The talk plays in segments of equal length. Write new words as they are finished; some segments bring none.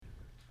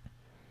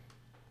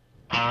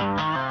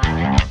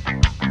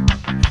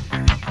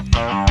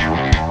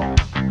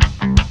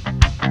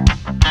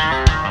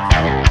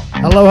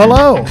Hello,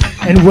 hello,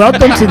 and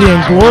welcome to the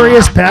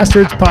Inglorious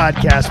Bastards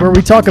podcast, where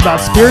we talk about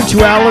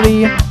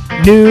spirituality,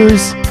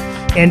 news,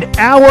 and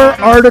our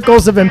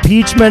articles of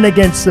impeachment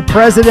against the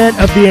president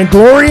of the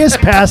Inglorious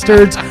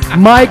Bastards,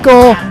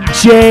 Michael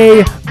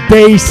J.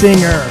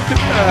 Basinger.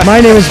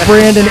 My name is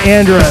Brandon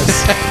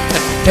Andrus,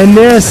 and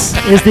this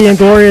is the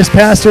Inglorious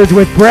Bastards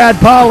with Brad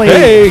Polly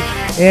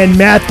and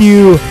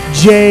Matthew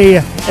J.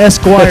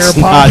 Esquire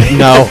Polly.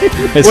 No,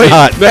 it's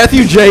not.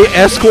 Matthew J.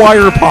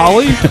 Esquire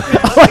Polly?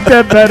 I like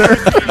that better.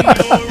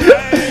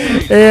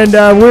 And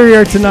we're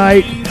here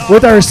tonight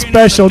with our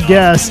special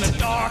guest,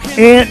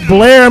 Aunt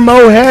Blair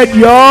Mohead,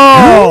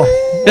 y'all.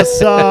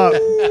 What's up?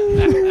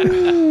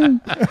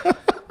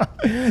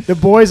 The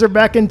boys are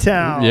back in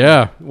town.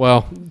 Yeah,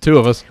 well, two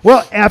of us.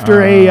 Well,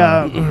 after a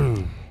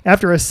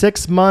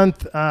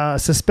 6-month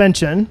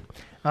suspension,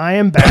 I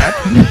am back.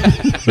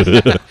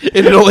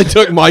 It only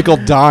took Michael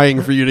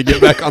dying for you to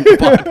get back on the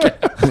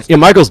podcast. Yeah,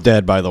 Michael's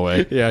dead, by the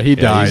way. Yeah, he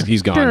died.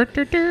 He's gone.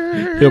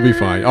 He'll be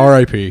fine.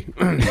 R.I.P.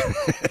 Love you,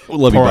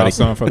 Pour buddy. out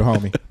some for the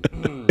homie.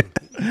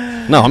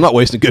 No, I'm not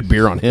wasting good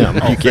beer on him.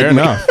 Are you Fair kidding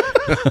me?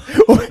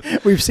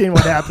 enough. We've seen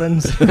what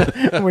happens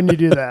when you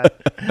do that.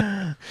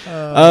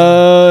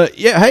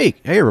 Yeah. Hey,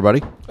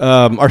 everybody.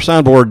 Our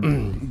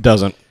soundboard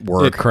doesn't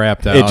work. It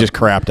crapped out. It just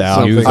crapped out.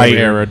 Something Use I- the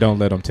error. Don't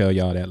let them tell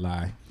y'all that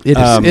lie. It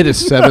is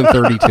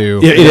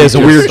 7:32. It is.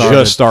 We We're started.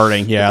 just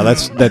starting. Yeah,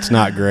 that's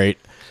not great.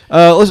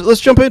 Let's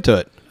jump into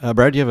it.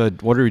 Brad, do you have a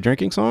 "What Are We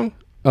Drinking" song?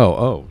 Yeah.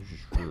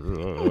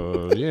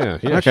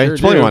 Okay, sure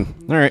play do. one.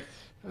 All right.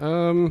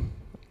 Um,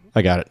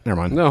 I got it. Never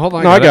mind. no, hold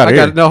on. No, I got it. I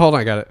got Here. it. No, hold on.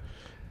 I got it.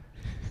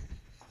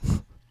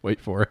 Wait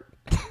for it.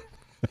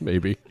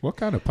 Maybe. What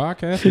kind of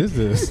podcast is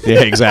this?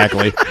 Yeah,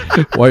 exactly.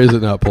 Why is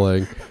it not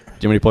playing? Do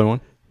you want me to play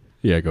one?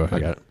 Yeah, go ahead.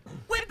 I got it.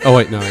 Oh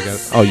wait, no, I got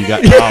it. Oh, you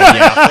got. Oh,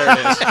 yeah. There it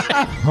is.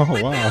 Oh,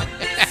 wow.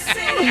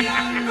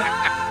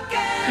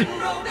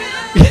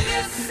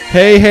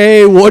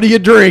 Hey, what are you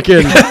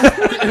drinking?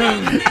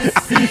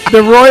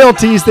 The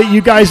royalties that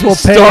you guys will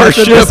pay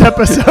for this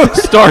episode.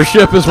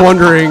 Starship is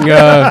wondering. All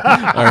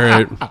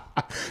right.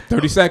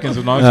 30 seconds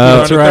as long as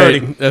That's you're under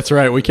 30. right. That's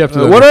right. We kept it.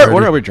 What under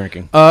are 30. we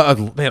drinking?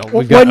 Man, we've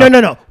Wait, got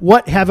no.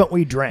 What haven't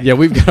we drank? Yeah,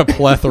 we've got a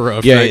plethora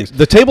of Yeah, things.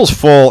 the table's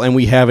full and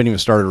we haven't even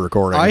started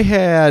recording. I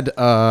had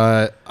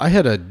a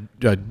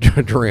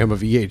dram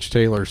of E.H.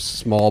 Taylor's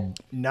small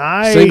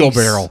Nice. single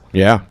barrel.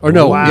 Yeah. Or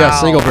no, Wow. yeah,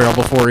 single barrel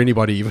before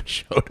anybody even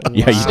showed up.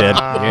 Yeah, you did.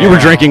 Wow. You were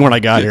drinking when I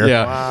got here.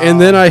 Yeah. And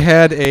then I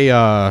had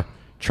a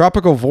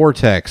Tropical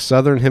Vortex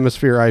Southern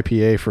Hemisphere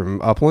IPA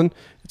from Upland.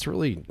 It's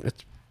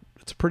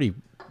a pretty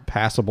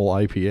passable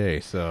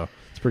IPA, so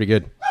it's pretty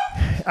good.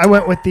 I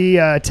went with the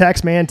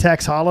Taxman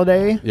Tax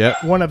Holiday.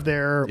 Yep. One of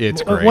their,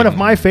 It's great. one of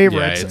my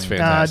favorites. Yeah, it's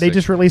fantastic. They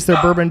just released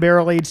their bourbon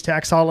barrel aged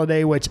Tax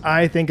Holiday, which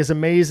I think is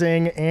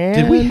amazing. And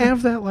Did we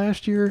have that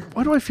last year?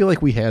 Why do I feel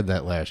like we had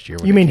that last year?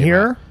 when You it mean came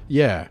here? out?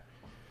 Yeah.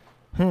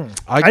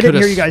 I didn't coulda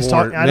hear you guys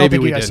sworn- talk. I don't maybe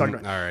think we you guys talked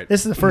didn't. about. All right.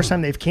 This is the first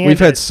time they've canned. We've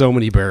had it. so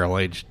many barrel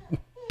aged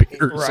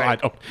beers. So I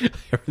Right. don't,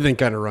 everything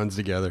kind of runs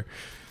together.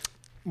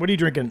 What are you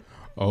drinking?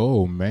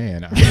 Oh,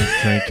 man. I'm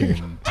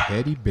drinking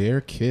Teddy Bear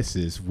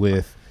Kisses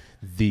with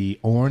the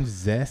orange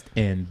zest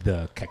and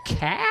the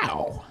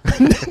cacao.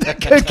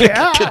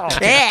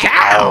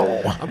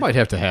 I might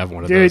have to have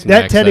one of Dude, those.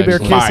 that next, Teddy Bear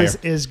actually. Kisses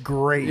is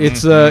great.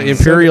 It's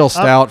Imperial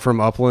So, Stout from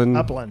Upland.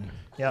 Upland.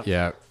 Yep.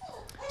 Yeah.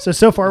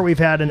 So far we've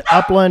had an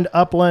Upland,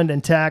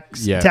 and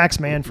Yeah.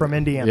 Taxman from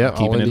Indiana. Yeah. All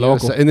Keeping it Indiana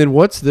local. style. And then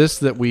what's this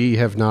that we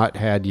have not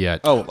had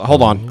yet? Oh,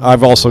 hold on.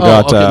 I've also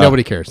got. okay,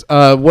 nobody cares.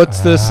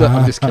 What's this?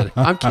 I'm just kidding.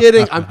 I'm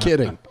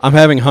kidding. I'm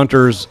having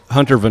Hunter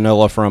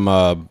Vanilla from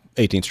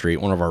 18th Street,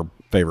 one of our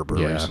favorite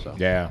breweries. Yeah.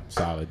 Yeah,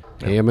 solid.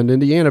 Hammond,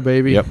 Indiana,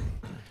 baby. Yep.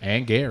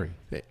 And Gary.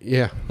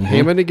 Yeah.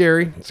 Hammond and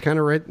Gary. It's kind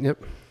of right.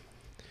 Yep.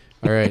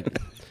 All right.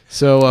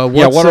 So what's,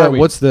 Yeah, what are we-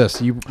 what's this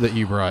that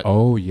you brought?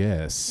 Oh,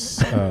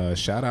 yes.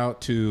 Shout out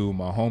to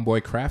my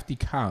homeboy Crafty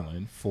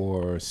Colin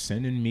for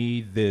sending me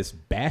this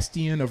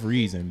Bastion of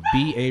Reason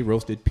BA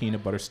roasted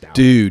peanut butter stout.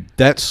 Dude,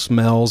 that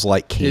smells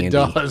like candy. It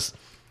does.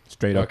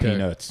 Straight up Okay.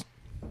 peanuts.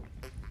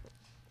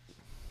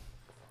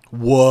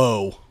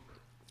 Whoa.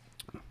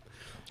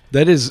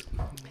 That is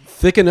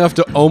thick enough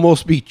to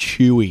almost be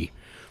chewy.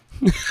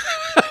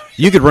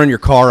 You could run your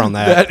car on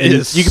that. That and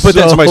is you could put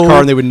that in somebody's so- car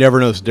and they would never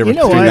know the difference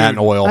You know between what? that and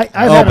oil. I've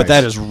Oh, had- but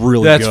that is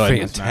really That's good.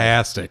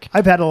 fantastic.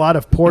 I've had a lot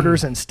of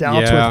porters and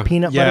stouts Yeah, with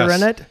peanut yes.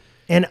 butter in it,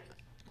 and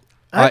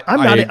I-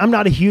 I'm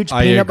not a huge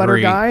I peanut butter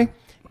agree. guy.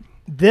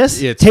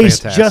 This It's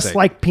tastes fantastic. just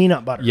like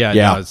peanut butter. Yeah,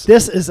 Yeah. it does.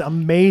 This is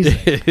amazing.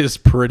 It is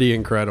pretty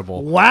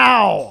incredible.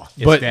 Wow.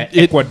 It's But that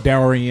it-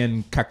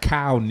 Ecuadorian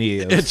cacao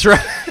nibs. It's right.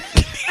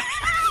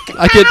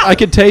 I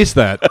could taste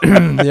that.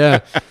 Yeah.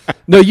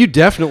 No, you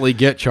definitely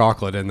get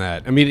chocolate in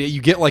that. I mean,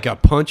 you get like a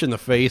punch in the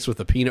face with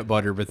the peanut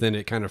butter, but then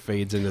it kind of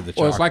fades into the chocolate.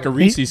 Well, it's like a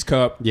Reese's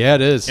cup. yeah,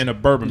 it is in a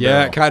bourbon Yeah,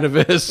 barrel. it kind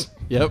of is.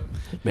 Yep.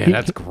 Man, He-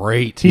 that's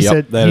great. He Yep,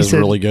 said that he is said-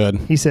 really good.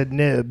 He said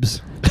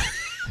nibs.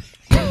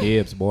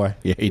 Nibs, boy.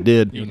 Yeah, he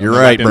did. You know You're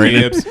about right, them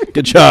Brandon. nibs.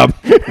 Good job.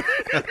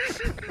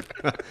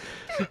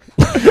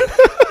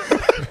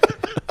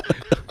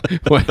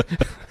 What-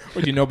 What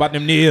What you know about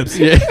them nibs?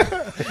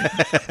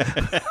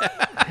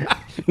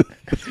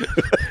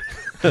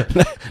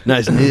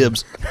 Nice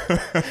nibs.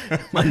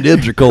 My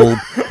nibs are cold.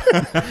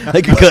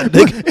 I could cut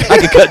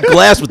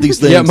glass with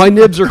these things. Yeah, my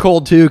nibs are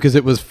cold too because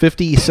it was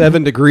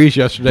 57 degrees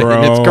yesterday,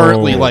 and it's Bro.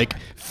 currently like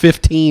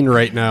 15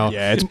 right now.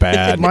 Yeah, it's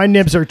bad. My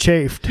nibs are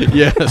chafed.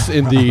 Yes,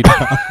 indeed.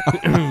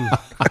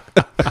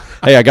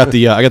 Hey, I got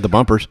the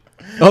bumpers.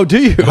 Oh,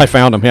 do you? I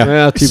found them. Yeah.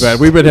 Yeah, too bad.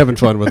 We've been having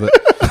fun with it.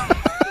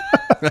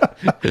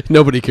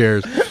 Nobody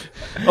cares.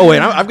 Oh wait,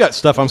 I've got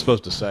stuff I'm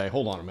supposed to say.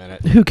 Hold on a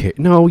minute. Who cares?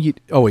 No, you.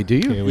 Oh wait, do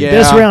you? Yeah.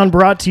 This round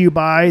brought to you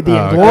by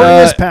the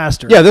Inglorious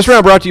Pastor. Yeah, this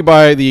round brought to you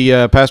by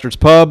the Pastor's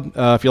Pub.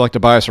 If you like to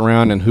buy us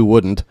around, and who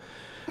wouldn't?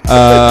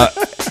 Nice.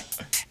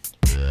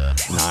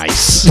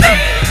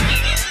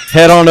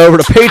 Head on over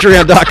to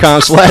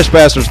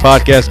patreon.com/Pastor's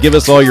Podcast. Give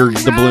us all your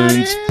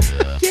doubloons.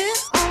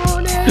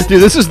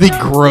 Dude, this is the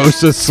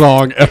grossest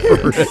song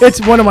ever.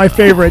 It's one of my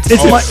favorites.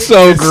 It's my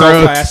So It's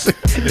gross. classic.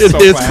 It's It so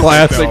is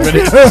classic, though. but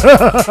it's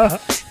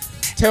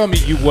Tell me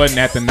you wasn't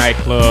at the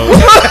nightclub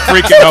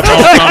freaking up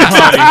on some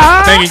honey,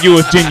 thinking you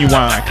was genuine.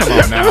 Come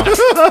on now.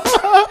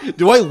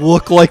 Do I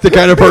look like the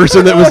kind of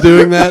person that was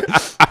doing that?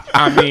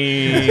 I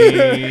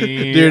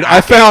mean, Dude,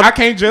 I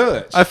can't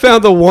judge. I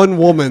found the one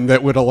woman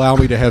that would allow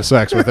me to have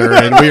sex with her,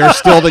 and we are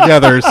still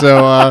together.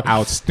 So,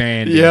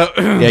 Outstanding. yeah.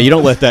 Yeah, you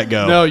don't let that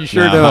go. No, you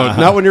sure No. don't.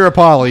 Not when you're a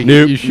poly.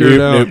 Nope. You sure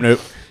don't. Nope.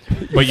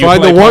 But you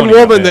Find play the one pony on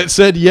woman that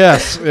said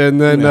yes, and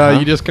then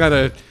you just kind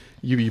of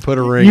you put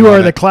a ring. you on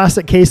are the it.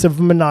 classic case of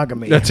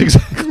monogamy. That's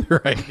exactly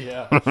right.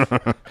 Yeah.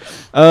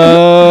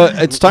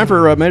 It's time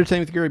for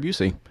Meditating with Gary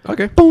Busey.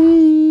 Okay.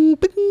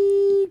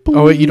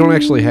 Oh, wait, you don't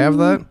actually have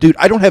that? Dude,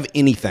 I don't have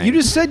anything. You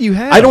just said you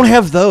had. I don't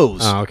have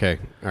those. Oh, okay.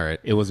 All right.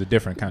 It was a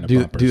different kind of Do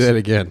bumpers. that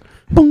again.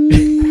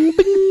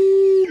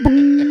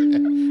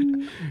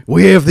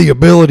 We have the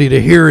ability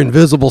to hear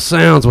invisible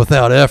sounds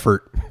without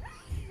effort.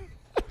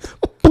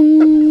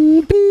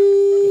 Do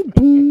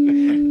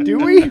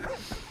we?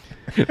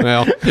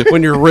 Well,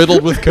 when you're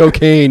riddled with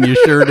cocaine, you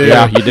sure do.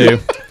 Yeah, you do.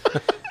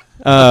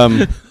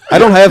 I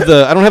don't have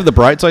the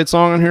Brightside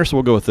song on here, so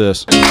we'll go with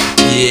this.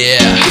 Yeah.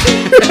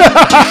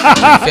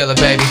 Feel it,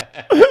 baby.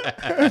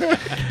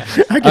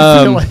 I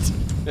can feel it.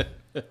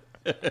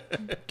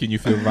 Can you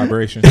feel the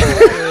vibrations?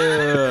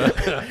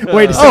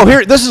 Wait a second. Oh,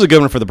 here, this is a good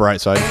one for the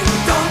Brightside.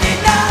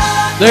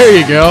 There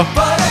you go.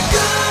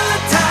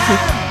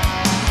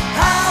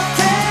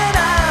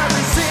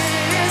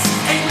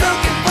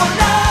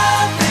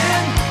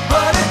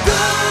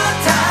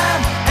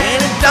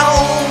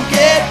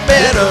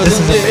 This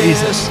is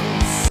amazing.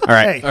 All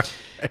right, Hey,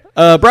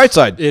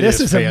 Brightside. This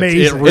is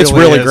amazing. It's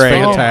really is great.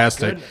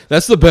 Fantastic.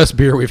 That's the best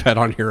beer we've had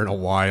on here in a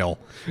while.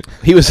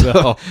 He was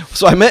so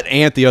I met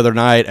Ant the other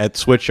night at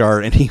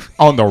Switchyard, and he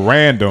On the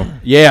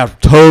random.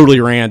 totally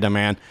random,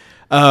 man.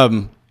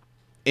 And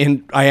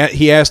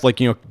he asked, like,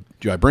 do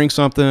I bring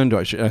something? I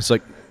was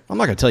like, I'm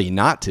not gonna tell you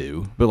not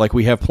to, but like,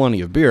 we have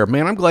plenty of beer,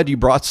 man. I'm glad you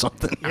brought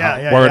something.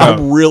 Yeah. Word up.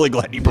 I'm really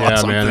glad you brought Yeah,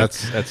 something. man,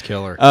 that's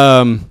killer.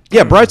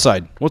 Yeah,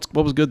 Brightside. What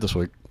was good this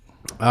week?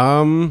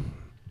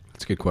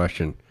 That's a good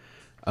question.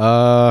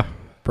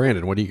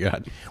 Brandon, what do you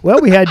got? Well,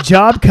 we had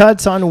job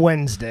cuts on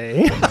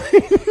Wednesday,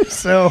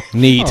 so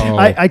Neat. Oh.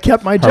 I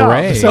kept my job.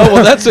 Hooray. So Oh,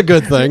 well, that's a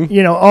good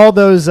thing. all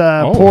those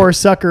poor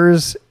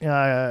suckers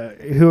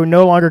who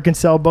no longer can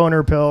sell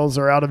boner pills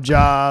are out of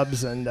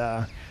jobs, and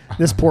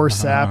this poor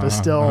sap is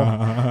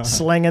still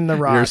slinging the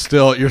rock.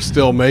 You're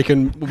still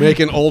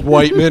making old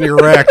white men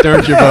erect,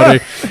 aren't you, buddy?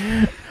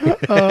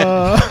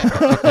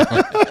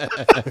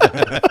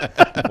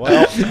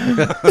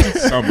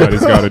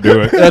 Somebody's got to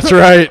do it. That's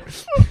right.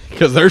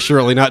 Because they're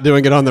surely not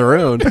doing it on their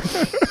own.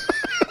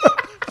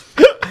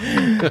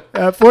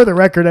 For the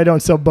record, I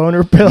don't sell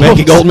boner pills.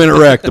 Making old men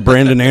erect, the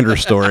Brandon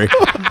Andrews story.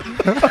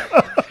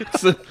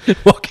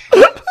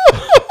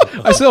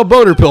 I sell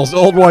boner pills to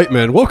old white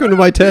men. Welcome to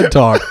my TED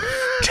Talk.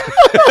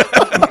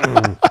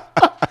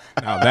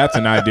 Now that's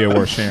an idea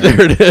worth sharing.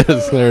 There it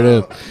is. There it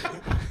is.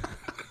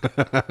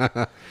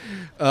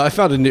 I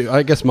found a new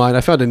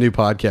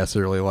podcast I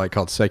really like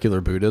called Secular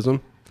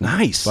Buddhism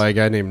Nice. by a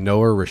guy named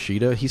Noah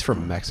Rashida. He's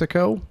from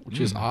Mexico, which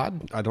is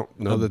odd. I don't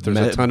know that there's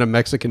a ton of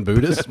Mexican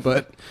Buddhists,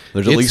 but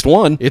There's at least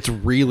one. It's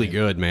really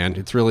good, man.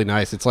 It's really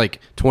nice. It's like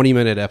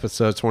 20-minute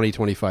episodes,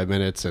 25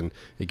 minutes, and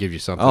it gives you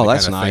something Oh, to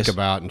that's kind of nice. think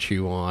about and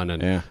chew on.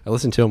 And Yeah. I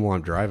listen to them while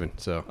I'm driving.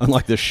 So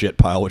Unlike this shit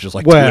pile, which is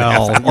like 2.5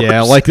 hours.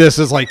 yeah, like this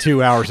is like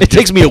 2 hours. It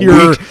takes me a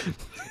week.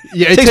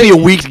 Yeah, It takes me a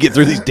week to get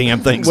through these damn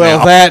things. Well,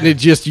 now. that and it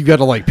just you got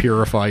to like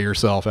purify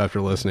yourself after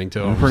listening to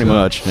them. pretty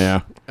much.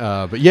 Yeah.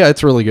 But yeah,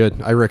 it's really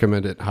good. I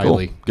recommend it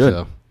highly. Cool. Good.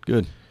 So.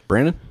 Good.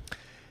 Brandon.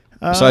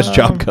 Besides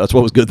job cuts,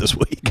 what was good this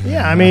week?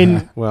 Yeah, I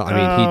mean, Well,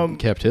 I mean, he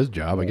kept his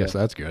job. I guess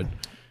that's good.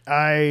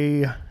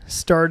 I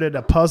started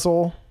a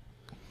puzzle,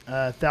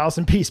 a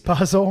 1,000-piece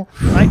puzzle.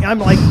 I'm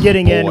like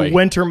getting Boy. in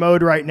winter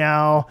mode right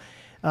now.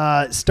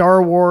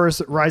 Star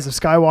Wars: Rise of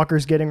Skywalker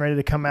is getting ready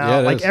to come out. Yeah,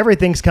 it like is.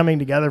 everything's coming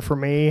together for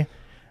me.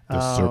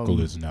 The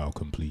circle is now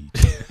complete.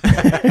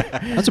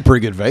 That's a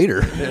pretty good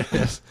Vader.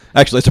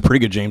 Actually, that's a pretty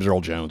good James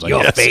Earl Jones. I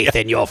Your guess. faith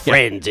in your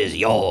friends is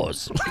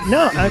yours.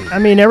 No, I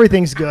mean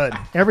everything's good.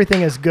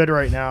 Everything is good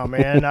right now,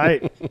 man.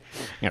 You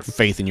got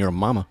faith in your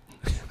mama.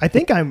 I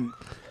think I'm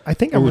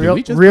Did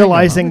we just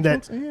realizing bring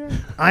that a hundred folks in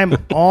here? I'm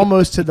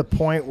almost to the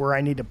point where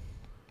I need to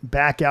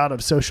back out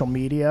of social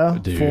media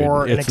Dude,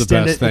 for an it's the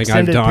best thing I've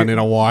extended done pe- in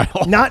a while.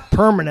 Not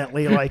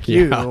permanently like Yeah.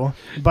 you,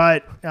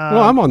 but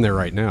Well, I'm on there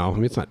right now. I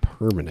mean, it's not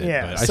permanent.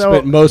 Yeah, but I so-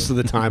 spent most of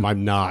the time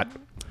I'm not.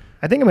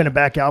 I think I'm going to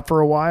back out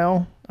for a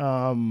while.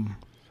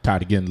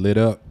 Tired of getting lit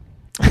up.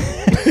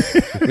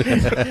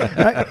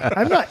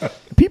 I'm not.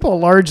 People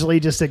largely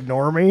just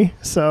ignore me,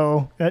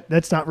 so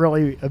that's not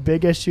really a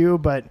big issue.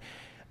 But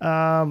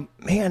man,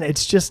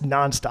 it's just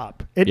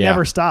nonstop. It Yeah,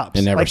 never stops.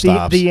 it never like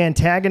stops. The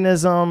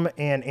antagonism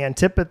and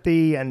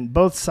antipathy and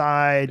both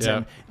sides. Yeah.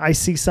 And I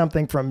see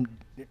something from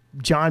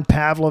John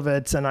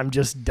Pavlovitz and I'm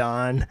just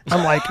done.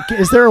 I'm like,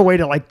 is there a way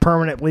to like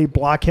permanently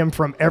block him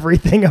from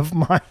everything of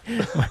my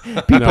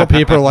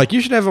People are like, you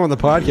should have him on the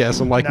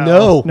podcast. I'm like,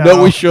 No,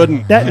 no, we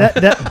shouldn't.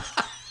 that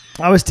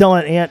I was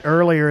telling Ant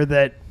earlier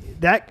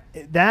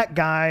that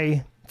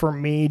guy for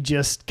me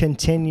just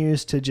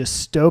continues to just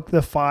stoke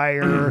the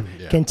fire,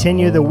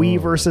 continue the we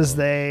versus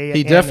they.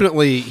 He and-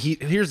 definitely.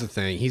 Here's the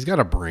thing. He's got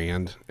a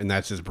brand, and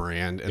that's his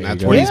brand, and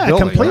that's you what go. he's yeah,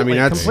 building. completely, I mean,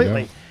 that's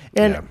completely.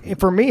 And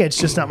for me, it's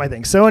just not my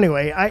thing. So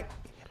anyway,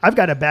 I've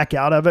got to back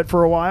out of it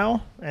for a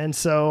while, and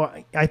so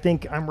I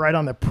think I'm right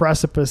on the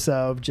precipice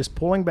of just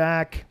pulling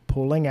back,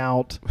 pulling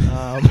out.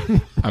 I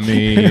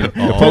mean, the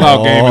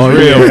pullout game is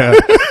real.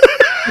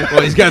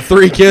 Well, he's got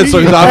 3 kids, so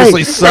he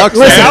obviously sucks.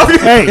 Listen,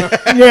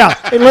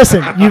 hey,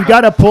 listen, you've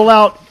got to pull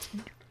out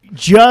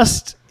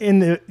just in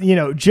the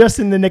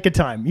nick of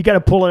time. You got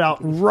to pull it out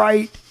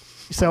right.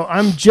 So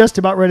I'm just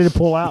about ready to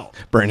pull out.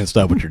 Brandon,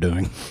 stop what you're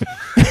doing.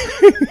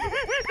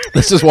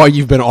 This is why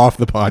you've been off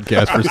the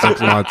podcast for 6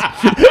 months.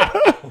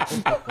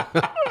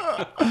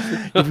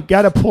 You've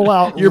got to pull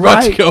out. You're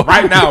right. about to go.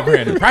 Right now,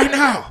 Brandon. Right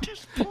now.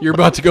 You're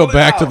about to go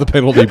back to the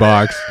penalty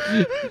box.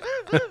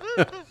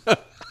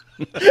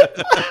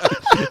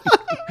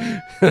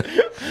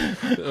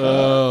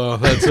 Oh,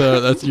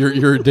 that's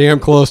you're damn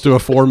close to a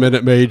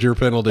 4-minute major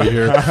penalty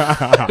here.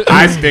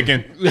 Eye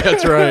sticking.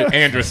 That's right.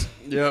 Andrus.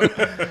 Yep.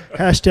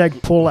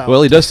 Hashtag pull out.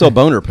 Well, he does sell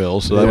boner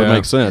pills, so that would Yeah.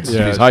 make sense.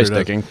 Yeah, if he's it high sure does.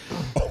 sticking.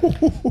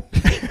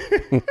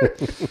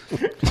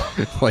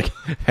 Like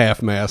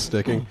half-mast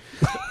sticking.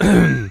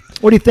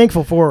 What are you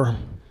thankful for?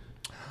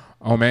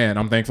 Oh man,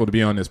 I'm thankful to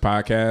be on this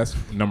podcast.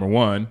 Number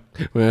one.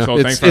 Well, So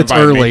it's thanks for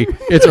inviting early. me.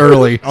 It's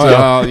early. So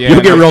Well, yeah,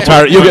 You'll get real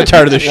tired. You'll get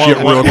tired of this shit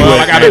real Well, quick.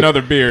 I got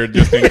another beer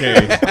just in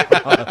case.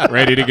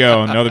 Ready to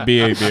go. Another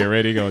BA beer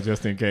ready to go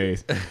just in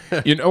case.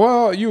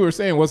 Well, you were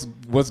saying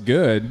what's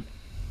good.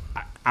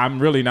 I'm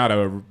really not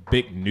a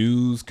big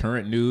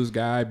current news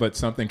guy, but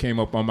something came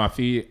up on my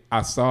feed.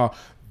 I saw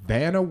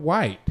Vanna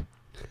White.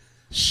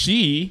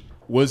 She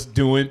was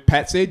doing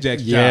Pat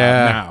Sajak's job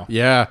now.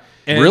 Yeah.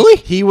 And Really?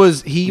 He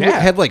Yeah.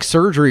 had like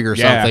surgery or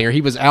Yeah. something, or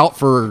he was out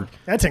for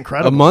That's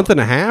incredible. a month and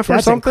a half or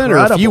That's something, or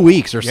a few incredible.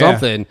 weeks or Yeah.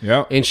 something.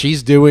 Yep. And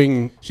she's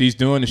doing. She's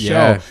doing the show.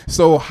 Yeah.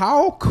 So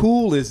how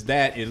cool is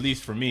that, at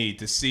least for me,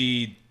 to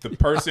see the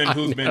person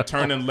who's been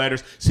turning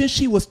letters since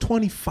she was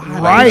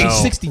 25. Right.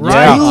 She's 62.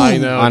 Right. I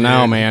know. I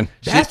know, dude. man.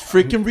 That's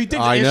freaking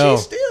ridiculous. I And know.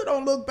 she still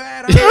don't look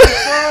bad. I ain't gonna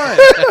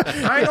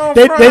front. I ain't gonna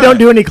They front. don't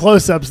do any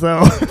close-ups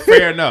though.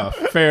 Fair enough.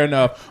 Fair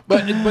enough.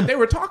 But they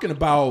were talking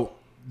about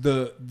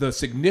the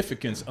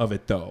significance of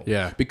it though.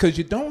 Yeah. Because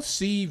you don't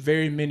see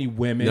very many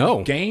women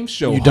No. game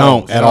show You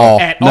don't hosts at all.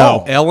 At No.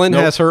 all. Ellen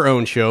Nope. has her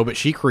own show, but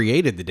she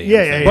created the damn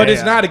Yeah, thing. yeah, But yeah.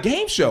 it's not a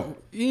game show.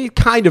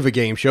 Kind of a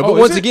game show, Oh, but is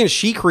once it? again,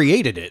 she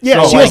created it.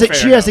 Yeah, So, she has like, a,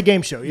 she fair has a enough.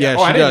 game show. Yeah, Yeah,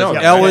 Oh, I she didn't does. know that.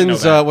 I didn't know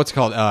Ellen's that. what's it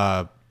called?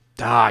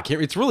 I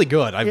can't. It's really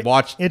good. I've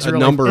watched it's a really-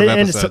 number of and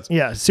it's- episodes.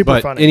 yeah, super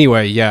but funny.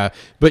 Anyway, yeah.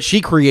 But she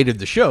created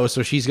the show,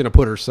 so she's going to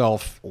put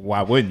herself.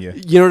 Why wouldn't you?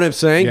 You know what I'm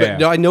saying? Yeah.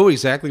 But I know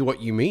exactly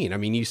what you mean. I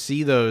mean, you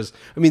see those.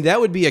 I mean, that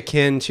would be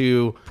akin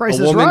to Price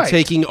a is woman Right.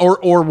 taking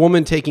or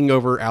woman taking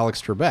over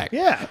Alex Trebek.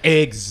 yeah.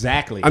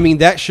 Exactly. I mean,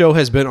 that show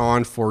has been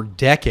on for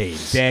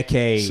decades.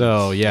 decades.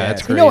 So, yeah,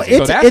 it's You know, crazy.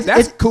 it's So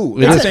that's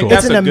cool. It I is think cool.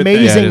 that's it's an a good thing.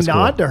 Yeah, amazing it is cool.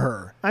 nod to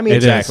her. I mean, It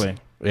is. Exactly.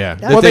 Yeah.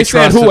 Well, That They said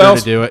trusted who her else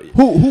to do it.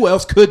 Who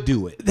else could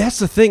do it? That's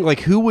the thing.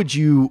 Like, who would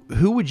you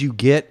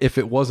get if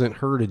it wasn't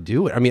her to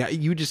do it? I mean,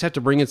 you just have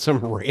to bring in some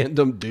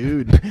random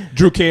dude.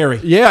 Drew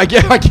Carey. Yeah, I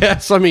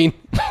guess. I mean,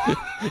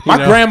 My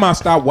know. grandma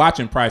stopped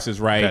watching Price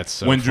is Right That's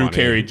so when Drew funny.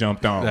 Carey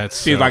jumped on.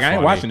 That's She's so like, I ain't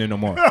funny. watching it no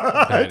more.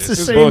 it's the This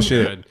is same.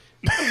 bullshit.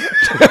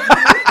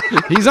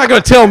 he's not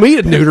going to tell me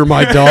to neuter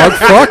my dog.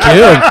 Fuck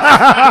him.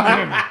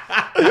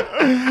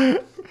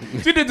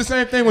 She did the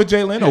same thing with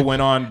Jay Leno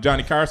went on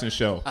Johnny Carson's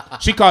show.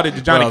 She called it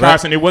the Johnny Well, that-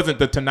 Carson. It wasn't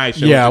the Tonight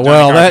Show. Yeah, it was the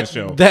Johnny well,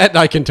 Carson show. that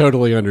I can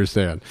totally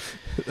understand.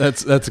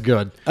 That's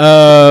good.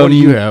 What What do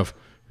you have?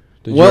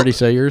 Did you well- already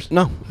say yours?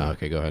 No. Oh,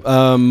 okay, go ahead.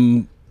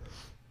 I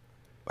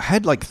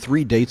had like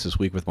 3 dates this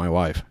week with my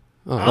wife.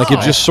 Like it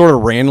just sort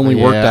of randomly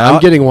worked Yeah, out.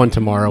 I'm getting one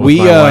tomorrow with We,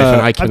 my wife,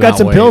 and I I've cannot got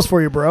some wait. pills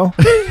for you, bro.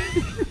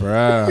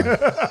 Bruh.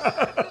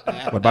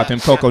 What about them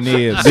cocoa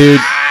nibs? dude.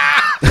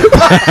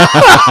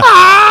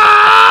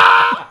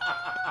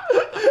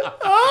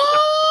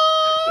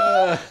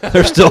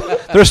 There's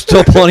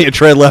still plenty of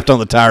tread left on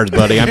the tires,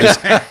 buddy. I'm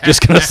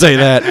just gonna say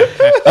that.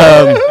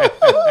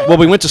 Well,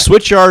 we went to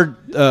Switchyard,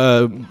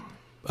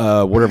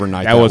 whatever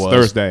night That was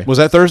Thursday. Was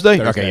that Thursday?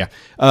 Thursday. Okay,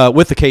 yeah.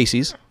 With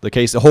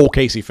the whole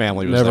Casey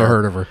family was Never there.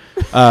 heard of her.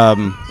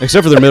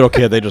 Except for their middle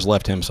kid, they just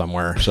left him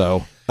somewhere.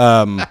 So,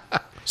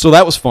 so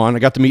that was fun. I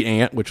got to meet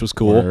Aunt, which was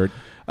cool. Word.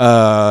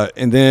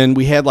 And then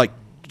we had like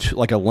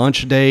a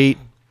lunch date,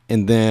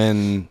 and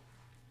then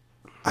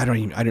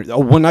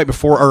one night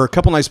before, or a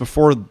couple nights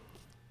before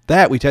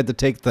that, we had to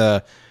take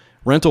the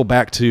rental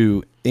back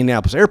to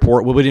Indianapolis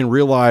Airport. Well, we didn't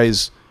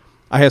realize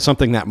I had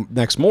something that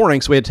next morning,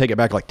 so we had to take it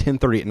back like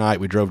 10:30 at night.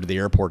 We drove to the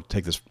airport to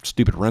take this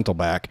stupid rental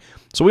back.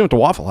 So we went to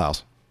Waffle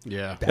House.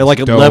 Yeah. At like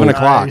dope. 11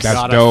 o'clock. Nice. That's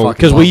God, I dope. fucking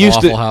Because we love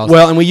used to, Waffle House.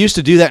 well, and we used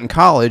to do that in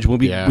college when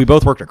Yeah. we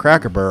both worked at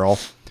Cracker Barrel,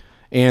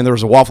 and there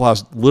was a Waffle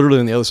House literally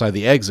on the other side of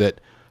the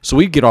exit. So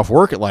we'd get off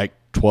work at like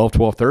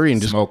 12:30 and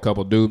just Smoke a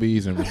couple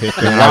doobies and hit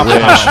the Waffle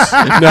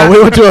House. No,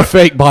 we went to a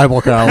fake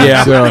Bible college.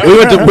 yeah. So. we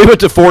went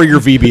to 4-year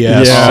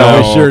VBS. Yeah, so,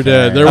 we sure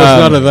did. There was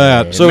none of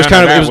that. so it was None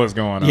kind of of that it was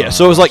going Yeah, on,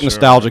 so it was like sure.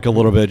 nostalgic a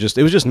little bit.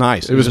 It was just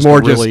nice. It was just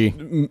more really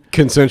just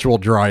consensual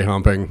dry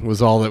humping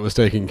was all that was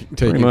taking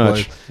pretty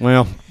much. place.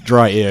 Well,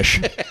 dry-ish.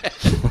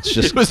 It's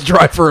just It was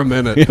dry for a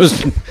minute. it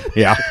was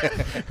yeah.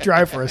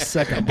 Drive for a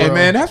second, bro. Hey,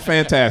 man, that's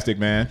fantastic,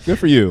 man. Good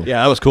for you.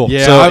 Yeah, that was cool.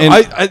 Yeah, So,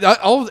 and-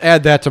 I'll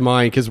add that to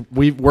mine because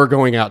we're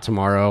going out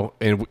tomorrow,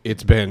 and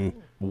it's been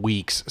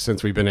weeks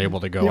since we've been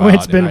able to go out.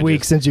 It's been and I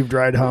weeks since you've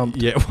dried hump.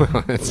 Yeah,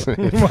 well, it's,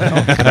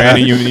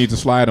 Randy, you need to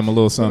slide him a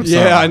little something.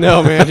 yeah, I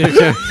know, man.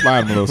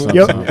 Slide him a little something.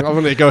 Yep. something. I'm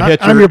gonna go hit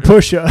I'm your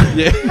pusher.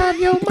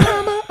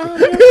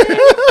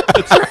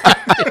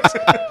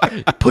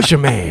 push a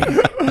man.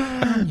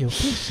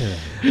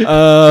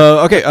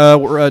 okay,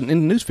 we're in the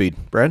news feed.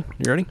 Brad,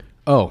 you ready?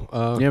 Oh,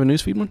 You have a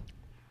news feed one?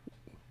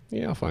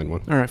 yeah, I'll find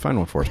one. All right, find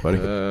one for us, buddy.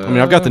 I mean,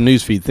 I've got the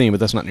news feed theme, but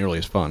that's not nearly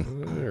as fun.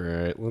 All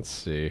right, let's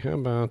see. How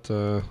about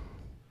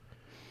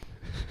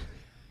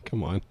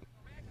come on.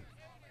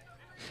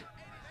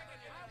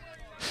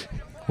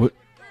 What?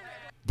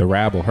 The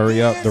rabble.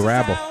 Hurry up. The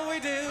rabble.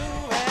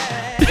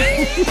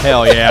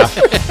 Hell yeah!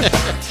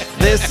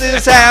 This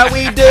is how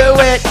we do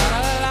it.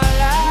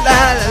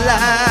 La la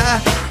la.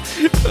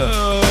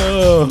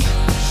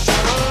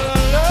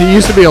 He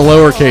used to be a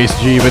lowercase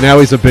G, but now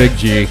he's a big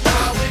G.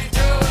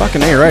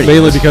 Fucking A, right?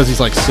 Mainly because he's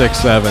like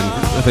 6'7".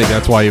 I think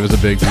that's why he was a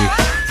big G. All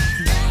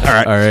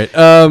right. All right.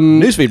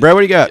 News feed, Brad.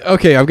 What do you got?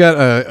 Okay, I've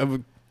got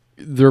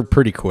they're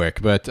pretty quick,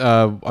 but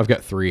I've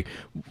got 3.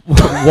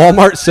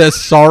 Walmart says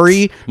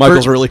sorry.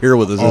 Michael's really here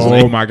with us, isn't Oh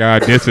he? my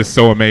God, this is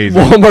so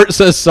amazing. Walmart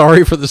says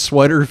sorry for the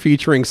sweater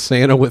featuring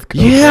Santa with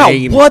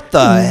cocaine. Yeah. What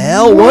the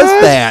hell was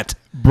that?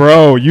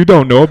 Bro, you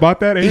don't know about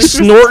that? He's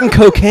Andrew? snorting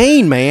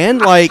cocaine, man.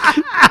 Like,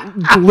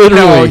 Literally.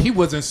 No, he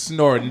wasn't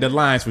snorting. The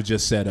lines were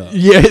just set up.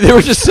 Yeah, they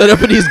were just set up,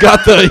 and he's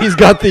got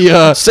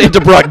the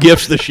Santa brought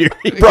gifts this year.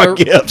 He brought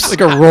gifts.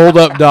 like a rolled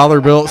up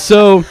dollar bill.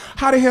 So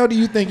How the hell do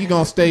you think you're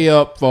gonna stay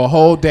up for a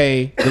whole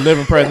day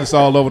delivering presents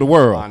all over the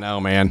world? I know,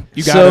 man.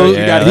 You So,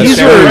 gotta these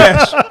stay were-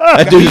 fresh.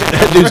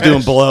 That dude's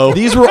doing blow.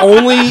 these were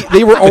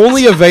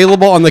only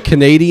available on the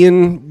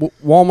Canadian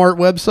Walmart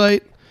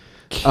website.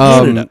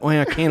 Canada. Oh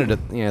yeah, Canada.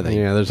 Yeah,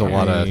 Yeah, there's a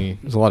lot Hey.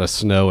 of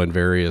snow and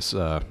various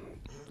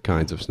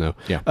kinds of snow.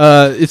 Yeah.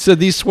 It said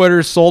these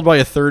sweaters sold by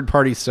a third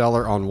party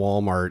seller on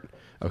Walmart.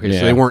 Okay, Yeah.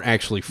 so they weren't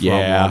actually from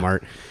Yeah.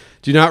 Walmart.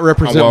 Do not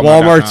represent On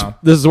Walmart's. Walmart.com.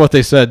 This is what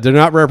they said. Do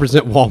not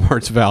represent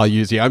Walmart's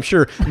values. Yeah, I'm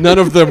sure none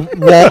of the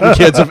Walton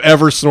kids have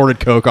ever snorted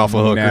coke off a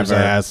hooker's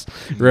Never. ass,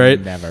 right?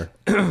 Never.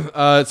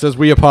 It says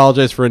we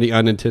apologize for any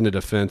unintended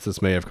offense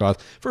this may have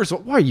caused. First of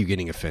all, why are you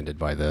getting offended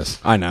by this?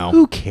 I know.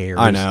 Who cares?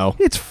 I know.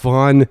 It's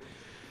fun.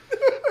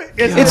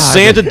 It's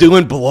Santa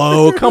doing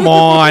blow. Come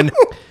on.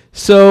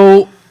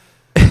 So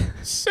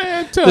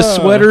Santa. the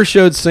sweater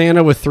showed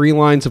Santa with 3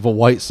 lines of a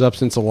white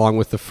substance along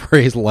with the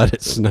phrase "Let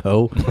it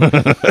snow."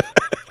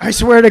 I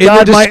swear to the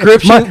God,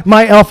 description-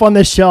 my elf on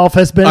the shelf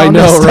has been I on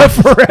know, this right?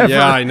 stuff forever.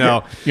 Yeah, I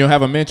know. You don't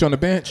have a bench on the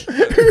bench?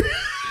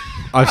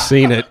 I've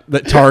seen it.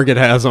 That Target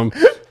has them.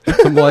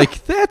 I'm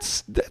like,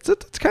 that's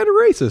kind of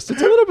racist.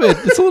 It's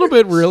a little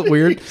bit real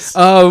weird.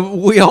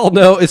 We all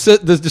know. It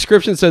said the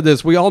description said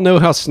this. We all know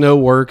how snow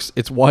works.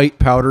 It's white,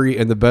 powdery,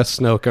 and the best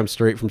snow comes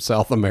straight from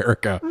South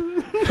America.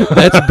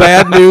 That's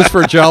bad news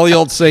for jolly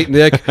old Saint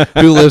Nick,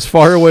 who lives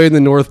far away in the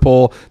North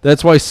Pole.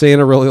 That's why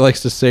Santa really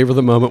likes to savor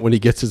the moment when he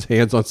gets his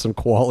hands on some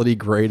quality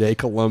grade A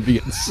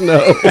Colombian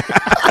snow.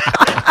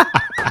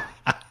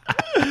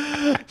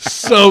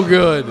 So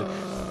good.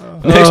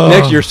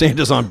 Next year,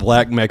 Santa's on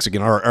black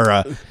Mexican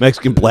or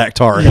Mexican black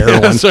tar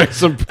heroin. Sorry,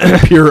 some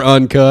pure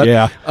uncut.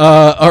 Yeah.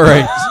 All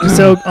right.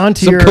 So on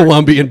to Some your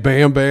Colombian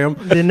Bam Bam.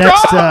 the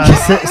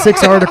next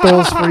 6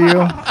 articles for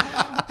you.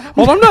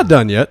 Hold on, I'm not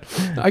done yet.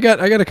 I got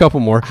a couple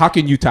more. How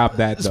can you top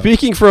that, though?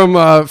 Speaking from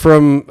I'll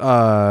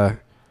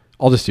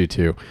just do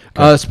 2.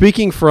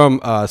 Speaking from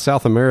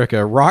South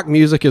America, rock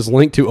music is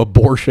linked to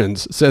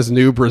abortions, says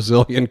new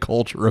Brazilian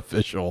culture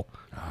official.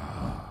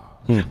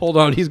 Hold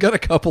on, he's got a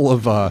couple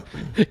of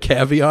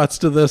caveats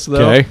to this,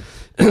 though. Okay.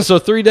 So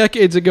 3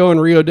 decades ago in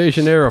Rio de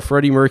Janeiro,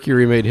 Freddie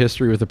Mercury made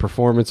history with the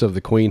performance of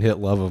the Queen hit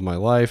Love of My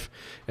Life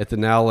at the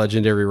now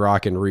legendary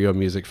Rock in Rio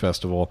Music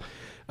Festival.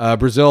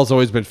 Brazil has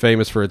always been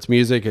famous for its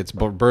music. It's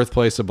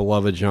birthplace of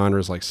beloved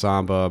genres like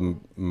samba,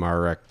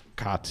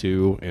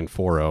 maracatu, and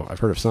foro. I've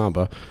heard of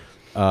samba.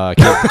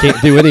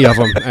 Can't do any of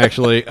them,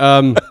 actually.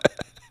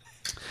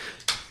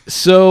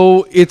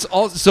 So it's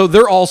also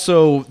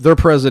their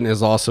president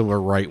is also a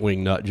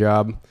right-wing nut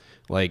job.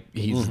 Like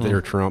he's their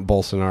Trump,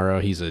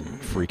 Bolsonaro. He's a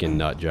freaking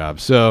nut job.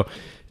 So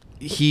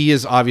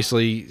he's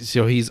obviously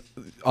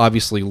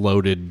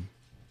loaded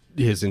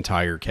his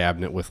entire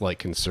cabinet with like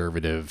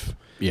conservative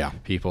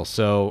people.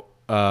 So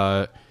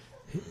one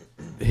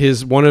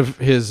of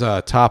his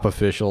top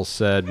officials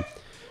said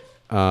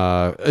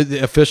the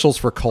officials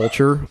for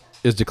culture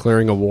is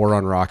declaring a war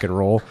on rock and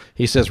roll.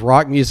 He says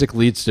rock music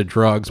leads to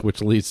drugs,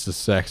 which leads to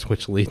sex,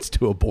 which leads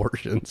to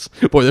abortions.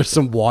 Boy, there's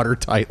some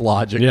watertight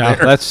logic there.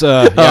 That's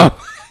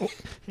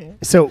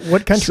So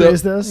what country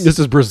is this? This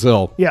is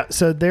Brazil. Yeah,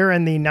 so they're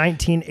in the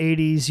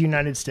 1980s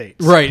United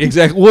States. Right,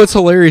 exactly. What's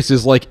hilarious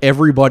is like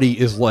everybody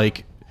is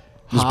like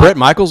Does Bret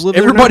Michaels live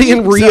everybody there?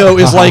 in Rio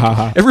is like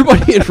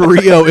everybody in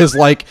Rio is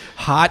like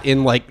hot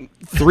and like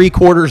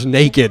 3/4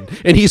 naked,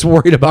 and he's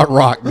worried about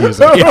rock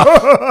music.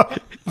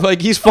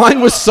 Like he's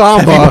fine with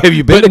samba. Have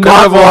you been but to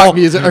not Carnival? rock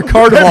music or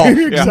Carnival?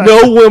 Exactly.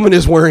 No woman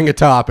is wearing a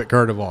top at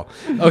Carnival.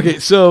 Okay,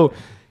 so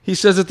he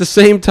says at the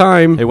same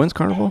time. Hey, when's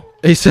Carnival?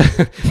 He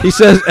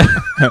says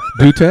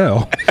Do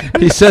tell.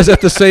 he says at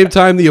the same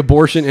time the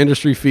abortion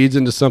industry feeds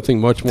into something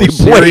much more The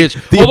serious.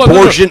 the Hold on,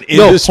 abortion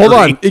industry. hold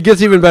on. It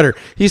gets even better.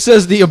 He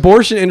says the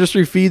abortion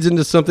industry feeds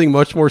into something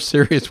much more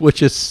serious,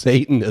 which is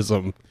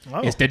Satanism.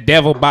 It's the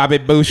devil, Bobby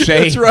Boucher.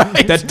 That's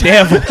right. The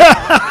devil.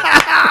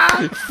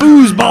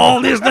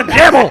 Foosball is the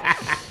devil.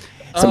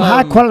 Some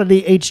high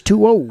quality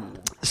H2O.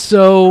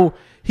 So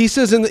he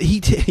says he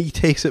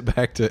takes it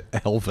back to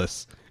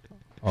Elvis.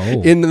 Oh.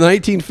 In the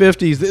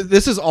 1950s,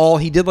 this is all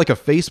he did, like a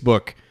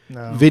Facebook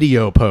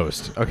video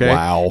post. Okay.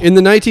 Wow. In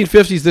the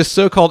 1950s, this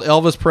so-called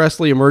Elvis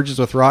Presley emerges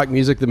with rock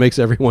music that makes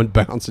everyone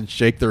bounce and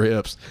shake their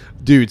hips.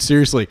 Dude,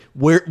 seriously,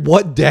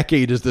 what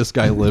decade is this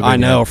guy living? I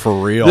know, in?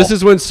 for real. This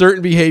is when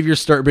certain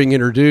behaviors start being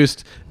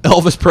introduced.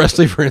 Elvis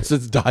Presley, for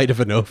instance, died of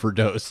an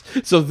overdose.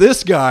 So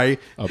this guy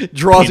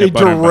draws peanut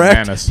butter and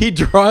bananas. he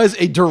draws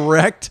a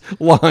direct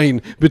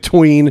line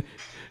between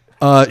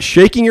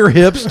shaking your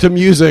hips to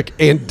music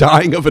and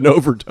dying of an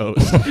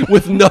overdose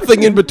with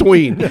nothing in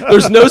between.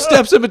 There's no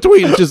steps in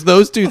between. It's just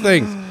those two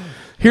things.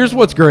 Here's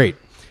what's great.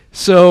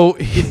 So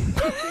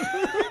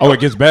It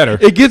gets better.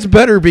 it gets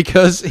better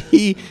because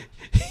he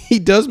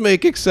does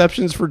make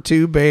exceptions for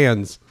 2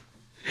 bands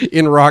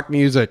in rock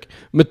music.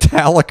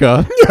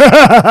 Metallica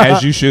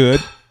As you should.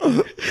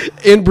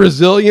 and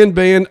Brazilian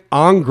band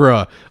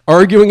Angra,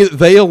 arguing that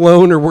they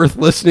alone are worth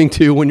listening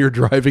to when you're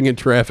driving in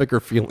traffic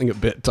or feeling a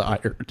bit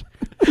tired.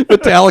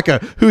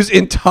 Metallica, whose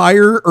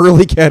entire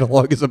early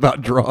catalog is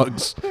about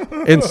drugs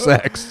and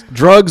sex.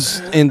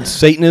 Drugs and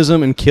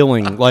Satanism and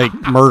killing, like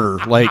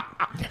murder, like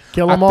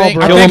Kill I them all, think,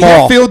 bro. Kill I think 'em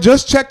all. Hatfield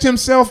just checked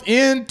himself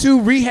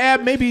into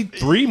rehab maybe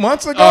 3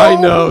 months ago. I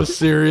know,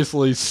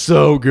 seriously,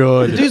 so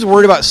good. he's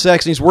worried about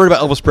sex and he's worried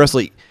about Elvis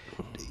Presley.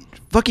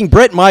 Fucking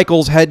Bret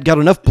Michaels had got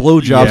enough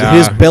blowjobs that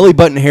his belly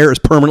button hair is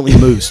permanently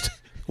moosed.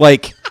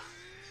 Like,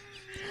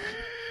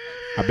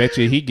 I bet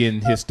you he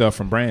getting his stuff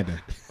from Brandon.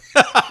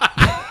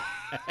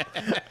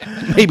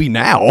 maybe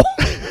now.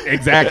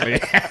 Exactly.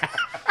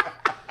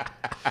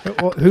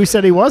 Well, who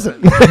said he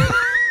wasn't?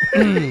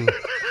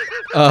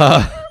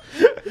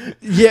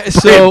 Yeah,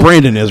 so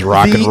Brandon is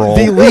rock and roll.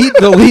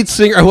 The lead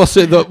singer, I will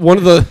say one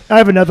of the I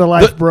have another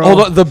life, bro.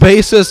 hold on, the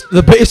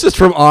bassist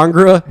from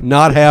Angra,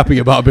 not happy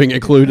about being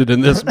included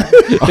in this.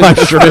 I'm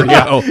sure.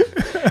 Yeah.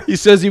 He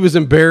says he was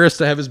embarrassed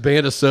to have his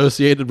band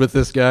associated with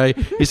this guy.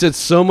 He said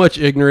so much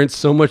ignorance,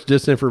 so much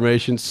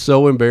disinformation,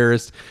 so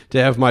embarrassed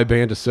to have my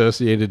band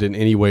associated in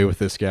any way with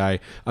this guy.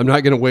 I'm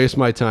not going to waste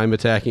my time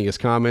attacking his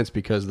comments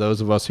because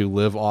those of us who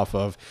live off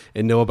of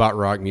and know about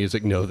rock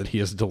music know that he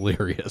is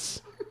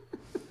delirious.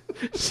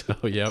 So,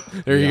 yep,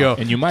 there you go.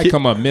 And you might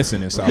come up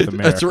missing in South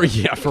America. That's right.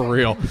 Yeah, for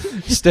real.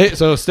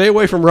 Stay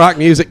away from rock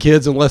music,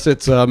 kids, unless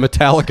it's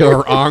Metallica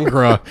or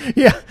Angra.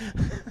 yeah.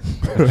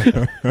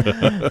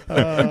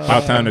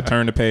 About time to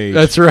turn the page.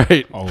 That's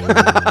right. Oh.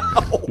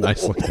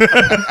 Nicely.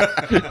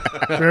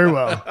 Very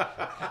well.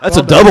 That's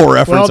a double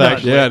reference, Well done.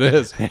 actually. Yeah, it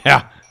is.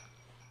 Yeah.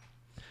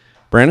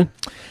 Brandon?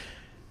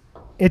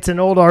 It's an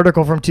old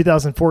article from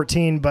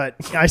 2014, but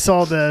I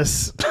saw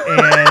this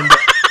and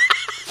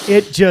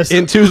it just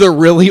Into the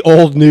really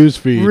old news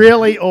feed.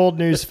 really old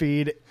news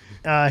feed.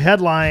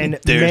 Headline: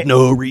 There's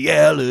no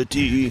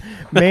reality.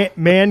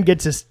 man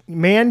gets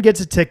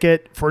a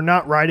ticket for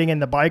not riding in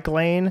the bike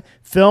lane.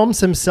 Films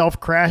himself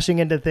crashing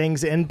into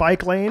things in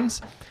bike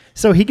lanes.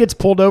 So he gets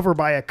pulled over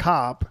by a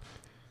cop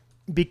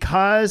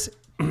because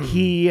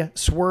he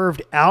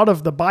swerved out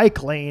of the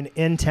bike lane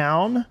in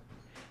town.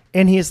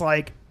 And he's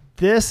like,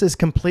 this is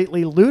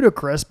completely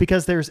ludicrous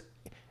because there's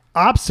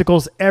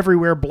obstacles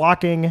everywhere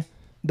blocking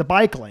the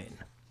bike lane.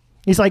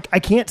 He's like, I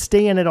can't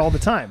stay in it all the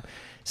time.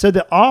 So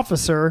the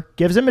officer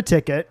gives him a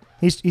ticket.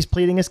 He's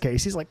pleading his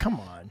case. He's like, come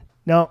on.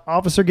 No,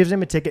 officer gives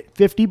him a ticket,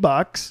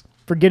 $50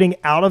 for getting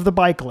out of the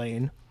bike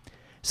lane.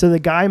 So the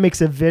guy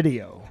makes a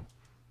video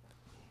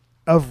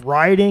of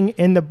riding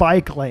in the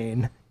bike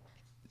lane,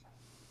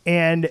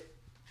 and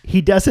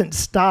he doesn't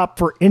stop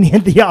for any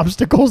of the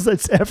obstacles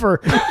that's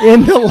ever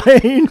in the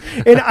lane.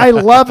 And I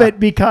love it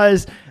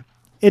because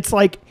it's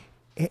like,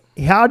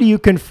 how do you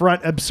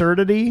confront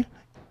absurdity?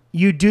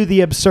 You do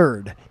the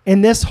absurd.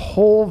 And this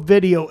whole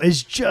video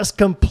is just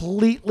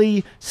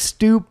completely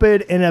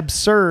stupid and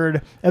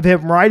absurd of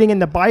him riding in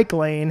the bike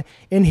lane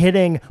and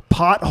hitting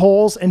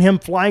potholes and him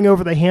flying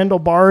over the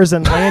handlebars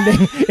and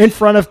landing in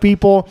front of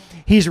people.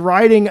 He's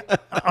riding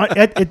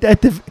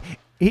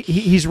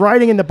he's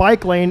riding in the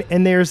bike lane,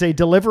 and there's a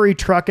delivery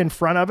truck in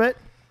front of it.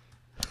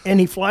 And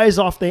he flies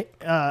off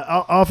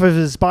of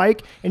his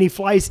bike, and he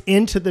flies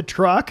into the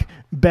truck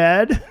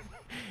bed.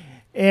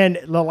 And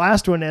the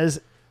last one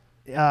is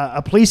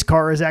a police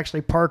car is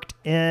actually parked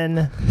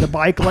in the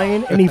bike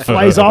lane, and he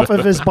flies off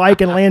of his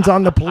bike and lands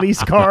on the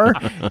police car.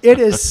 It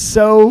is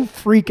so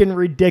freaking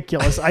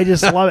ridiculous. I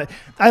just love it.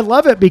 I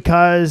love it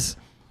because,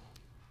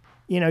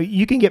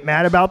 you can get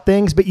mad about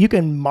things, but you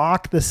can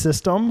mock the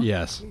system.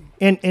 Yes.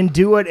 And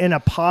do it in a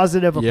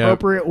positive,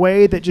 appropriate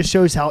way that just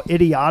shows how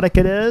idiotic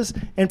it is.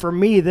 And for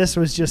me, this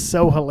was just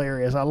so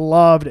hilarious. I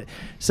loved it.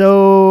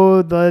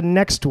 So the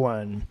next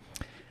one,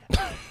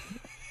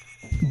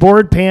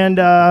 Bored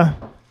Panda,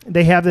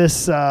 they have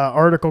this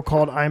article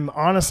called "I'm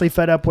honestly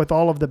fed up with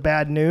all of the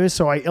bad news."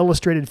 So I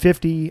illustrated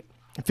 50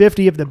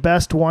 of the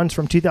best ones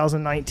from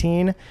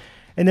 2019.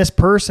 And this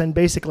person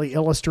basically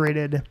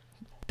illustrated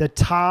the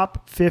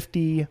top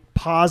 50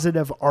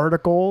 positive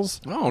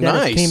articles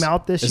that came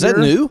out this year. Is that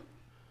new?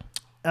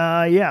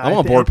 Yeah. I'm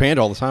on Bored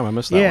Panda all the time. I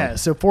missed that one. Yeah,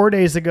 so 4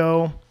 days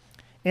ago,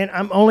 and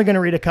I'm only going to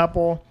read a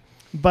couple,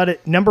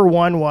 but number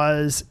one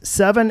was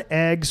 7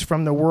 eggs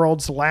from the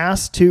world's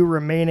last 2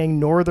 remaining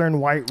northern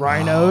white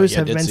rhinos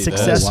have been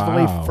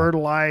successfully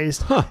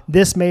fertilized. Huh.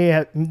 This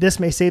may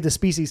save the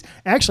species.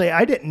 Actually,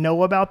 I didn't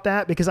know about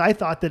that because I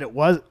thought that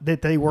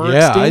they were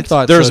extinct. I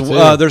thought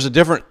there's a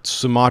different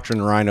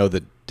Sumatran rhino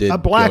that did a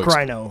black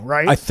rhino,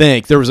 right? I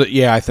think there was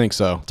I think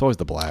so. It's always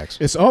the blacks.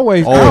 It's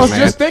always man. I was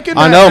just thinking that,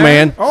 I know,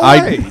 man.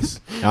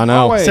 Always. I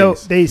know. Always. So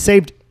they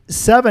saved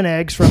 7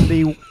 eggs from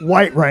the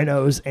white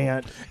rhinos,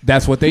 and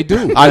that's what they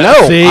do. I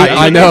know. See,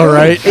 I know,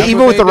 right?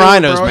 Even with the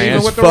rhinos, man.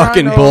 It's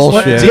fucking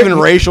bullshit. It's even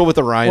racial with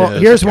the rhinos.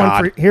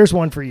 Well, here's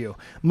one for you.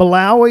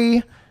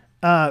 Malawi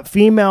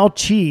female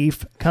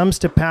chief comes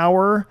to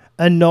power,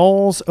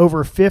 annuls over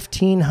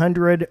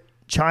 1,500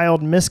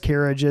 child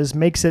miscarriages,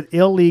 makes it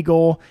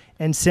illegal,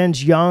 and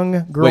sends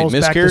young girls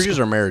back to miscarriages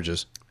or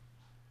marriages?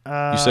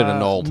 You said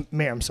annulled.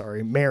 I'm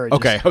sorry, marriages.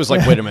 Okay, I was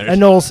like, wait a minute.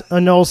 annuls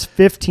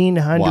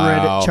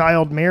 1,500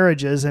 child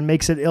marriages and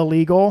makes it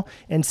illegal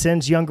and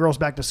sends young girls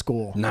back to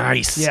school.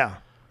 Nice. Yeah,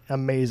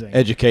 amazing.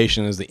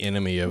 Education is the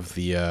enemy of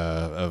the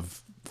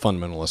of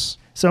fundamentalists.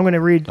 So I'm going to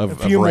read a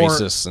few more.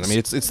 Racists. I mean,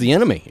 it's the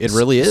enemy. It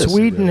really is.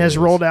 Sweden has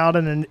rolled out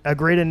a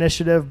great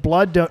initiative.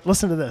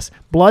 Listen to this.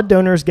 Blood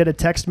donors get a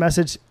text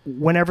message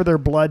whenever their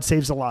blood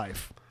saves a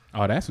life.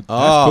 Oh, that's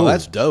cool.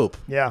 That's dope.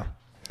 Yeah.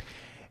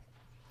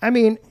 I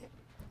mean,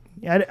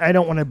 I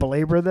don't want to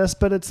belabor this,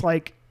 but it's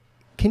like,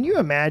 can you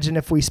imagine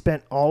if we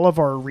spent all of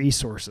our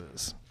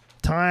resources,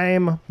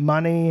 time,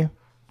 money,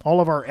 all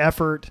of our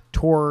effort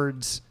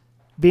towards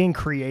being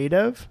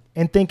creative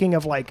and thinking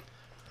of like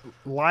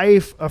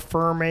life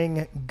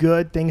affirming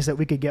good things that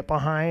we could get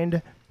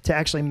behind to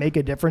actually make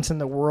a difference in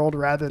the world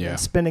rather than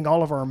spending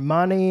all of our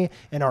money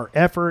and our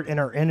effort and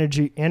our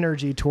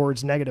energy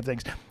towards negative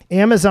things.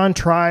 Amazon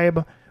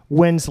tribe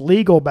wins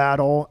legal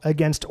battle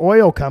against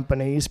oil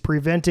companies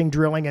preventing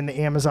drilling in the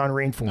Amazon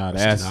rainforest. No,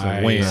 that's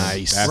a win.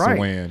 Nice. That's a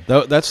win.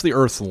 That's the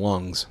Earth's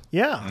lungs.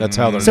 Yeah. That's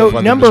how they're. So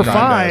number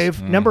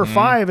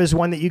 5 is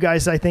one that you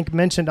guys, I think,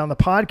 mentioned on the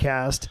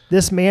podcast.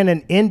 This man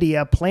in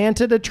India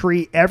planted a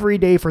tree every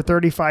day for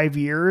 35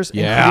 years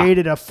and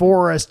created a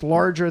forest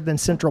larger than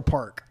Central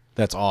Park.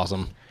 That's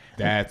awesome.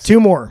 That's 2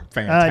 more.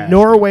 fantastic.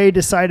 Norway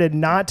decided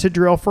not to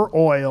drill for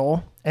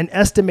oil. An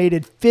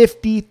estimated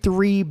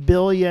 $53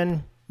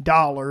 billion,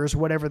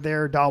 whatever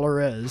their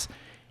dollar is,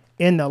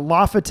 in the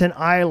Lofoten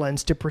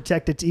Islands to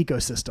protect its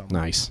ecosystem.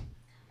 Nice.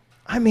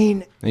 I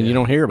mean... And you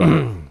don't hear about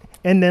it.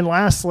 And then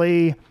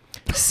lastly,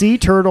 sea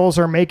turtles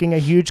are making a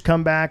huge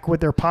comeback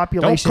with their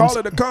populations... Don't call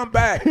it a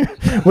comeback.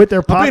 with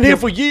their I've been here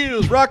for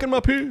years, rocking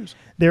my pews.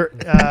 Their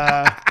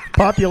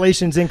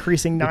populations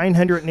increasing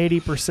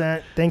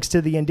 980% thanks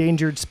to the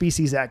Endangered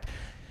Species Act.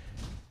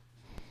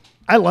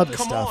 I love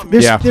this stuff.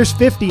 There's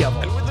 50 of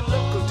them.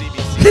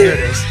 Here it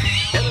is.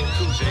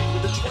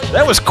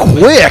 That was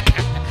quick.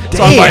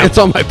 Damn. It's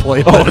on my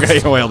playlist. Oh,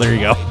 okay, well, there you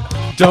go.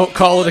 Don't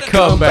call it a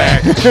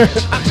comeback.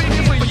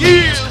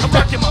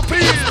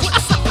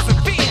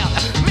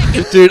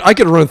 Dude, I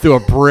could run through a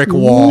brick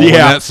wall when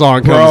that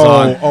song comes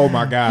on. Oh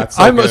my God.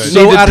 So I'm good.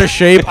 so out of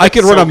shape. I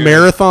could run a good.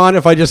 marathon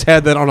if I just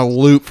had that on a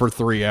loop for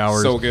 3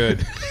 hours. So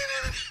good.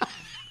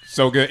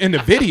 So good. And the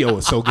video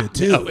is so good,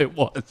 too. No, it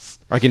was.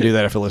 I can do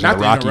that if I listen Not to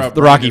to the Rocky, interrupt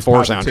the Rocky Brandon's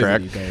 4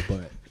 soundtrack. positivity, though,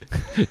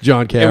 but John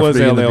was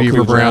Cafferty and the LL Beaver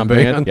Cool J Brown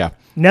Band. Yeah.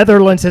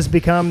 Netherlands has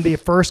become the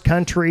first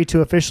country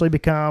to officially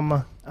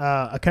become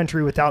a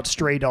country without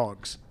stray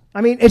dogs. I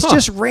mean, it's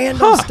just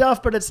random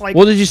stuff, but it's like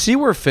Well, did you see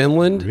where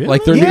Finland,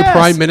 like their new Yes,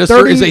 prime minister,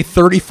 30 is a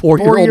 4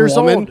 34-year-old years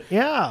woman? old.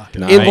 Yeah.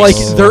 And like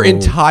their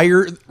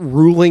entire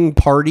ruling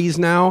parties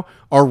now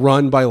are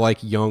run by like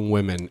young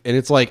women, and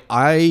it's like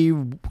I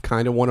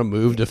kind of want to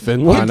move to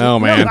Finland. I know,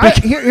 man.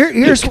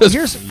 Here's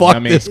Because fuck I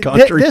mean, this Th-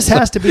 country. this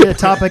has to be a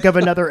topic of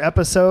another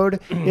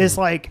episode. Is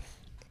like,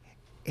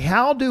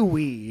 how do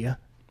we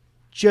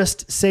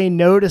just say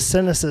no to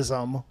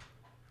cynicism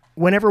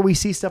whenever we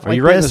see stuff Are like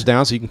you writing this? this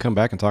down so you can come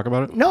back and talk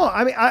about it? No,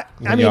 I mean, I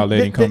mean, y'all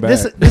let him come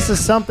this back. this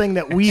is something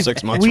that we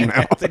 6 months from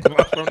now.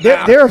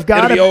 There have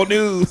got It'll be to old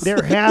news.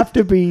 there have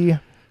to be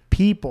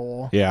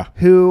people Yeah.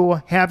 who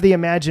have the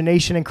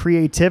imagination and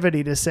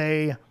creativity to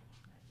say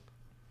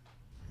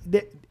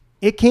that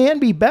it can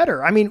be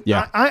better. I mean,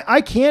 Yeah.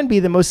 I can be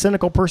the most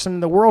cynical person in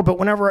the world, but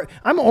whenever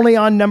I'm only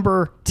on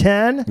number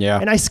 10 Yeah.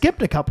 and I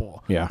skipped a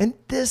couple. Yeah. And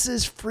this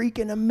is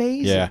freaking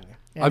amazing. Yeah.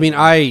 I mean,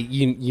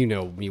 you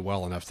know me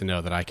well enough to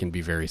know that I can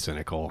be very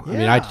cynical. I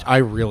mean, Yeah. I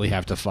really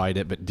have to fight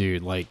it, but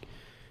dude, like,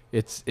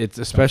 it's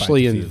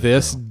especially the in feeling,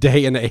 this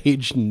day and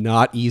age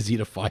not easy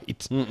to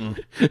fight.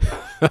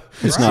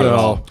 It's not at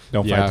all.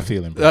 Don't fight the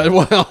feeling, bro.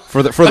 Well,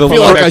 For the I feel Fuck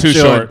like that I too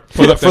should. short.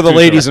 for the Fuck that too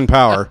ladies short. in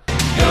power.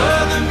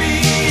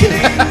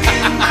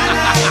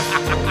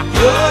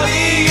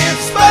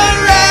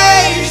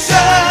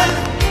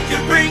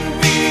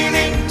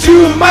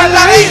 To my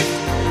life,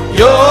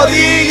 you're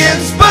the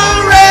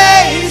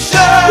inspiration.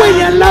 When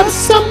you love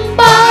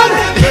somebody,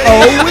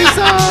 always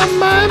on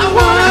my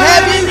mind.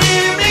 Having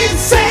you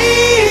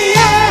insane.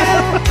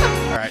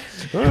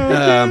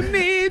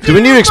 Do we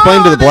need to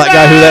explain to the black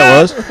guy who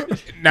that was?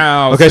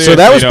 No. Okay, so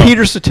that was seriously, though.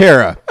 Peter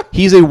Cetera.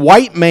 He's a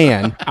white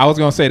man. I was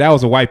gonna say that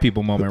was a white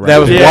people moment, right? That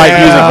was there. white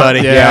music, buddy.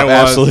 Yeah, it was.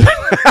 absolutely.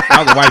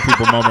 That was a white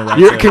people moment, right?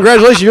 there.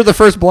 Congratulations, you're the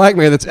first black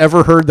man that's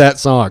ever heard that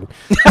song.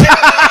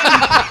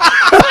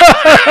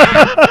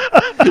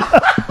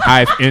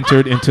 I've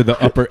entered into the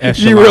upper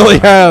echelon. You really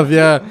have,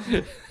 yeah.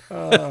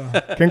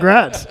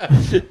 Congrats.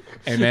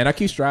 Hey man, I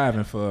keep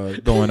striving for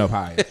going up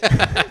higher.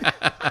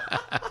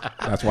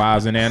 That's why I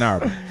was in Ann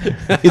Arbor.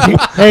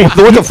 Hey,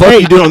 What the fuck are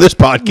you doing on this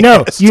podcast?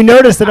 no, you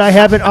notice that I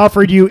haven't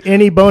offered you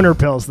any boner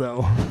pills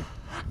though.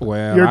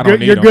 Well, You're I don't good-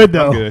 need you're them. good,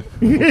 though.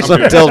 I'm good.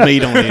 Something tells me you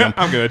don't need them.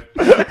 I'm good.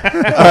 All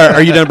right,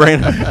 are you done,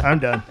 Brandon? I'm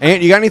done.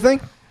 Ant, you got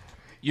anything?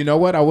 You know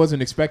what? I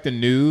wasn't expecting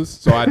news,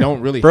 so I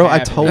don't really. Bro, have I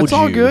it. told That's you.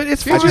 all good.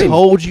 It's I fine.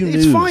 told you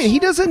It's news. fine. He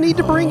doesn't need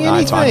to bring Nah,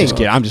 anything. it's fine. I'm just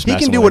kidding. I'm just He can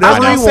messing do with it.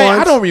 whatever I he was saying, I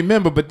wants. don't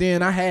remember, but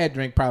then I had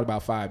drank probably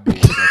about 5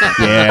 beers.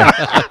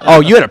 Yeah.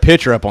 Oh, you had a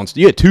picture up on.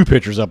 You had 2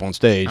 pictures up on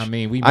stage. I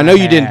mean, we I know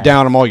might you didn't have.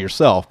 down them all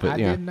yourself, but I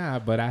yeah. did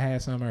not, but I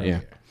had some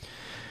earlier.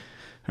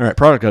 All right,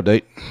 product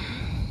update.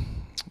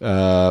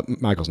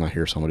 Michael's not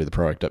here, so I'm gonna do the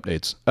product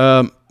updates.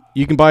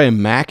 You can buy a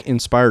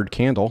Mac-inspired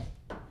candle.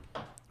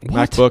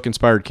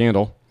 MacBook-inspired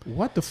candle.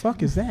 What the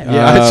fuck is that?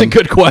 Yeah, that's a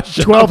good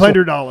question.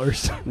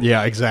 $1,200.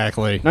 Yeah,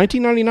 exactly.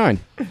 $19.99.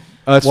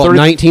 It's Well,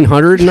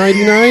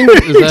 1999?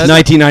 Is that?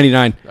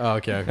 $19.99. Oh,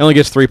 okay. It only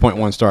gets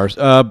 3.1 stars.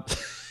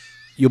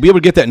 You'll be able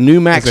to get that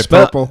new Mac Is it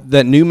smell. purple?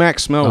 That new Mac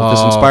smell with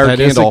this inspired that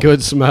is candle. a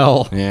good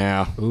smell.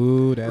 Yeah,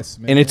 Ooh, that's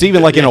and it's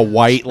even like in a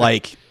white,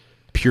 like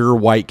pure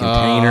white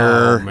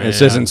container. Oh, And it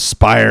says man.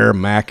 Inspire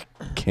Mac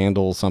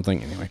candle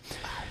something. Anyway,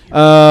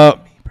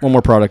 one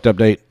more product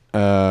update.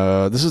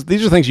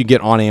 These are things you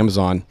get on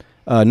Amazon.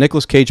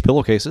 Nicolas Cage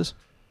pillowcases.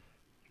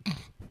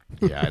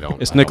 Yeah, I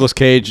don't. It's Nicolas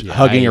Cage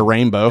hugging a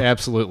rainbow.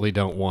 Absolutely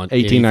don't want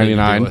 $18.99.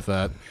 $18.99 with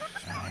that.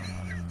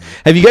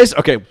 Have you guys?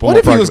 Okay, What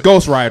if he was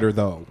Ghost Rider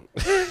though?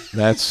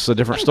 That's a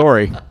different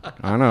story.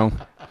 I know.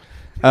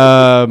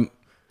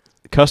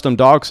 Custom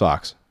dog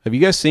socks. Have you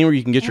guys seen where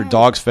you can get your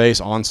dog's face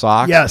on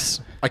socks? Yes.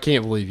 I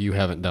can't believe you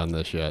haven't done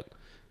this yet.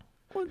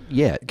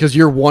 Yeah. Because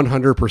you're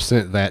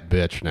 100% that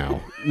bitch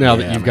now. Now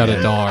that you've got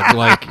a dog,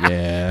 like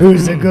Yeah.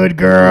 Who's a good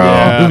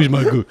girl? Who's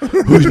my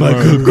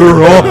good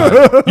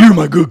girl? You're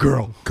my good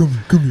girl. Come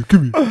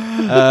here.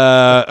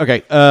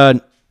 Okay.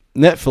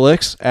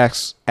 Netflix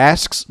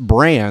asks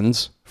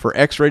brands for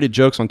X-rated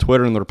jokes on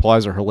Twitter, and the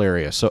replies are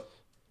hilarious. So,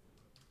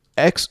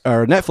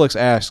 Netflix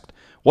asked,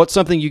 "What's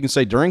something you can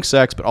say during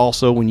sex, but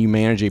also when you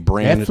manage a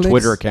brand Netflix?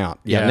 Twitter account?"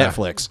 Yeah, Yeah.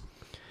 Netflix.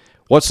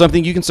 What's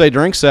something you can say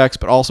during sex,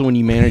 but also when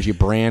you manage a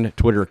brand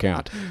Twitter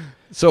account?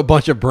 so a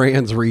bunch of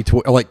brands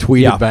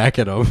tweeted Yeah. back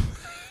at them.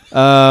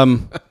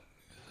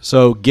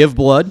 So, Give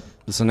Blood.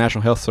 This is the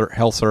National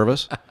Health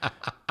Service.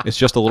 It's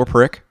just a little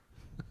prick.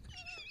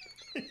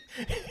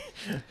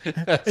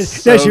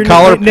 That's your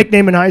collar-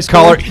 nickname in high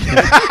school. Color.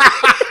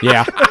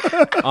 Yeah.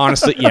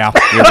 Honestly, yeah.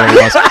 You're very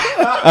much.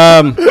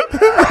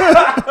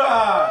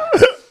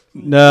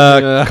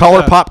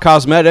 Color Pop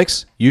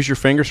Cosmetics. Use your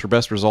fingers for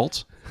best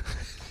results.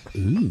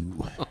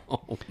 Ooh.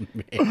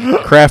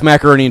 Kraft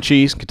macaroni and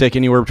cheese can take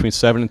anywhere between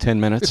 7 and 10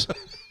 minutes.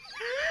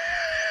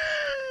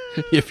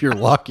 If you're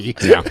lucky.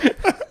 Yeah.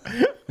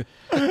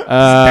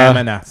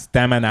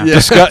 Stamina.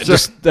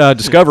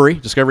 Discovery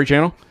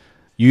Channel.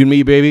 You and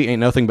me, baby, ain't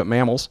nothing but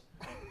mammals.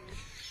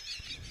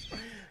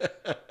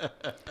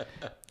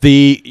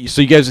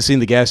 So you guys have seen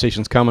the gas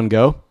stations come and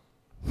go?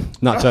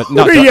 Not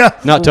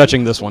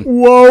touching this one.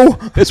 Whoa.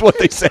 That's what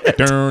they said.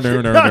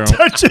 Not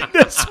touching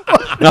this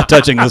one. Not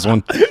touching this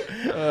one.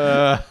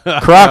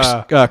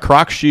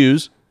 Crocs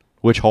shoes.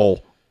 Which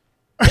hole?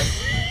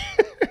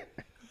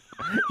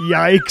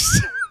 Yikes.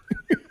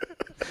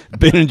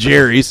 Ben and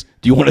Jerry's.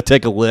 Do you want to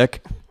take a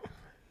lick?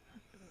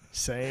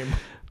 Same.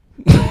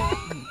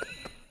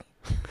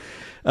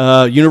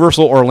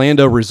 Universal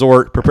Orlando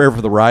Resort. Prepare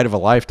for the ride of a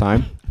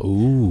lifetime.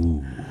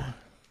 Ooh.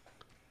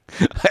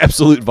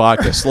 Absolute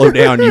vodka. Slow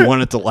down. You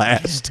want it to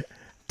last.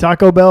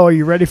 Taco Bell, are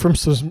you ready for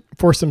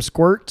some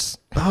squirts?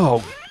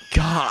 Oh,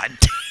 God.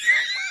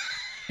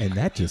 And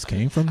that just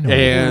came from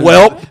nowhere. And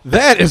Well,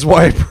 that is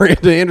why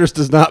Brandon Andrus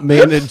does not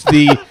manage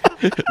the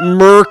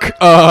Merc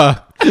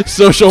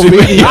social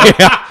media.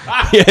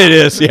 yeah, it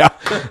is. Yeah.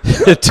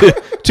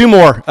 two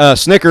more.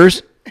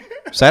 Snickers.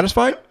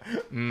 Satisfied?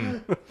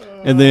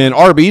 And then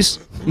Arby's.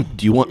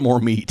 Do you want more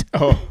meat?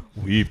 Oh,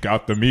 we've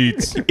got the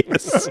meats.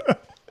 Yes.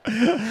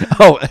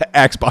 Oh,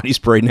 Axe body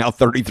spray now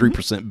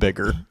 33%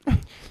 bigger.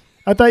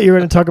 I thought you were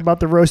going to talk about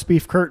the roast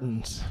beef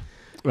curtains.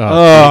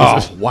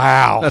 Oh,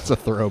 wow. That's a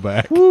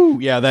throwback. Woo,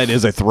 yeah, that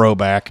is a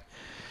throwback.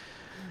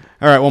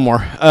 All right, one more.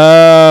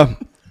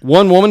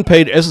 One woman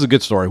paid, this is a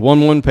good story. One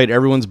woman paid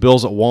everyone's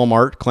bills at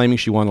Walmart claiming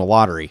she won the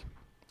lottery.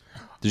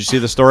 Did you see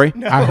the story?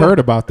 I heard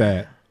about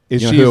that. You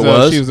know who it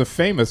was? She was a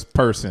famous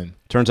person.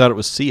 Turns out it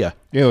was Sia.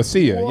 Yeah, it was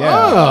Sia.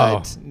 Yeah.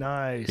 What?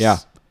 Nice. Yeah.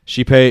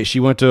 She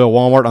went to a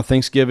Walmart on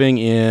Thanksgiving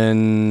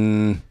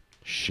in,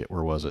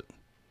 where was it?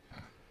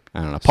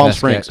 I don't know. Palm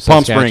Springs.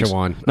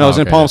 Saskatchewan. No, it was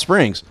in okay. Palm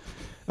Springs.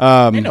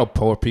 Ain't no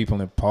poor people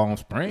in Palm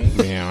Springs.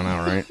 Yeah, I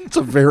know, right? It's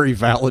a very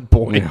valid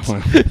point.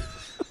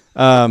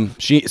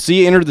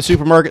 Sia entered the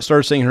supermarket,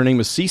 started saying her name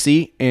was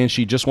Cece, and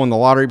she just won the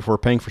lottery before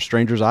paying for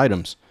strangers'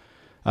 items.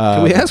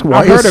 Can we ask I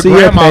why heard is her Sia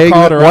grandma paying?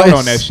 called her Why out is-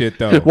 on that shit,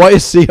 though. Why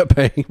is Sia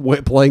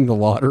playing the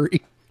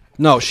lottery?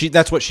 No,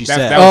 that's what she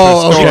said. that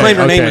was her She story. claimed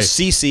her name Okay. was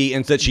Cece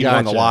and said she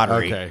won the Gotcha.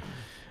 lottery. Okay.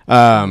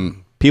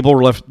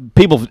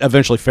 People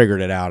eventually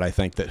figured it out, I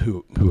think, that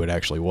who it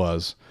actually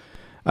was.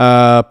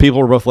 People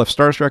were both left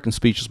starstruck and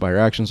speechless by her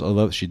actions,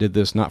 although she did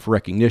this not for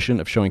recognition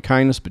of showing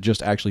kindness, but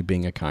just actually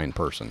being a kind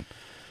person.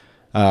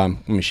 I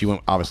mean, she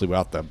went obviously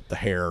without the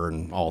hair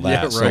and all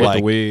that. Yeah, So, right. like,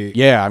 The wig.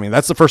 yeah, I mean,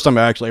 that's the first time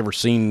I've actually ever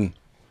seen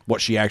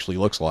what she actually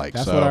looks like.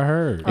 That's so. what I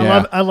heard.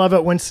 Yeah. I love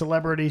it when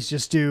celebrities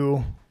just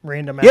do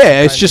random.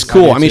 Yeah, it's just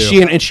cool. I mean, too.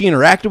 she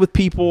interacted with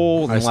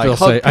people. And I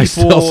like,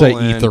 still say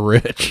and, eat the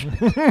rich.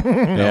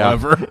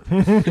 However.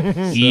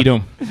 Eat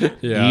them.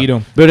 Yeah. Eat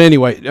them. But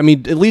anyway, I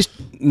mean, at least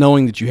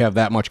knowing that you have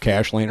that much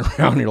cash laying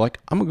around, you're like,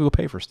 I'm gonna go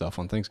pay for stuff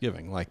on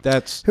Thanksgiving. Like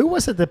that's Who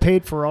was it that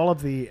paid for all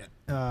of the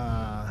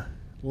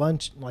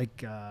lunch,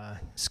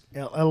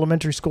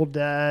 elementary school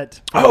debt?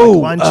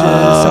 Lunches.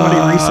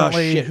 Somebody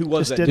recently. shit, who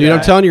was just that? did Dude, that.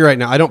 I'm telling you right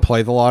now, I don't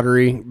play the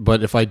lottery,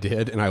 but if I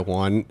did and I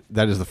won,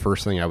 that is the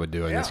first thing I would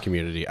do in this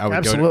community. I would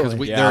Absolutely. go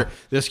because Yeah.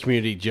 this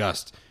community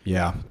just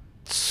yeah.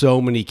 so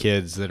many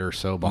kids that are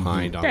so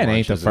behind on That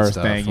ain't the lunches and first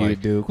stuff, thing you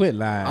like- do. Quit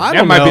lying. I that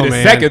don't might know, be the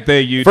man. second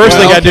thing you First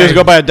do. thing I do is okay.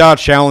 go buy a Dodge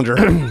Challenger.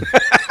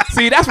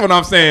 See, that's what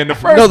I'm saying. The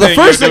first No, the thing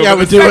first you thing do, I but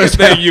would the do second is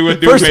thing you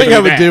would do. first thing maybe I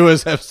would that. do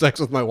is have sex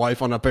with my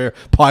wife on a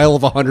pile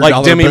of $100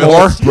 Like Demi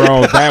bills. Moore?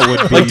 Bro, that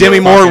would be Like Demi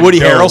Moore and fucking Woody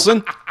dope.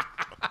 Harrelson.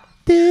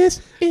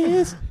 This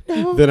is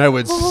Then I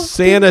would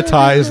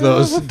sanitize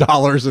those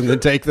dollars and then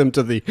take them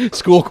to the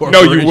school no,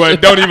 corporation. you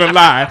wouldn't. Don't even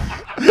lie.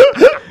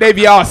 They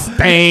be all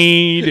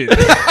stained. and-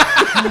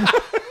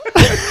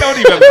 Don't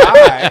even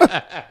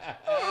lie.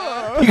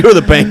 You go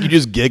to the bank, you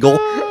just giggle.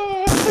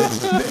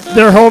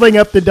 They're holding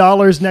up the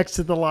dollars next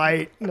to the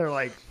light, and they're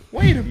like,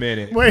 Wait a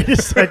minute. "Wait a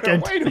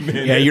second." Wait a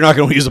minute. Yeah, you're not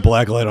gonna use a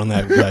black light on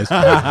that, guys.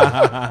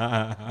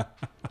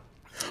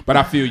 But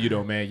I feel you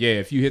though, man. Yeah,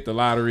 if you hit the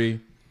lottery,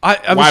 I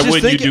was Why just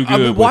wouldn't you thinking,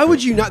 do good why with would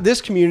it? you not?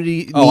 This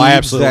community Oh, I needs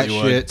absolutely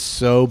that would. shit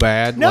so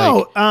bad.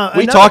 No, Like,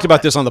 We another- talked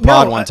about this on the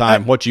pod no, one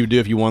time. what you do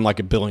if you won like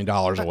 $1 billion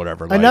or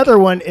whatever. Like, Another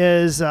one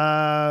is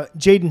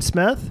Jaden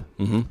Smith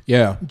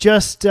yeah.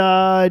 just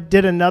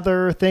did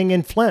another thing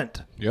in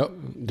Flint. Yep.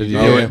 did he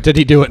do it? Did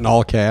he do it in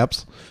all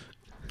caps?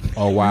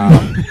 Oh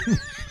wow.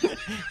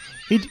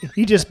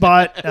 He just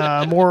bought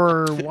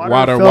more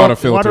Water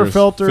filters for the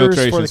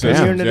filtration systems,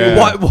 community.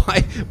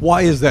 yeah.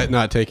 Why is that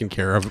not taken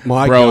care of?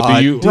 My Bro, do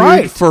God, you- dude,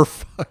 Right. for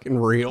fucking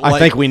real? I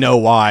think we know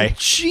why.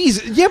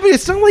 Jeez, yeah, but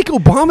it's not like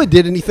Obama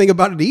did anything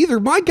about it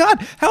either. My God,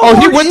 how Oh,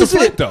 he hard went to is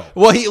Flint, it? though.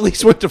 Well, he at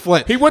least went to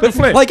Flint. He went to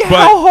Flint, Like, but-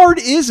 how hard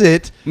is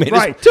it? Man,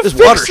 Right. this, To this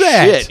water fix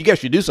that. shit. You guys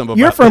should do something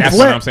You're about from that. That's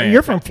Flint. what I'm saying.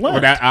 You're from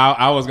Flint. Well,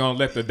 I was gonna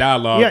let the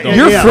dialogue Yeah, go. yeah,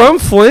 You're yeah. from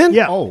Flint?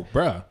 Yeah. Oh,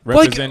 bruh. Like,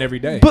 Represent every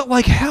day. But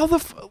like, how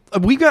the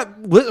we've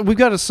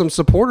got some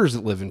supporters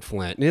that live in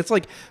Flint, and it's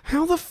like,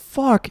 how the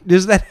fuck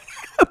does that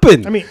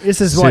happen? I mean, this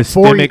is what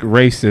systemic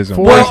racism.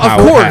 four- Well, That's of how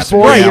it course, happens.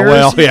 4 right. years,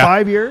 well, yeah.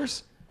 5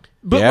 years.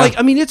 But Yeah. like,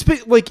 I mean, it's been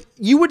like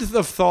you would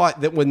have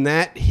thought that when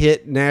that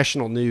hit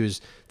national news,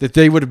 that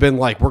they would have been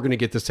like, "We're going to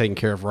get this taken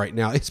care of right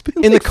now." It's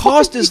been And like the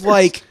cost 4 is years.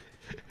 like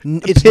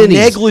it's Pennies.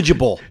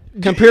 negligible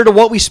compared to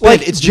what we spent.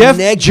 Like It's Jeff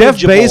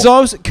negligible.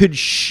 Bezos could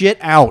shit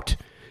out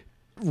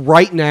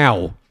right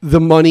now the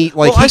money.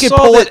 Like Well, I he could saw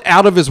pull that- it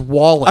out of his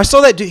wallet. I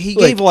saw that dude, he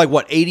Like- gave like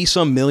what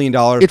 $80-some million.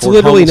 It's for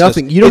literally homelessness.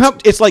 nothing. You know how-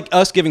 it's like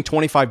us giving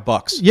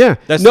 $25. Yeah,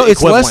 that's no, the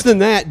it's less equivalent. than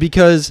that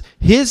because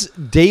his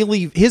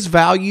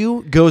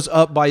value goes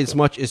up by as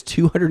much as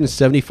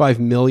 $275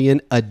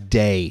 million a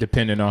day.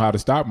 Depending on how the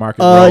stock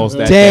market A rolls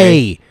that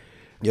day. day.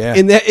 Yeah,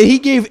 And that he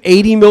gave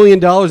 $80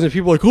 million, and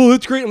people are like, "Oh,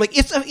 that's great." I'm like,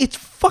 it's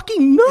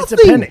fucking nothing.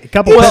 It's a penny, a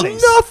couple it's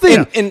pennies. nothing.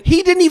 Yeah. And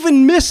he didn't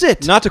even miss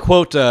it. not to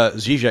quote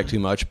Zizek too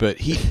much, but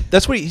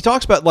that's what he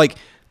talks about. Like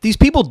these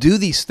people do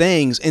these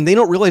things, and they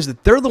don't realize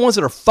that they're the ones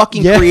that are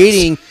fucking Yes.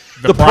 creating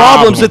the problem.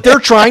 problems that they're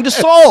trying to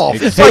solve.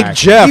 It's Exactly. like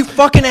Jeff, you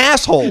fucking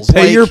assholes.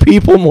 Pay like, your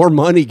people more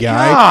money,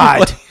 guy. God.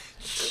 Like,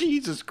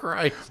 Jesus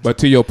Christ. But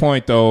to your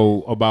point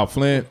though about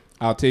Flint,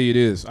 I'll tell you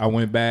this: I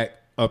went back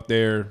up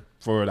there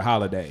for the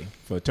holiday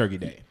for Turkey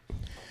Day.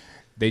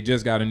 They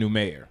just got a new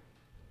mayor.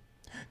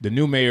 The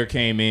new mayor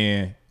came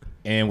in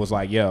and was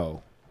like,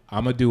 "Yo,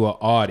 I'm gonna do an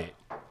audit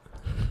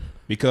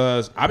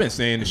because I've been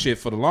saying the shit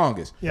for the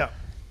longest. Yeah.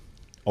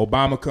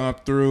 Obama come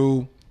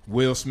through,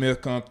 Will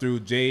Smith come through,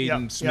 Jaden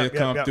Yep, Smith yep,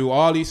 come yep. through,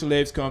 all these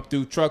celebs come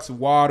through, trucks of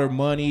water,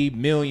 money,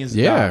 millions of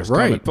Yeah, dollars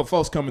right. coming, for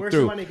folks coming Where's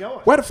through. the money going?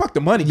 Where the fuck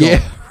the money going?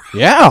 Yeah.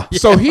 Yeah.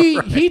 So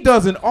he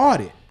does an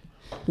audit.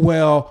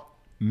 Well,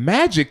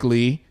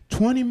 magically,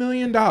 $20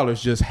 million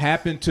just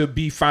happened to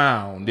be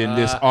found in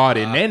this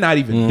audit, and they're not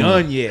even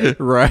done yet.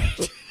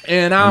 Right.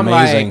 And I'm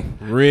Amazing.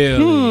 like,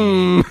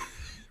 really?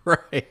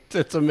 Right.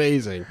 That's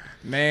amazing.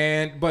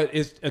 Man, but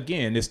it's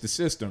the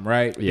system,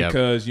 right? Yep.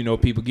 Because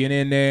people get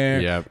in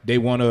there, Yep. they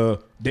want to.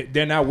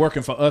 They're not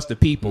working for us, the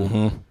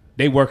people.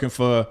 They working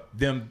for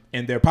them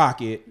in their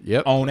pocket.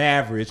 Yep. On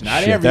average, not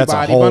Shit, everybody, that's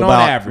a whole but on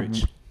about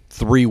average.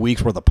 3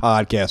 weeks worth of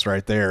podcasts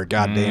right there.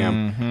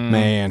 Goddamn,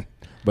 man.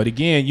 But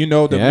again,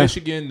 the Yeah.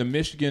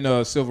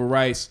 Michigan Civil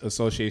Rights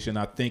Association,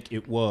 I think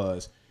it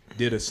was,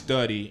 did a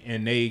study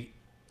and they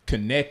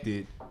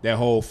connected that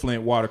whole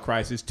Flint water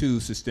crisis to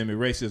systemic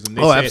racism.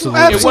 They said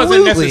absolutely. it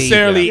wasn't Absolutely.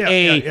 necessarily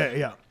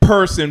Yeah.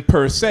 person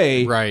per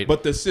se, Right.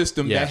 but the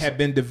system Yes. that had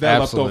been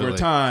developed over Absolutely.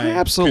 time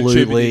Absolutely.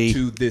 contributed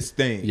to this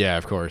thing. Yeah,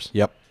 of course.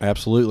 Yep,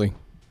 absolutely.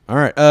 All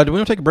right, do we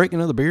want to take a break,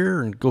 another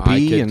beer, and go I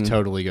pee? could And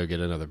totally go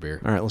get another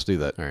beer. all right, let's do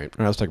that. All right.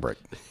 let's take a break.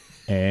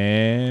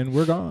 And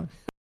we're gone.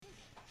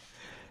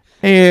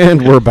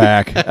 And we're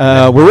back.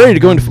 We're ready to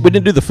go into. We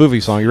didn't do the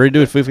Foofy song. You ready to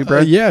do a Foofy,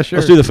 Brad? Yeah, sure.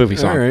 Let's do the Foofy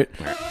song. All right.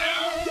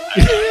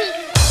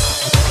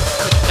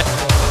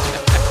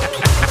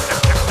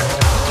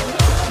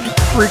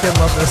 Freaking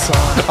love this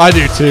song. I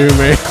do too,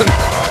 man.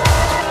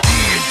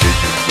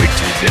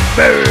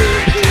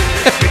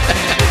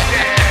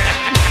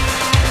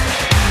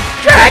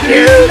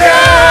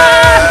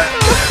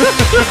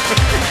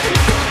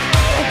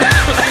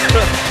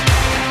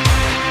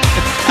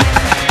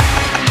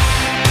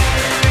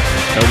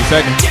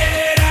 Seconds.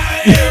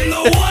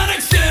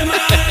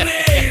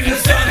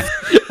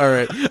 All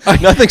right.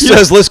 Nothing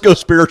says let's go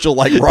spiritual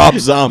like Rob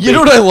Zombie. You know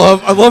what I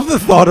love? I love the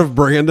thought of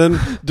Brandon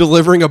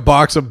delivering a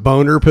box of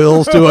boner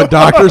pills to a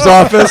doctor's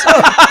office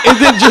and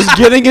then just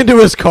getting into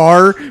his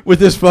car with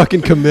his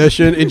fucking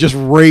commission and just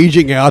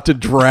raging out to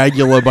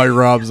Dragula by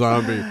Rob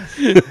Zombie.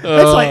 It's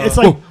like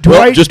Well,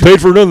 Dwight. just paid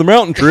for another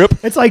mountain trip.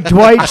 It's like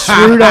Dwight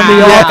Schrute on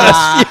The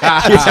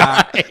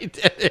Office.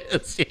 It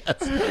is,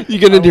 yes. You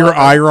get into your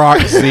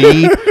IROC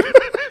Z.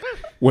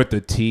 With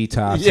the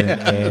T-tops and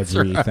that's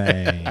right.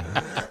 everything.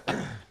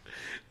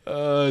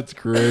 It's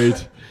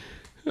great.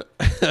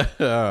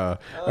 All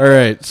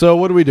right. So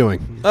what are we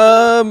doing?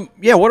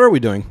 Yeah, what are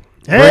we doing?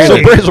 Hey.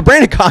 So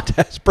Brandon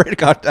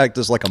contacted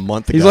us like a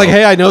month ago. He's like,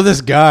 hey, I know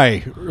this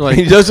guy. Like,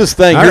 he does this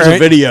thing. All Here's a right.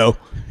 video.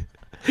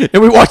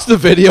 and we watched the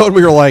video and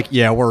we were like,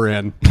 yeah, we're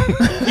in.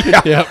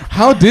 Yep.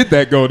 How did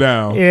that go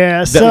down? Yeah,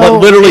 That so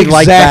literally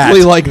like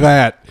Exactly that. like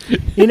that.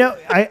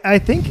 I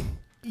think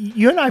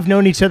you and I have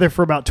known each other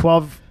for about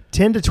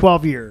 10 to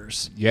 12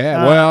 years.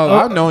 Yeah, well,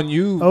 I've known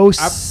you.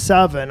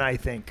 07, I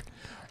think.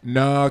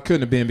 No, it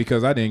couldn't have been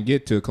because I didn't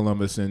get to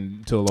Columbus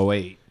until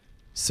 08.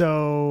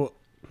 So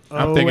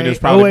I'm thinking it's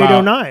probably 08,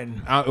 about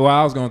 09. I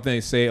was going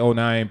to say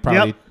 09,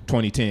 probably Yep.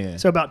 2010.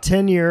 So about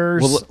 10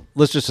 years. Well,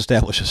 let's just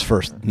establish this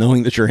first.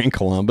 Knowing that you're in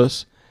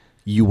Columbus,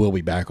 you will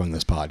be back on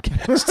this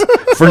podcast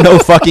for no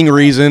fucking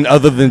reason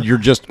other than you're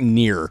just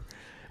near.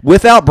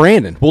 Without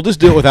Brandon. We'll just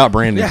do it without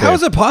Brandon. Yeah, how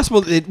is it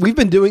possible? We've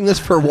been doing this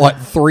for what,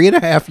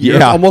 3.5 years?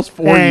 Yeah. Almost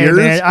 4 Hey, years?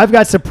 man, I've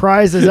got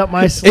surprises up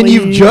my sleeve. And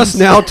you've just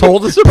now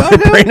told us about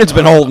it? Brandon's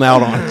been holding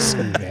out on us.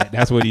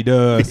 That's what he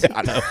does.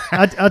 I know.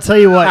 I'll tell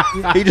you what.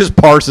 He just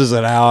parses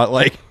it out.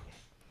 Like,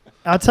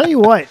 I'll tell you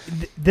what.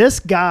 This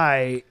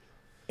guy,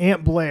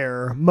 Aunt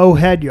Blair, Mo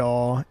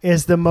Hedyall,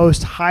 is the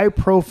most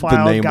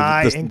high-profile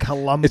guy in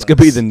Columbus. It's going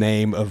to be the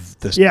name of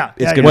this. Yeah,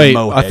 It's yeah, going to yeah. be Wait,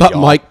 Mo I thought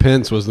Hedyall. Mike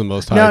Pence was the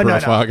most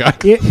high-profile guy.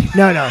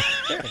 No.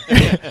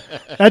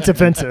 That's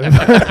offensive.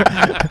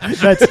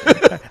 That's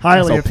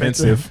highly That's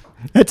offensive.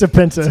 That's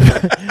offensive.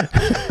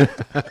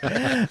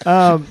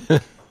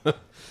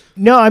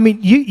 No, I mean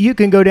you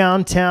can go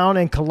downtown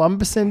in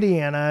Columbus,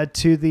 Indiana,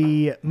 to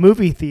the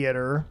movie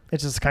theater.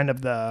 It's just kind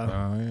of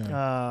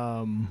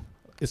the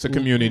It's a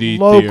community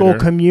local theater.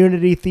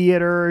 community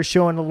theater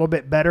showing a little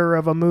bit better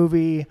of a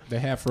movie. They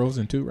have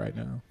Frozen 2 right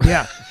now.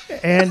 Yeah,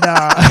 and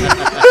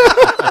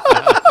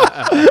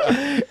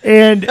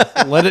and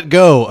Let it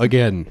go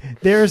again.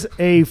 there's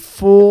a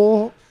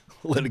full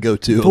Let it go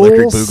too.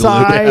 Electric Boogaloo.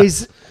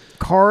 size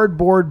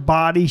cardboard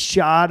body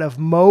shot of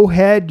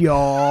Mohead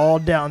y'all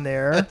down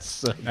there.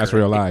 That's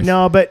real life.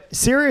 No, but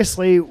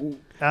seriously,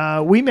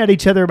 we met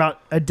each other about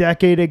a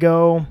decade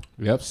ago.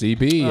 Yep,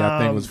 CB. I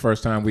think was the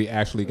first time we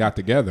actually got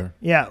together.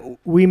 Yeah,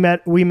 we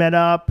met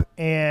up,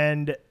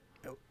 and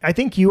I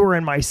think you were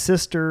in my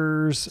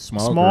sister's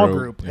small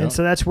group, yep. and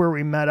so that's where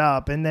we met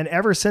up. And then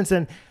ever since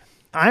then,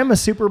 I'm a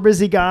super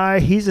busy guy.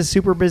 He's a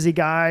super busy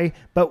guy,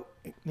 but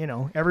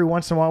every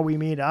once in a while we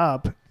meet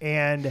up,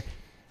 and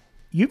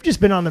you've just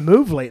been on the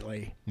move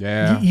lately.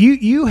 Yeah.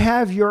 You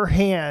have your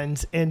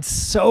hands in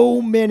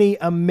so many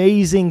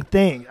amazing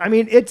things. I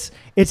mean, it's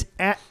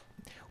at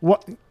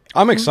what.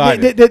 I'm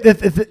excited.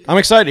 I'm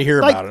excited to hear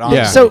about it.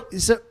 Yeah. So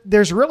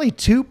there's really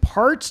two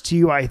parts to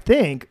you, I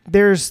think.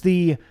 There's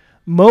the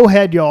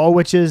Mohead y'all,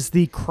 which is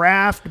the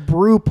craft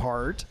brew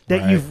part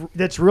that Right.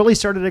 that's really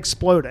started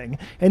exploding.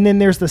 And then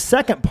there's the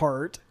second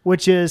part,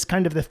 which is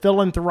kind of the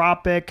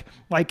philanthropic,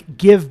 like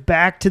give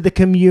back to the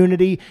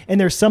community.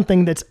 And there's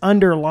something that's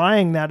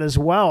underlying that as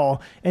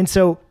well. And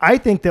so I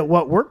think that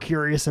what we're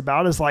curious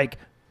about is like,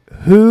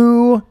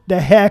 who the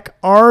heck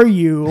are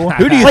you?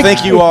 Who do you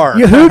think you are?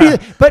 Who do you?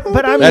 But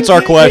I mean, That's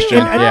our question.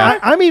 and Yeah.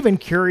 I'm even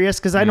curious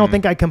because I don't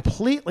think I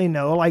completely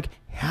know. Like,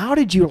 how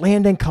did you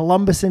land in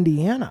Columbus,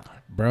 Indiana?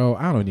 Bro,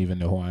 I don't even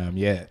know who I am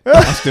yet.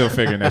 I'm still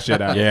figuring that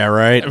shit out. Yeah,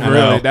 right. I Really,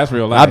 know. that's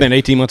real life. I've been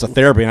 18 months of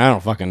therapy, and I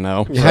don't fucking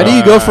know. How do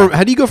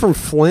you go from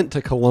Flint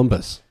to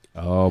Columbus?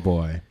 Oh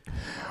boy.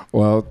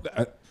 Well,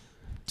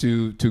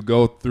 to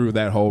go through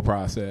that whole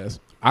process,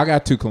 I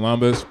got to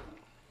Columbus.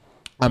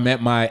 I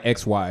met my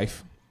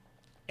ex-wife,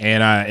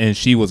 and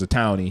she was a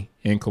townie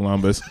in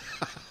Columbus.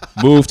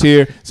 Moved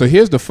here. So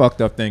here's the fucked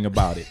up thing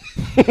about it.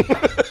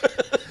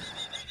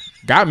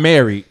 Got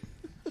married.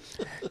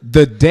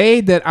 The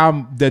day that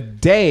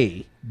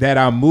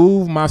I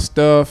moved my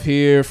stuff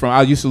here from,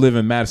 I used to live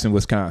in Madison,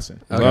 Wisconsin.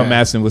 Okay. Love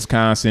Madison,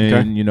 Wisconsin.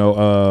 Okay.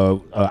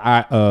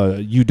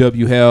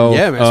 UW Health.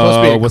 Yeah, man.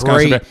 It's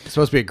Wisconsin.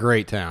 supposed to be a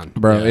great town.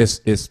 Bro, Yeah.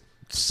 it's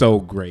so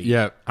great.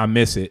 Yep. I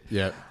miss it.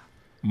 Yeah.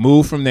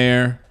 Moved from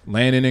there,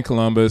 landed in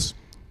Columbus,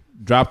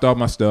 dropped off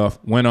my stuff,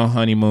 went on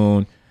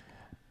honeymoon.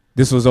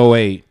 This was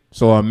 08.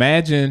 So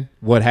imagine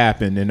what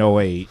happened in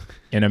 08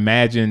 and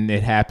imagine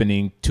it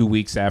happening 2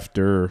 weeks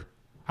after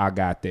I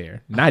got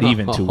there. Not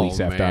even 2 weeks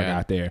after I man.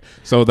 got there.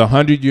 So the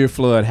 100-year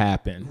flood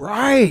happened.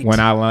 Right. When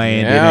I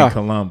landed Yeah. in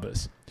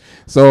Columbus.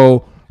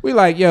 So we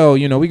like, yo,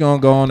 we going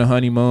to go on the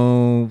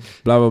honeymoon,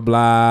 blah, blah,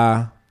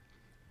 blah,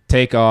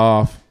 take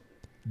off.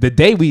 The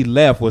day we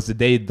left was the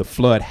day the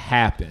flood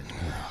happened.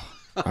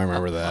 I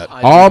remember that.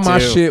 All my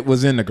shit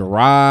was in the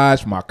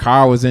garage. My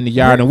car was in the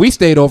yard. And we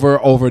stayed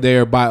over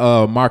there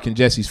by Mark and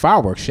Jesse's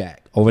fireworks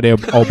shack. Over there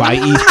by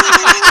East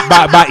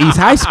by East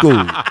High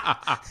School.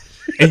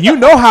 And you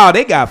know how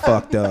they got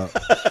fucked up.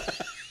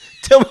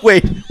 Tell me,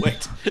 wait.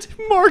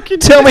 Mark,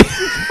 tell me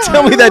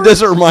that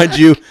doesn't remind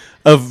you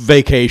of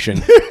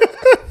Vacation.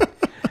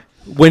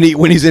 when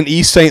he's in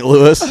East St.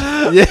 Louis.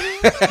 Yeah.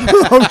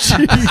 Oh,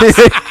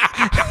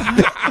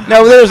 jeez.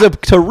 Now there's a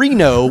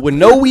Torino with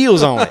no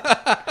wheels on it,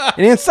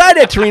 and inside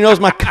that Torino is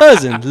my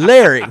cousin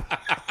Larry.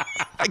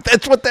 Like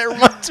that's what that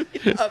reminds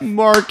me of.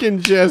 Mark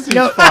and Jesse.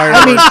 No,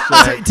 I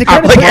mean, to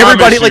kind of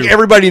Like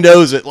everybody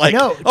knows it. Like,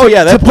 No, oh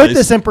yeah, that to put place.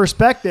 this in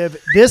perspective,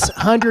 this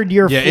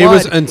 100-year Yeah, flood,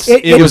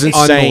 it was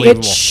insane.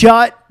 It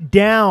shut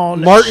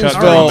down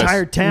Martinsville, our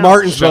entire town.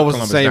 Martinsville was the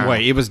Columbus same down.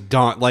 way. It was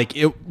done. Like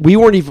we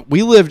weren't even.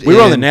 We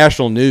were on the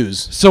national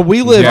news. So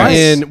we lived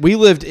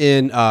Yes.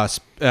 in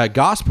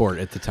Gosport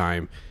at the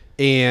time,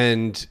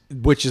 and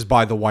which is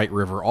by the White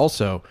River.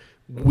 Also,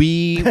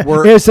 we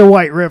were. It's a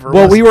White River.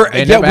 Well, we were.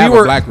 They never have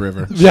a Black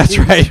River. That's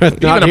right.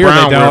 Not a here.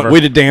 brown They don't. river.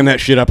 We did damn that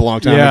shit up a long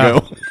time Yeah.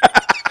 ago.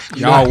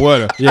 Y'all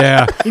would have.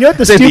 Yeah. You know what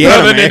the It's stupid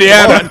Indiana, man.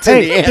 Indiana. Come on, it's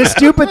Hey, Indiana. the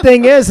stupid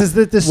thing is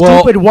that the Well-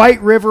 stupid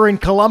White River in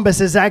Columbus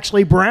is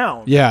actually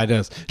brown. Yeah, it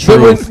does.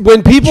 Truth. But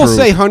when people Truth.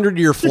 say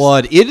 100-year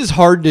flood, it's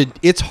hard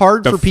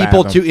To for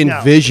people fathom. to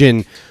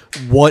envision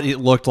what it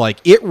looked like.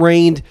 It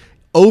rained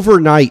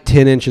overnight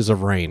 10 inches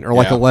of rain, or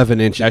like Yeah. 11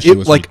 inches. That shit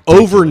was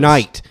ridiculous.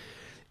 Overnight.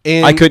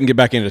 And I couldn't get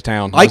back into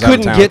town. I was out of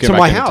couldn't town. get to Couldn't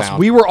my back into house. town.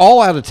 We were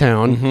all out of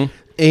town,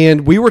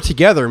 and we were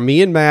together.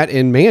 Me and Matt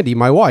and Mandy,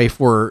 my wife,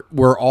 were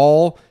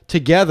all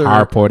together.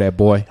 Hard pour that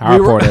boy. We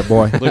Hard were- pour that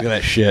boy. Look at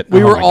that shit.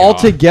 We Oh were my all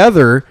God.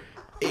 together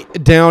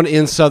down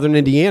in southern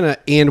Indiana,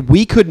 and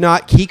he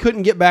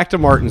couldn't get back to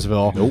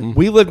Martinsville.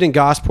 We lived in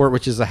Gosport,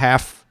 which is a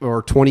half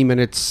or 20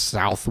 minutes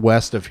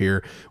southwest of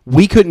here.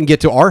 We couldn't get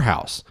to our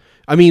house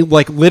I mean,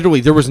 like literally,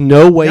 there was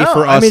no way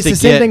for us it's to the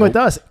same get. thing with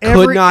us.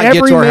 Could not get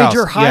every to our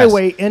major house. Yes.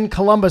 highway in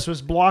Columbus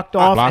was blocked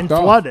off and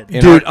blocked off. flooded.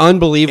 Dude,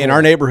 unbelievable. In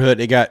our neighborhood,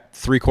 it got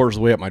 3/4 of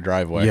the way up my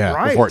driveway Yeah.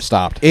 Right. before it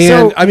stopped. and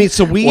So- I mean,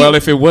 so we. Well,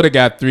 if it would have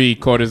got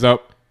 3/4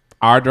 up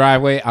our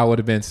driveway, I would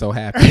have been so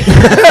happy.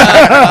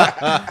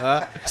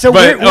 So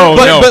But we're-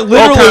 but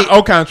literally,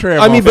 au contraire.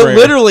 I mean, mon but frère.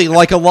 literally,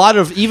 like a lot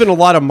of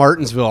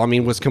Martinsville, I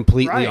mean, was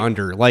completely Right.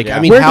 under. Like, Yeah. I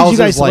mean, where did houses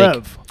you guys like.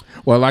 live?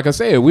 Well, like I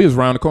said, we was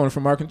around the corner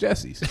from Mark and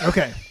Jesse's.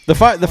 Okay, The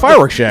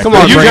fireworks shack. Come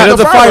on, You Brandon, got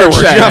the fireworks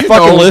fireworks. shack. You're not You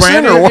fucking know, listening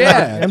Brandon, or what?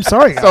 yeah. I'm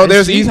sorry. So guys.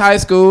 there's East High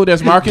School.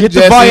 There's Mark and Get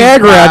the Jesse's.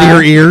 Viagra out of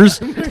your ears.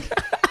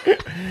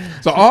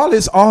 So all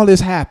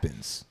this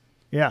happens.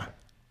 Yeah,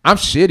 I'm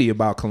shitty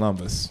about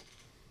Columbus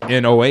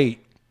in 08.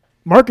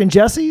 Mark and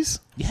Jesse's.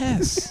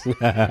 Yes.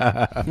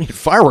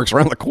 Fireworks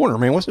around the corner,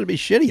 man. What's it to be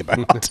shitty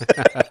about?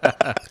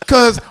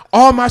 Because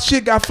all my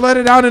shit got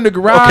flooded out in the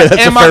garage Okay,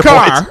 that's and a my fair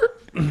car.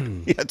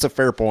 Yeah, that's a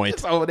fair point.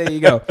 So there you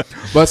go.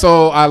 But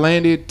so I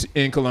landed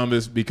in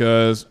Columbus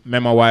because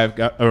my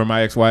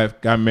ex-wife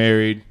got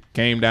married,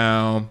 came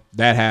down.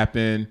 That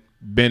happened.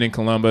 Been in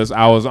Columbus.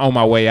 I was on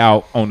my way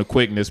out on the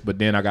quickness, but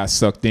then I got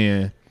sucked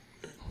in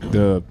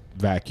the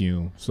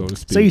vacuum, so to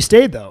speak. So you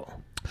stayed though.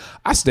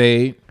 I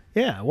stayed.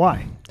 Yeah.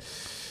 Why?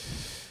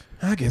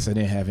 I guess I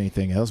didn't have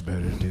anything else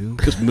better to do.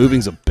 Because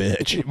moving's a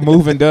bitch.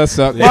 Moving does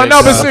suck. Well,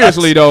 no, but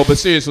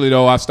seriously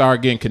though, I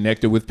started getting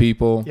connected with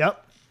people.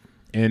 Yep.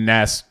 And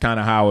that's kind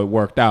of how it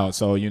worked out.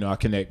 So, I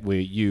connect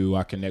with you.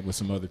 I connect with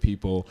some other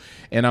people.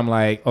 And I'm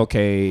like,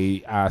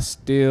 okay, I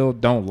still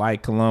don't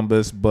like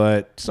Columbus,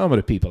 but some of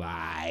the people,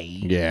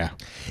 Yeah.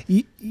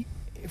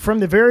 From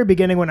the very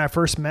beginning when I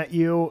first met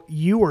you,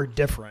 you were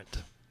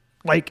different.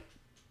 Like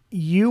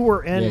you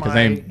were in because my.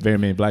 there ain't very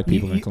many black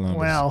people in Columbus.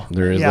 Well,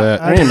 There is yeah,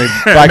 that. I- There ain't many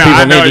black No, people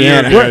I in know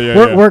Indiana.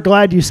 you're- we're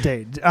glad you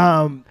stayed.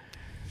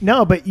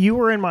 No, but you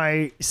were in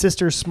my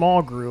sister's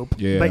small group.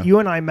 Yeah. But you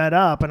and I met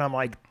up, and I'm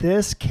like,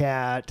 this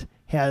cat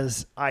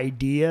has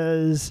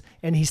ideas,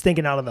 and he's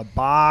thinking out of the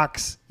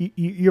box.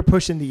 You're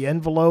pushing the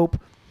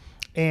envelope,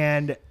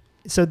 and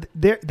so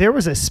there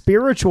was a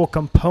spiritual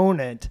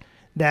component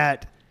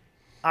that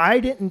I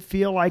didn't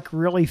feel like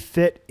really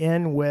fit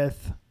in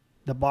with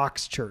the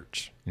box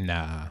church.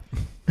 Nah.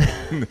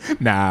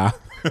 nah,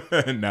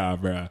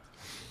 bro.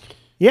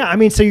 Yeah, I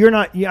mean, so you're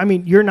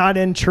not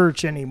in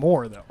church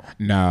anymore, though.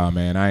 Nah,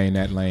 man, I ain't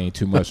that lane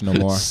too much no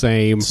more.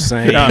 Same.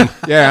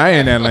 Yeah, I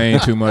ain't that lane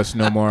too much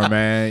no more,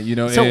 man.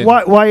 So and-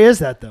 why is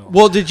that though?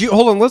 Well,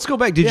 hold on? Let's go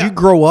back. Did Yeah. you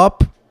grow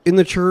up in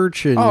the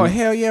church? And Oh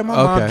hell yeah! My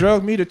mom Okay.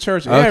 drug me to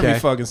church every Okay.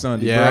 fucking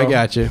Sunday. Yeah, bro. I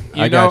got you.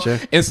 You I know? got you.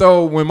 And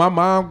so when my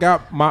mom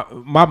got my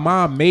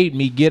mom made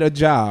me get a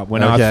job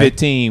when I was Okay.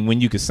 15. When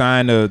you could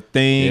sign a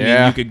thing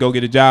Yeah. and you could go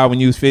get a job when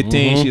you was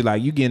 15. She's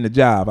like, "You getting a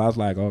job?" I was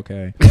like,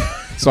 "Okay."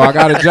 So I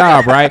got a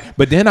job, right?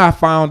 But then I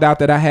found out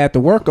that I had to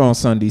work on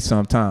Sunday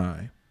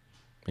sometime.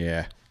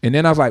 Yeah. And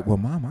then I was like, "Well,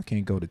 Mom, I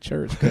can't go to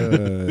church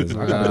because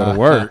I gotta go to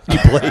work."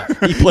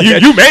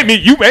 You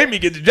made me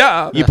get the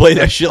job. You played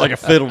that shit like a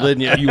fiddle, didn't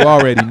you? You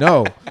already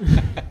know.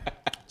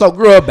 So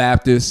grew up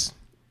Baptist,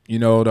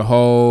 the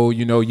whole,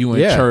 you in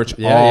Yeah. church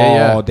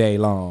Yeah. all day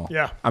long.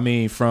 Yeah. I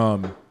mean,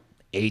 from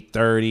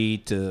 8:30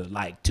 to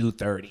like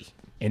 2:30,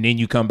 and then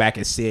you come back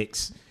at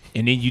 6,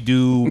 and then you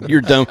do.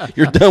 You're done.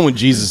 You're done when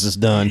Jesus is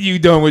done. You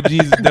done what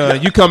Jesus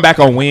done. You come back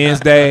on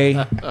Wednesday.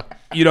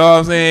 You know what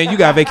I'm saying? You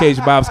got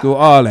vacation Bible school,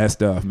 all that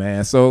stuff,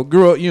 man. So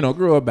grew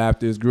up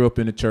Baptist, grew up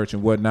in the church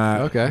and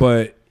whatnot. Okay.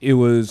 But it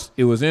was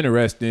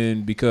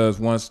interesting because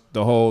once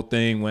the whole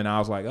thing when I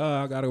was like,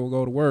 oh, I gotta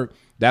go to work,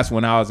 that's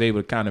when I was able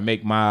to kind of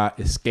make my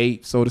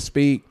escape, so to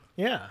speak.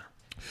 Yeah.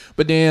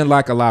 But then,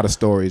 like a lot of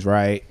stories,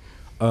 right?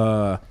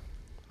 A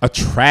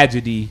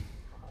tragedy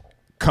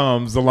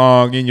comes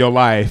along in your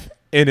life,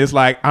 and it's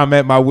like I'm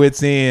at my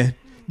wit's end.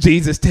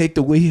 Jesus, take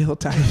the wheel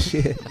type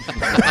shit.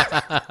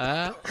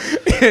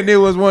 And it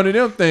was one of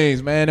them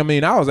things, man. I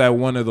mean, I was at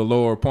one of the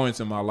lower points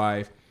in my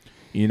life.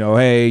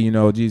 Hey,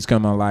 Jesus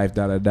come in my life,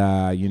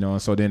 da-da-da,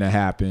 and so then it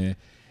happened.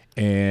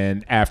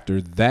 And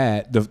after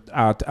that,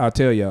 I'll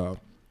tell y'all,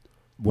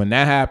 when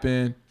that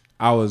happened,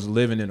 I was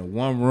living in a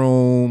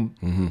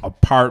one-room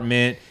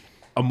apartment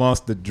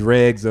amongst the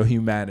dregs of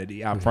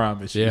humanity, I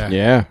promise you. Yeah.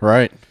 Yeah,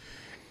 right.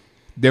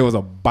 There was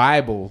a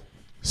Bible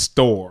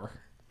store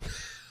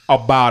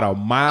about a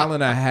mile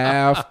and a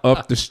half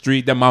up the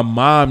street that my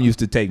mom used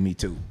to take me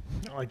to.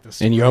 I like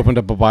this. And you opened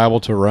up a Bible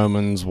to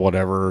Romans,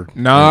 whatever.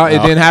 No, it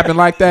didn't happen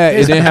like that.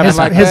 It didn't happen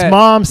like his that.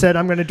 mom said,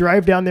 "I'm going to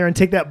drive down there and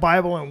take that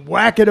Bible and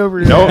whack it over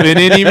your No, head." it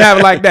didn't even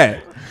happen like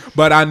that.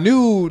 But I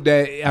knew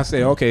that I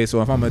said, okay,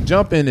 so if I'm gonna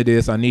jump into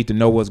this, I need to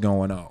know what's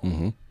going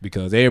on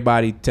because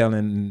everybody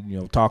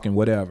telling, talking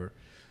whatever.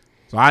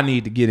 So I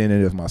need to get into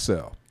this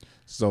myself.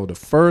 So the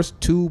first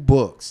 2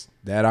 books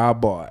that I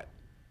bought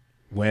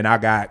when I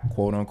got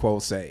quote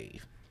unquote saved,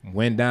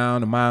 went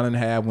down a mile and a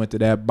half, went to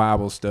that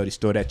Bible study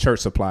store, that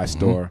church supply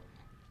store.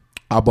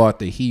 I bought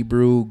the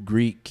Hebrew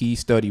Greek Key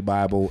Study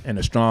Bible and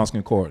the Strong's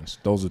Concordance.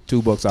 Those are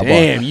 2 books I bought.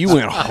 Damn, you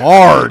went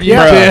hard.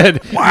 Yeah. You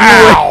did.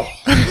 Wow.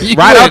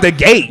 Right out the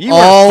gate. You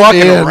were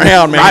fucking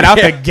around, man. Right out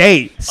the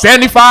gate.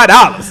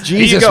 $75.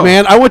 Jesus,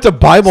 man. I went to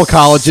Bible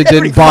college and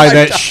didn't buy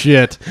that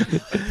shit.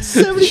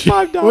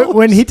 $75.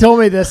 When he told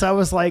me this, I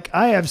was like,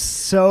 I have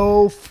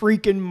so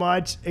freaking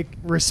much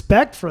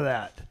respect for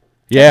that.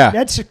 Yeah.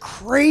 That's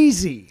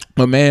crazy.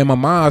 But man, my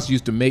moms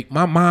used to make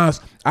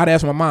I'd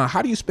ask my mom,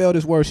 how do you spell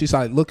this word? She's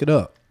like, look it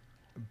up.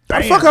 How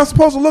the fuck I'm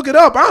supposed to look it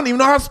up? I don't even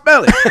know how to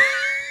spell it.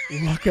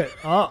 Look it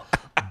up.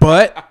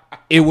 But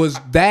it was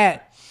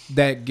that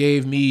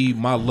gave me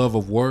my love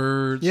of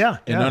words and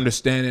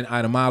understanding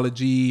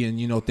etymology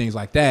and, things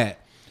like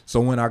that.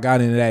 So when I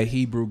got into that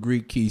Hebrew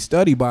Greek Key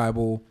Study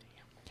Bible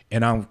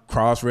and I'm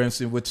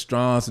cross-referencing with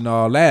Strong's and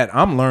all that,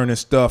 I'm learning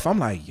stuff. I'm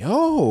like,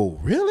 yo,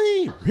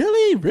 really?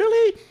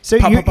 So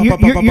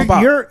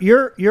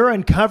you're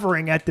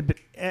uncovering at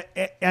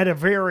a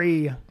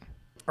very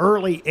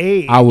early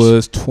age. I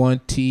was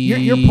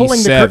 27. You're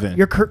pulling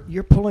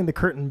you're pulling the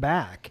curtain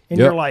back, and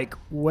you're like,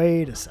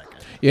 wait a second.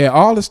 Yeah,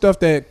 all the stuff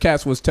that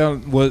Katz was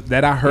telling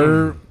that I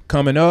heard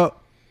coming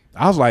up,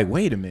 I was like,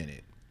 wait a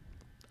minute,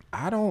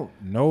 I don't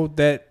know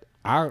that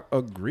I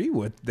agree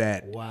with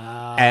that.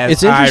 Wow,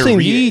 It's interesting.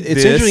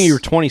 It's interesting you were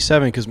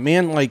 27 because,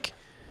 man, like,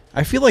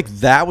 I feel like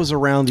that was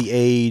around the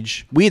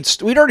age we'd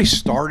already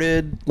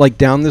started like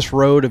down this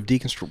road of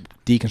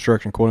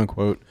deconstruction, quote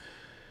unquote.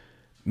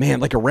 Man,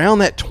 like around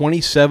that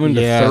 27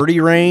 to 30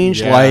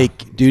 range,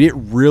 like, dude, it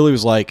really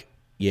was like,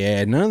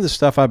 yeah, none of the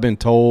stuff I've been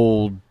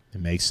told it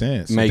makes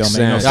sense. makes It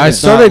don't make no sense. I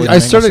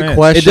started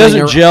questioning. It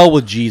doesn't gel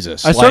with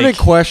Jesus. I started Like,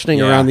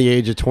 questioning around the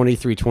age of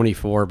 23,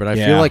 24, but I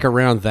feel like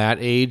around that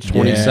age,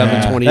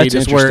 27, 28 That's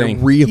is where it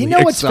interesting. really You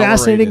know what's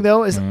fascinating accelerated.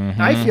 though is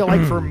I feel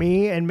like for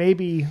me and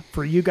maybe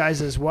for you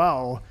guys as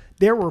well,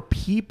 there were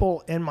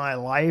people in my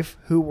life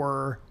who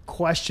were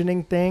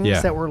questioning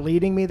things that were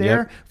leading me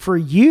there. For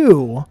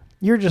you,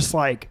 you're just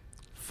like,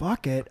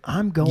 fuck it,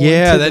 I'm going to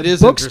that the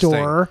is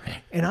bookstore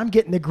and I'm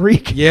getting the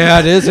Greek. Yeah,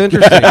 it is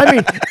interesting. I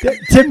mean,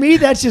 to me,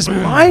 that's just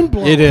mind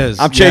blowing. It is.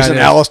 I'm chasing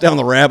Alice down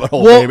the rabbit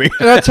hole, Well, baby.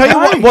 and I tell you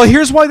what. Well,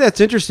 here's why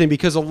that's interesting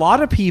because a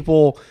lot of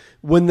people,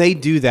 when they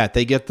do that,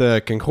 they get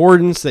the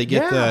concordance. They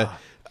get the.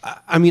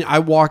 I mean,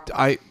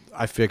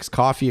 I fix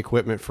coffee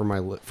equipment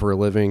for a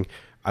living.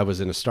 I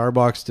was in a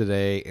Starbucks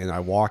today, and I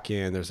walk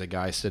in. There's a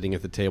guy sitting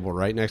at the table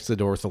right next to the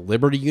door with a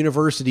Liberty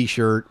University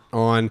shirt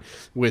on,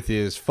 with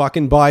his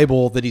fucking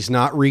Bible that he's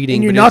not reading.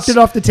 And you but knocked it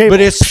off the table.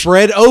 but it's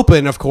spread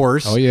open, of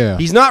course. Oh, yeah.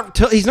 He's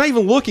not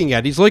even looking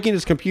at it. He's looking at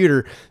his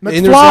computer.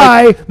 And there's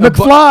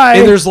McFly.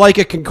 and there's like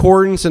a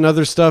concordance and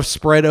other stuff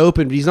spread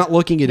open, but he's not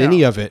looking at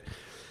any of it.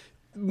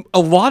 A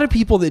lot of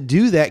people that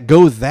do that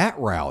go that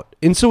route.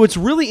 And so it's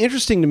really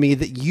interesting to me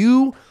that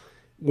you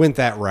went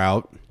that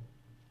route,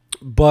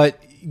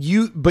 but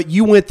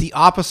you went the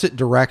opposite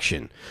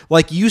direction.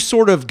 Like you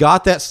sort of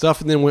got that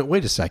stuff and then went,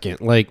 wait a second,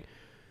 like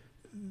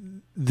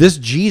this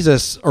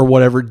Jesus or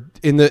whatever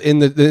in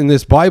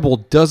this Bible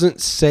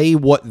doesn't say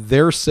what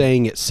they're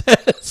saying it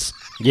says.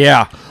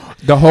 Yeah.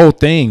 The whole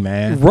thing,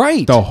 man.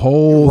 Right. The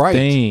whole Right.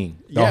 thing.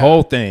 The Yeah.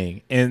 whole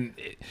thing. And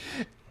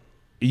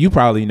you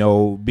probably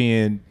know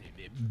being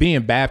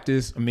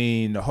Baptist, I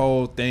mean, the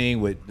whole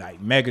thing with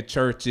like mega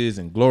churches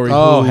and glory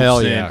hoops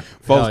hell yeah. and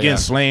folks Hell getting yeah.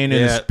 slain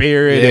in the Yeah.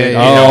 spirit Yeah, and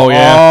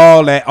yeah.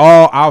 all that.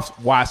 I've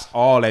watched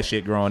all that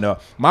shit growing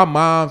up. My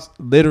mom's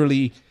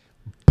literally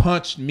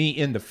punched me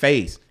in the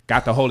face.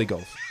 Got the Holy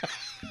Ghost.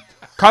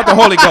 Caught the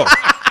Holy Ghost.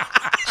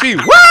 She,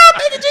 what?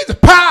 Thank you, Jesus.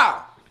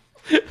 Pow!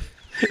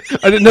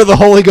 I didn't know the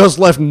Holy Ghost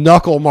left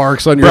knuckle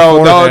marks on your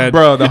forehead.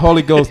 Bro, the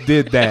Holy Ghost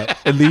did that.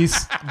 At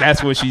least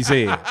that's what she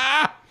said.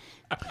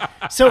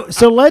 So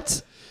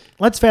let's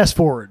fast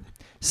forward.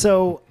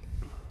 So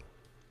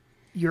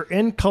you're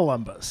in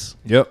Columbus.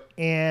 Yep.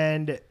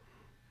 And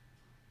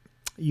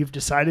you've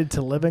decided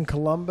to live in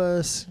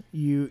Columbus.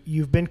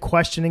 You've been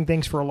questioning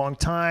things for a long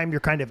time. You're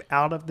kind of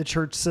out of the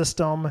church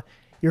system.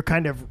 You're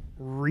kind of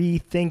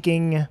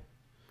rethinking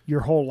your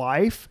whole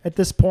life at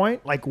this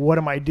point. Like, what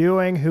am I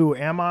doing? Who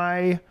am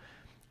I?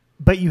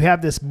 But you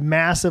have this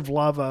massive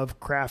love of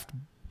craft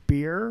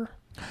beer.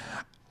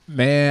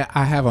 Man,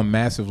 I have a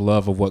massive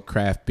love of what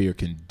craft beer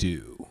can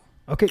do.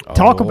 Okay,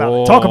 talk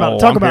about it. Talk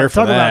about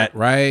it.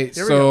 Right?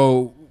 There we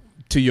So,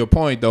 to your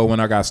point, though, when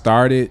I got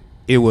started,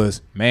 it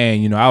was,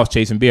 man, I was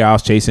chasing beer. I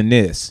was chasing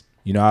this.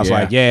 I was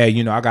like,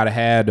 I got to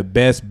have the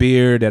best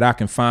beer that I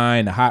can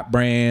find, the hot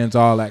brands,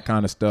 all that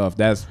kind of stuff.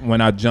 That's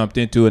when I jumped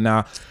into it.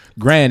 Now,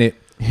 granted,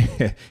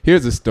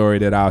 here's a story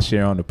that I'll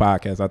share on the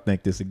podcast. I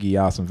think this will give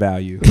y'all some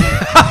value.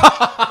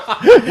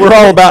 We're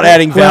all about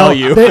adding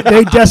value. Well,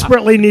 they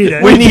desperately need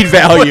it. We need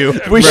value.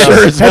 We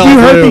sure as hell Have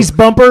you heard do. these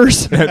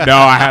bumpers? No,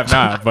 I have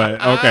not,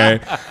 but okay.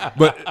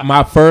 But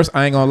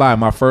I ain't gonna lie,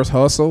 my first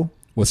hustle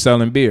was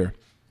selling beer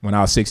when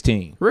I was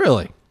 16.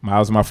 Really? That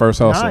was my first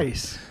hustle.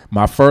 Nice.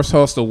 My first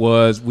hustle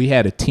was, we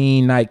had a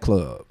teen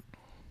nightclub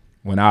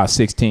when I was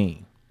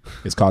 16.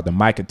 It's called the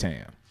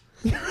Micatown.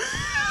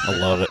 I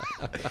love it.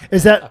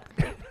 Is that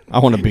I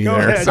want to be Go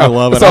there. ahead. I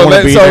love it. So, I want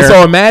to be there.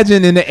 so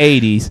imagine in the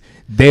 80s,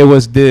 there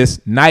was this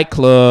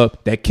nightclub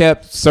that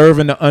kept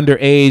serving the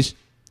underage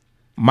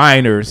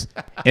minors,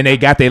 and they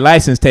got their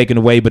license taken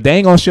away, but they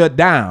ain't gonna shut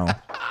down.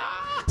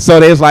 So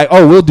they was like,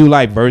 oh, we'll do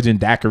like virgin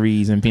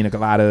daiquiris and pina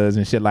coladas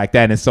and shit like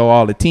that. And so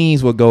all the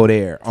teens would go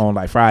there on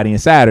like Friday and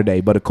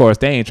Saturday. But of course,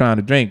 they ain't trying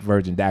to drink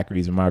virgin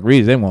daiquiris and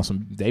margaritas. They want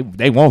some.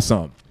 They want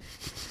some.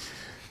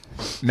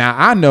 Now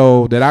I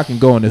know that I can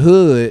go in the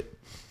hood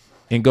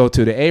and go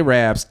to the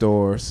Arab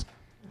stores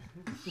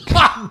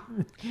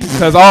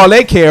because all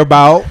they care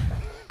about,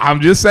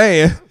 I'm just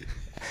saying,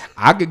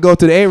 I could go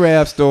to the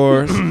Arab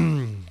stores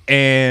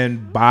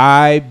and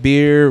buy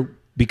beer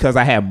because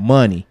I have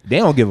money. They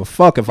don't give a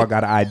fuck if I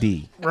got an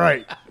ID.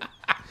 Right.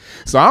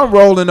 So I'm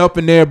rolling up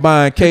in there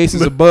buying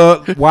cases of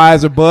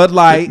Budweiser, Bud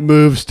Light.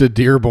 Moves to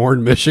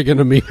Dearborn, Michigan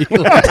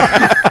immediately.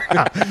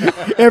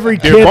 Every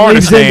They're kid born to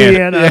leaves stand.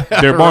 Indiana.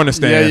 They're born to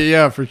stand.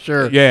 yeah, for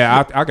sure.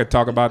 Yeah, I could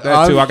talk about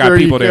that too. I'm I got sure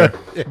you people there.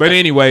 could. But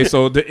anyway,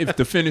 so if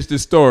to finish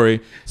this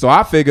story, so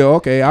I figure,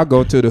 okay, I'll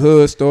go to the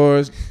hood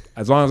stores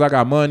as long as I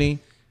got money.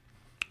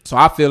 So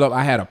I fill up.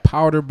 I had a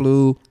powder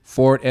blue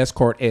Ford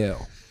Escort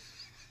L.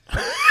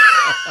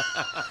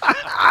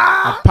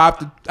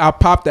 I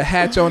popped the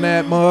hatch on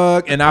that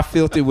mug and I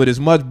filled it with as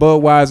much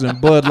Budweiser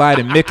and Bud Light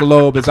and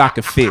Michelob as I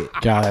could fit.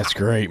 God, that's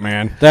great,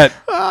 man. That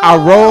I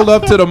rolled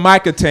up to the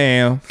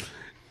Micatown,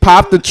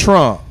 popped the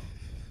trunk.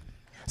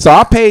 So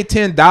I paid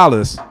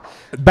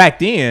 $10 back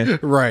then.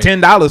 Right.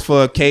 $10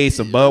 for a case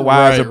of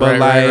Budweiser, Right, Bud right,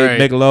 Light, right.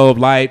 Michelob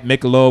Light,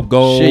 Michelob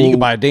Gold. shit, you can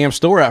buy a damn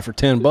store out for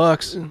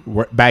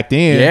 $10. Back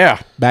then.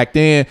 Yeah. Back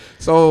then.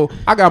 So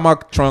I got my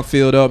trunk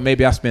filled up.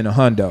 Maybe I spent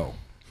 $100.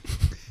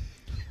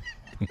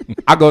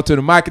 I go to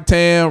the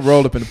Micatown,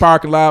 roll up in the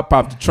parking lot,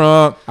 pop the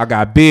trunk. I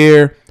got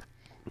beer.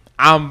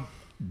 I'm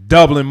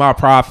doubling my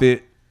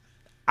profit.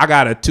 I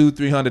got a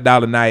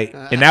 $200-$300 night,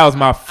 and that was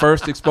my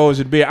first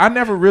exposure to beer. I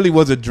never really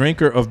was a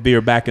drinker of beer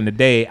back in the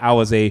day. I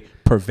was a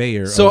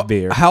purveyor So, of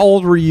beer. how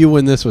old were you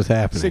when this was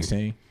happening?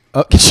 16.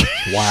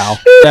 Wow.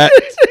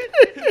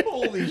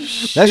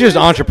 That's just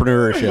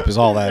entrepreneurship is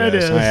all that It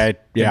is. is.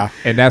 Yeah.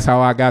 And that's how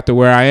I got to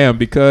where I am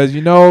because,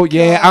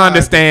 I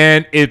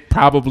understand it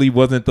probably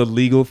wasn't the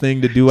legal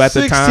thing to do at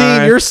the 16,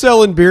 time. you're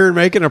selling beer and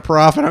making a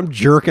profit. I'm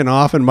jerking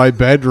off in my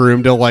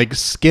bedroom to like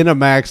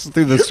Skinamax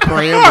through the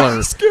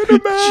scrambler.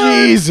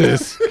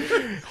 Jesus.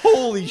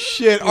 Holy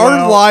shit. Our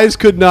Well, lives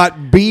could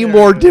not be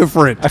more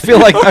different. I feel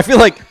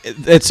like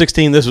at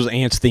 16 this was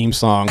Ant's theme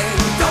song.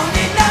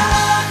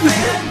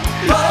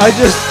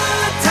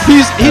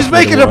 He's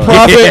making a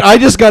profit. I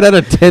just got out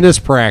of tennis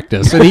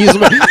practice, and he's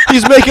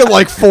making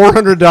like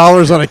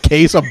 $400 on a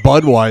case of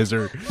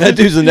Budweiser. That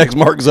dude's the next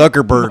Mark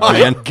Zuckerberg,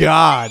 man.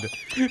 God.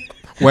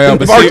 Well,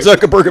 but Mark see,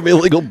 Zuckerberg of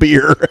illegal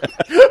beer.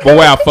 but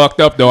where I fucked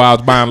up though, I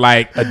was buying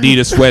like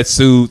Adidas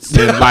sweatsuits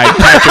and like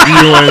Patrick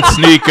Ewing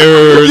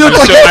sneakers and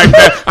shit like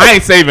that. I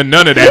ain't saving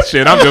none of that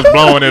shit. I'm just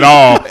blowing it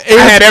all. I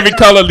had every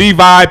color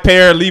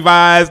pair of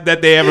Levi's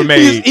that they ever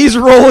made. He's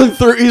rolling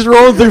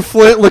through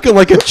Flint looking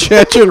like a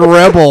Chechen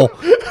rebel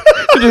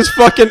in his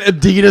fucking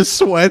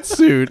Adidas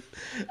sweatsuit.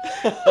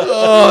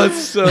 Oh,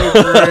 it's so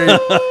great.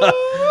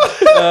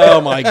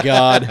 Oh my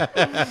God.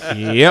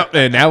 Yep,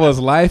 and that was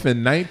life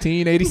in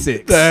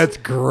 1986. That's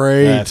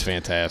great. That's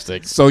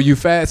fantastic. So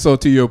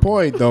to your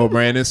point though,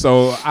 Brandon.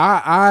 So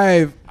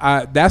I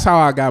that's how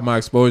I got my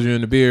exposure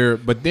in the beer.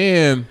 But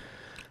then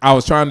I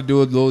was trying to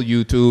do a little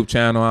YouTube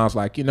channel. I was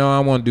like, I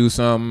want to do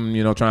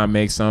something. Try and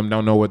make something.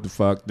 Don't know what the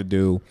fuck to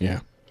do. Yeah.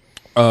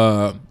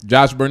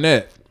 Josh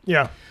Burnett.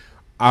 Yeah.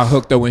 I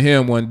hooked up with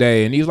him one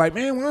day, and he was like,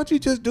 "Man, why don't you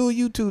just do a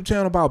YouTube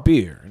channel about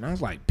beer?" And I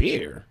was like,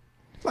 "Beer."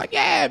 It's like,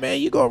 yeah,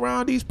 man, you go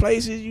around these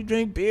places, you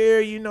drink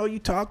beer, you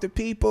talk to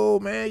people,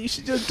 man. You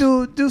should just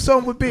do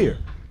something with beer.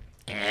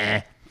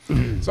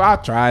 So I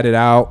tried it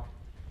out.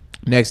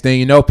 Next thing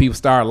you know, people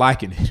started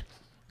liking it.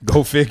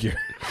 Go figure.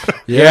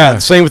 Yeah.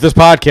 Same with this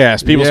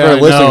podcast. People Yeah, started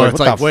I listening. know. Like, It's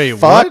what like, the wait,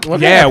 fuck? what?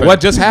 Yeah, what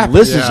just happened?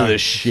 Listens Yeah. to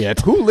this shit.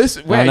 Who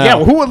listen? I know.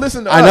 Yeah, who would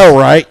listen to us? I know,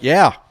 right?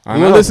 Yeah. I Who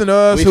know. would listen to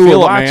us? We Who would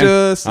feel it, watch man.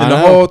 us? I And the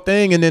know. whole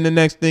thing. And then the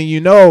next thing you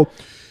know,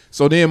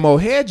 so then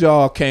Mohead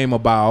Y'all came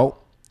about.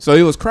 So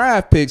it was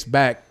Craft Picks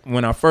back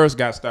when I first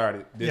got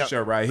started. This Yep.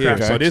 show right here.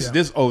 Craft So Picks,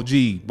 this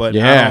OG, but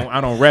Yeah. I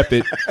don't rep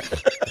it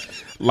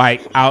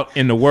like out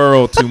in the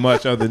world too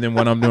much other than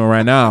what I'm doing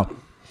right now.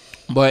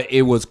 But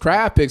it was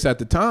Craft Picks at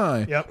the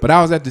time. Yep. But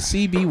I was at the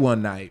CB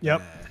one night. Yep.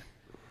 man.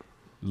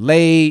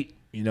 Late,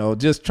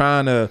 just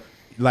trying to,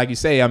 like you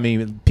say, I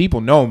mean, people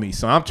know me,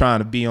 so I'm trying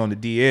to be on the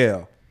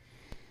DL.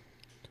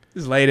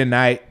 It's late at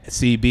night,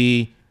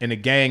 CB, and a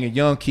gang of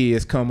young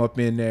kids come up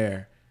in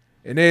there.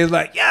 And they was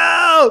like, yo,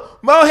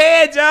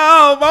 Mohead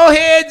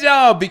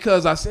y'all.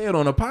 Because I said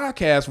on a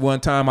podcast one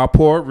time, I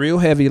poured real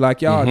heavy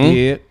like y'all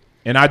did.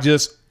 And I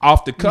just,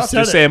 off the cuff, said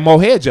just it. said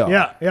Mohead y'all.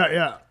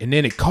 Yeah. And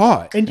then it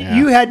caught. And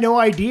you had no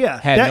idea.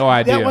 Had no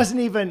idea. That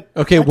wasn't even.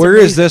 Okay, that's where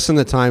is amazing. this in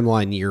the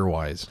timeline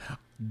year-wise?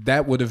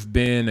 That would have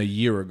been a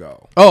year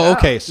ago. Oh,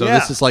 okay. So Yeah.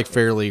 this is like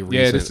fairly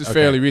recent. Yeah, this is Okay.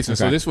 fairly recent.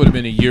 So Okay. this would have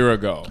been a year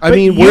ago. I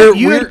mean,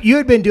 you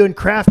had been doing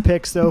craft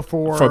picks though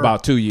for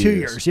about 2 years. 2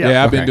 years,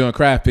 yeah. I've been Okay. doing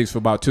craft picks for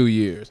about 2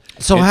 years.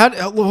 So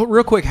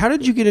real quick, how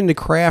did you get into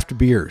craft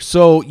beer?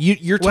 So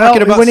you're Well,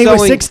 talking about when he was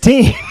selling.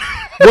 16.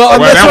 Well,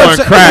 Well, that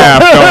wasn't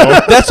craft,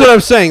 though. That's what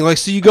I'm saying. Like,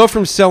 so you go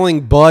from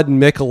selling Bud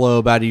and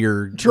Michelob out of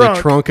the Trunk.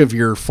 trunk of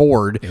your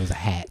Ford, It was a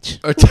hatch.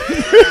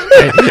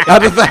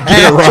 out of the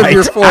hatch of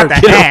your Ford.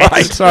 Out the hatch.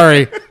 Right,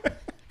 sorry.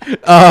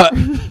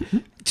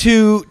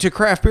 To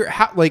craft beer,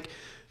 how, like,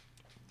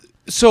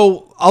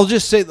 so I'll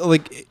just say,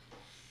 like,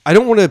 I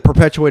don't want to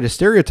perpetuate a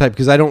stereotype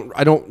because I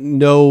don't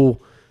know.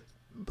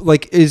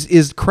 Like,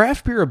 is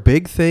craft beer a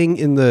big thing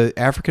in the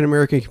African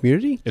American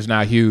community? It's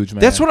not huge,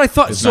 man. That's what I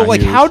thought. It's So, not like,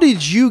 huge. how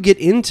did you get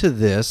into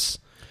this?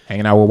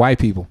 Hanging out with white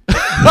people.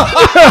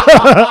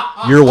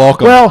 You're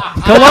welcome. Well,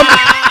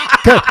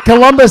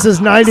 Columbus is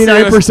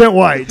 99%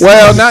 white.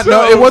 Well, not So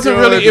no. It wasn't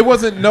good. really. It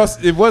wasn't. No,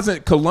 it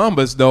wasn't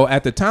Columbus though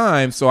at the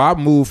time. So I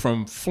moved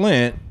from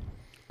Flint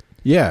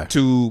yeah.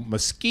 to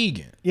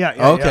Muskegon. yeah.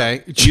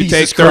 Okay. You Jesus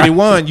take Christ.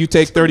 31. You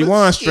take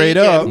 31 straight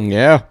up.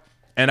 Yeah.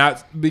 And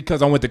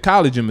because I went to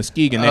college in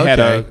Muskegon, they had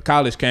a Okay.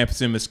 college campus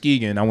in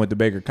Muskegon. I went to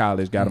Baker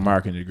College, got a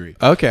marketing degree.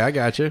 Okay, I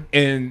got you.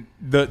 And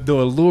the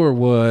allure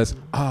was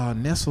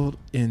nestled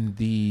in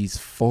these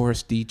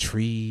foresty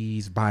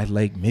trees by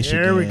Lake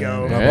Michigan. There we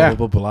go. Blah, Yeah. blah,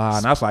 blah, blah, blah.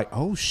 And I was like,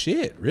 oh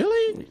shit,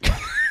 really?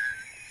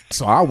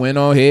 So I went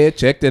on ahead,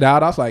 checked it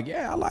out. I was like,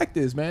 yeah, I like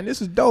this, man.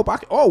 This is dope.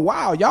 Oh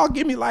wow, y'all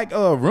give me like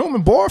a room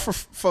and board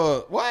for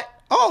what?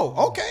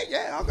 Oh, okay,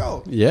 yeah, I'll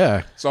go.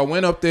 Yeah. So I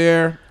went up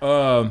there,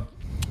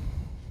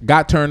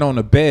 got turned on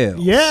the bells.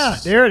 Yeah,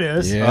 there it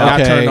is. Yeah.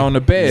 Got Okay. turned on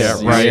the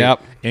bells. Yeah, right.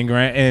 Yep.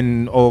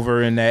 And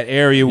over in that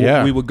area,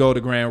 Yeah. we would go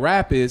to Grand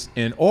Rapids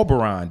in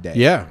Oberon Day.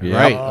 Yeah.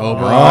 Right.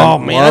 Oberon. Oh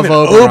man, I've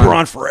Love been Oberon.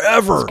 Oberon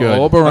forever. Good.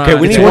 Oberon. Okay,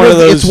 we It's need one, one of of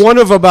those. It's one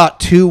of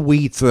about 2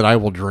 wheats that I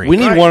will drink. We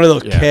need one of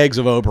those Yeah. kegs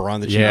of Oberon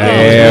that you Yeah. know,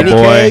 Yeah, those mini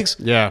boy. kegs.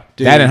 Yeah.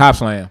 that and Hop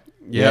Slam.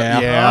 Yeah.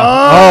 Yeah.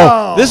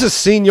 Oh. This is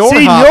Senior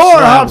Senior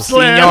Hop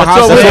Slam. Senor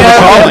That's what we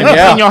call him,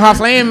 yeah. Senor Hop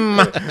Slam.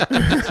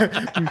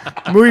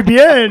 Muy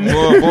bien.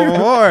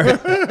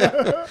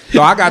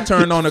 So I got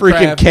turned on the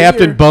Freaking craft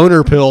Captain beer.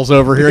 Boner Pills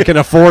over here can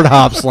afford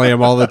Hop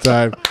Slam all the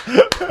time.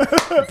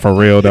 For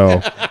real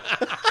though.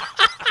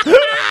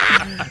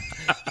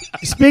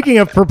 Speaking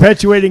of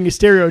perpetuating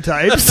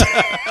stereotypes,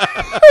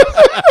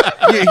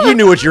 you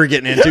knew what you were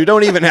getting into.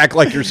 Don't even act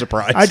like you're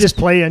surprised. I just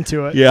play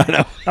into it. yeah, I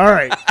know. All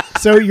right.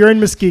 So you're in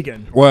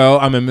Muskegon. Well,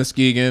 I'm in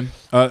Muskegon.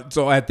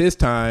 So at this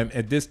point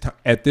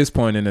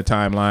in the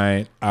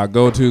timeline, I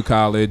go to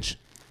college,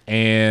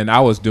 and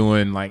I was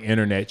doing like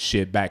internet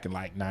shit back in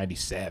like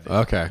 '97,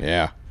 Okay.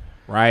 Yeah,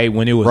 right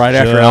when it was right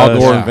after just Al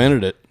Gore out.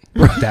 invented it.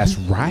 That's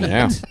right.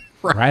 Yeah.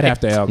 Right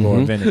after Al Gore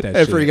invented that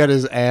After he shit. got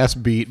his ass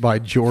beat by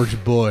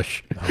George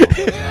Bush.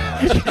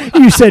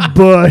 You said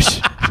Bush.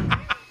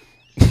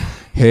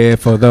 Head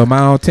for the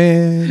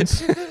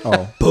mountains.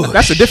 Oh,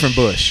 that's a different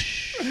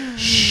Bush.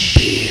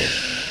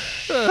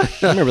 I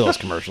remember those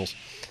commercials.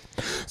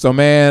 So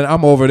man,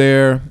 I'm over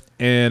there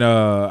in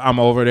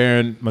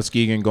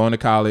Muskegon going to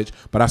college,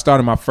 but I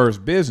started my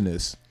first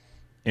business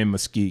in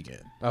Muskegon,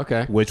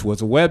 Okay. which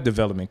was a web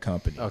development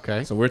company.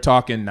 Okay. So we're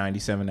talking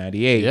 97,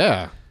 98.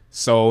 Yeah.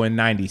 So in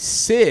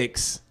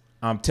 96,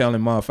 I'm telling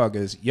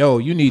motherfuckers, yo,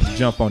 you need to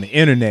jump on the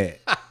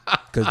internet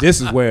because this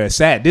is where it's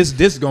at. This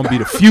is going to be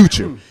the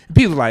future. And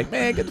people are like,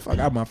 man, get the fuck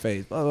out of my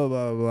face. Blah, blah,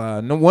 blah,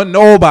 blah. No one,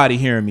 nobody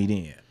hearing me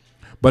then.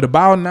 But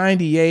about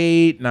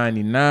 98,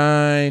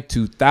 99,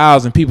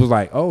 2000, people was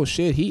like, oh,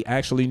 shit, he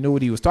actually knew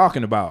what he was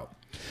talking about.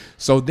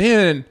 So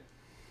then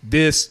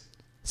this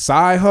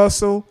side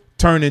hustle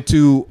turned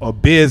into a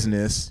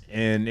business,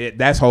 and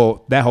that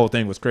whole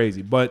thing was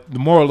crazy. But the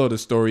moral of the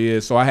story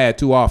is, so I had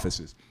 2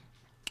 offices.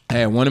 I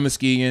had one in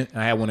Muskegon,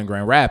 and I had one in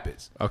Grand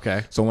Rapids.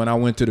 Okay. So when I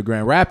went to the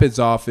Grand Rapids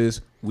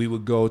office, we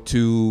would go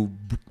to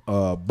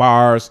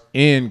bars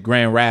in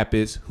Grand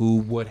Rapids who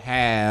would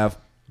have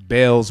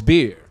Bell's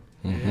beer.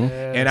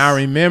 And I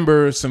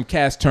remember some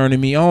cats turning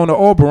me on to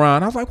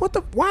Oberon. I was like, "What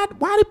the? Why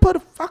they put a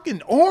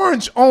fucking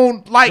orange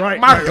on like Right,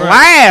 my right, right.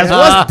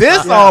 glass? What's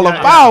this all yeah,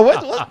 about?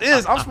 What's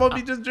this? I'm supposed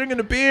to be just drinking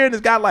the beer and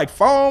it's got like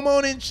foam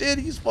on it and shit.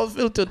 You're supposed to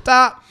fill it to the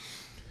top."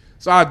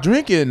 So I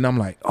drink it and I'm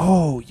like,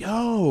 "Oh,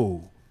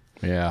 yo,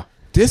 Yeah.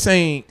 this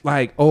ain't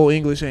like Old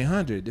English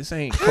 800. This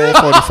ain't Cold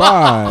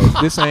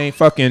 45. This ain't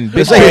fucking Big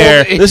This ain't-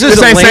 Bear. this This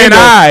isn't ain't St. Lando-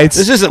 Ides.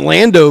 This isn't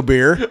Lando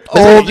beer.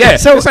 Oh, Yeah,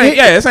 so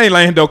this ain't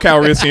Lando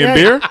Calrissian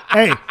beer.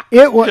 Hey,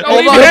 it was.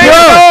 Leave me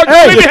hanging,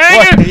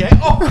 dog. Leave me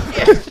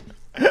hanging.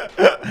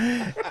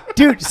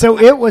 Dude, so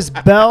it was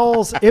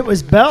Bell's. It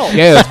was Bell's.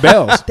 Yeah, it's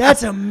Bell's.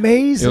 That's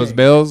amazing. It was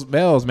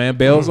Bell's, man.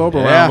 Bell's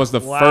Oberon Yeah. was the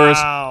Wow.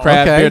 first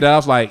craft Okay. beer that I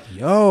was like,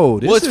 yo,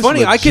 this Well, it's is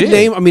funny. I could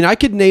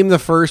legit. name the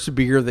first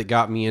beer that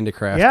got me into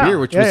craft Yeah, beer,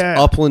 which yeah, was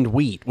yeah. Upland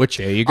Wheat, which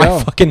There you I go.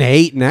 fucking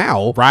hate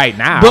now. right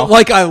now. But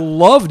like I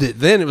loved it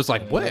then. It was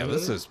like, wow,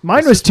 this is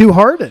Mine was Two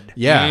Hearted.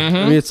 yeah. I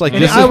mean, it's like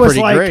And this I is was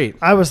pretty like, great.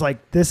 I was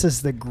like, this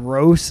is the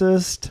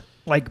grossest,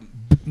 like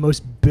most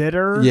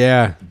bitter.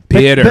 Yeah.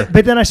 bitter.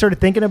 But then I started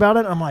thinking about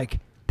it. And I'm like,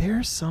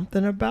 there's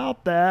something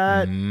about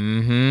that.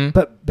 Mm-hmm.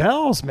 But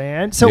Bell's,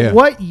 man. So Yeah.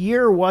 what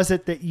year was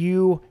it that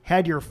you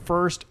had your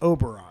first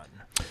Oberon?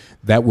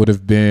 That would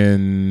have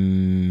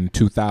been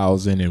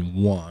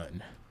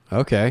 2001.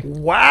 Okay.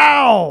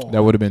 Wow.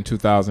 That would have been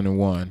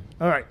 2001.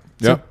 All right.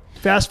 Yep. So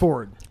fast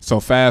forward. So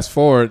fast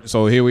forward.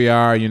 So here we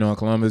are, you know, in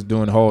Columbus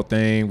doing the whole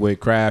thing with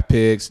Craft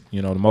Picks.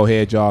 You know, the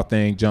Mohead Jaw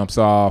thing jumps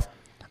off.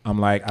 I'm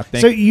like, I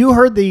think. So you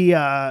heard these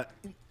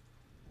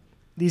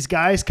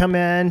guys come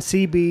in,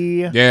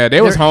 CB. Yeah,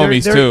 they was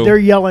homies too. They're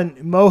yelling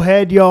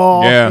Mohead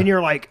y'all, Yeah. and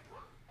you're like,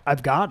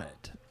 I've got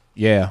it.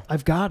 yeah.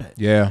 I've got it.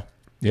 Yeah.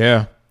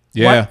 Yeah.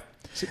 What?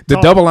 The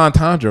Talk- double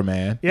entendre,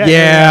 man.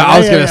 Yeah, I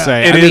was gonna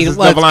say. It I is mean, a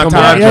let's double come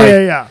entendre.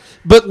 on. Yeah.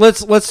 But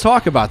let's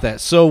talk about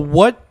that. So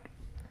what?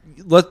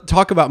 Let's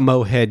talk about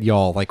Mohead,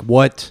 y'all. Like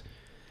what?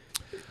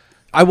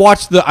 I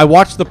watched the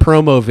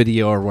promo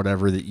video or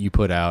whatever that you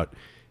put out,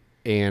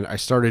 and I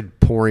started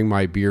pouring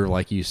my beer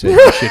like you said.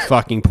 You should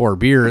fucking pour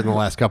beer in the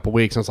last couple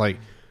weeks. I was like,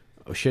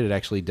 oh shit, it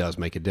actually does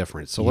make a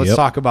difference. So let's Yep.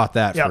 talk about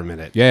that Yep. for a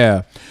minute.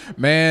 Yeah,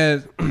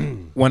 man.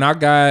 When I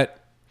got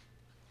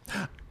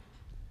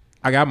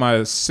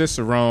my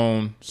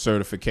Cicerone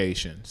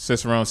certification,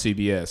 Cicerone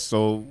CBS.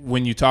 So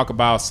when you talk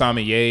about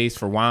sommeliers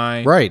for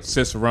wine, Right.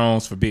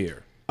 Cicerones for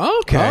beer.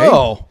 Okay.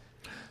 Oh,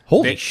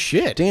 Holy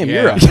shit! damn,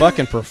 Yeah. you're a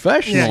fucking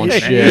professional and Yeah,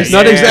 shit.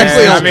 Not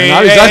exactly. I A, mean,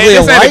 not exactly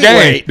this a ain't a game.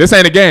 lightweight. This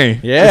ain't a game.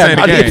 Yeah, this ain't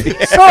not a game.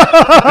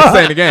 This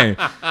ain't a game.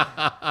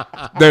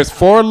 There's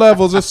 4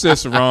 levels of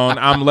Cicerone.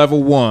 I'm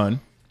level 1. Is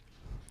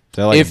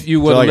that like, If you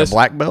is that would've like a listened-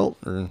 black belt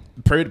or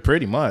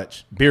Pretty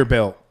much beer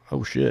belt.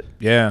 oh shit,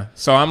 Yeah.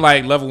 So I'm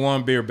like level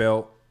 1 beer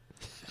belt.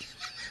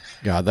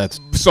 God, that's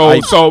So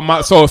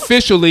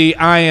officially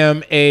I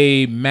am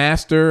a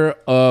master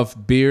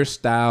of beer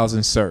styles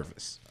and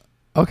service.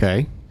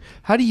 Okay.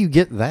 How do you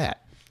get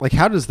that? Like,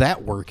 how does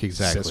that work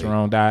exactly?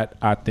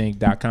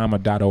 Cicerone.com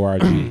or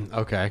 .org.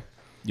 Okay.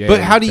 Yeah,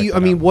 But how do check you? that I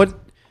mean, out. what? I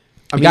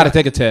You mean, got to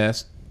take a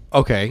test.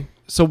 Okay.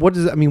 So what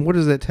does? I mean, what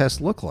does that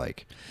test look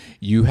like?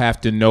 You have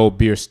to know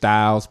beer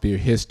styles, beer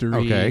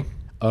history, Okay.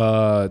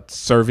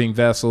 serving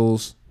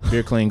vessels,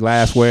 beer clean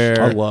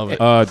glassware. I love it.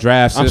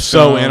 Draft I'm systems.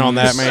 so in on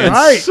that, man.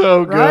 Right.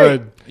 so right.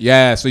 good.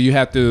 Yeah, so you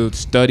have to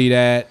study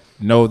that,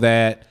 know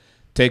that,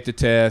 take the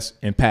test,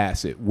 and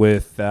pass it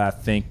with, I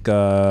think,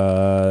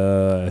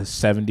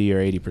 70 or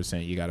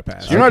 80%. You got to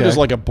pass. You're not Okay. just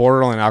like a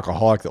borderline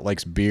alcoholic that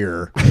likes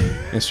beer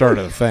and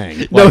started a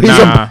thing. No,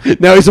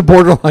 Like, he's a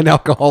borderline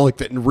alcoholic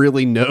that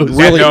really knows.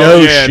 really That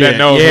knows yeah, shit. that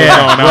knows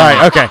yeah, what's going on.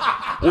 right. Okay.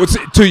 Well,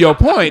 to your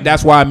point,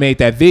 that's why I made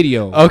that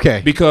video.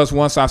 Okay. Because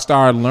once I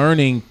started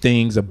learning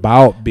things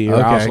about beer,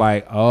 I was Okay.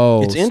 like,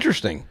 oh, It's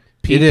interesting.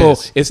 people,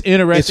 is. it's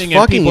interesting It's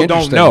and fucking people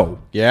don't interesting. know.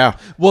 Yeah.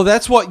 Well,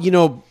 that's what,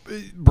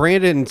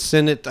 Brandon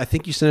sent it. I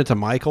think you sent it to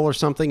Michael or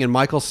something, and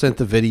Michael sent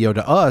the video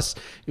to us.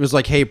 It was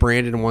like, hey,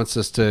 Brandon wants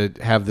us to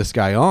have this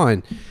guy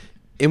on.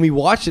 And we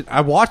watched it. I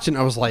watched it, and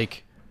I was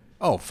like,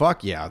 oh,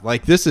 fuck yeah.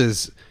 Like, this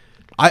is...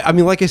 I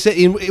mean, like I said,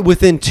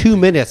 within 2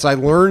 minutes, I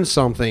learned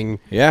something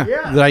Yeah.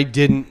 Yeah. that I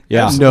didn't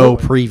Yeah. know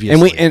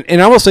previously.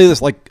 And I will say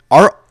this, like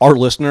our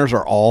listeners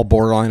are all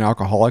borderline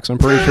alcoholics, I'm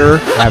pretty sure.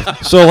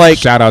 So like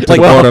Shout out to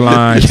like, the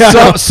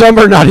borderline. Some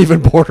are not even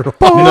borderline.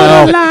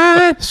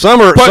 No.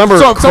 Some are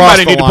Somebody cross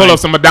the need to pull line. up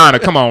some Madonna.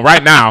 Come on,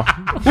 right now.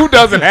 Who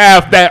doesn't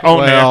have that on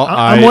Well, there?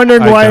 I'm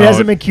wondering why it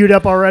hasn't been queued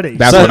up already.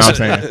 That's what I'm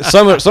saying.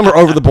 Some are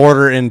over the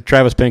border, and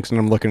Travis Pinkston,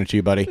 I'm looking at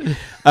you, buddy.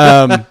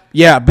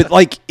 Yeah, but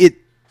like it.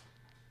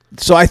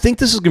 So I think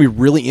this is going to be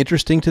really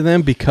interesting to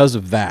them because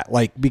of that.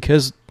 Like,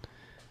 because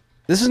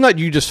this is not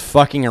you just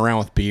fucking around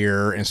with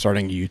beer and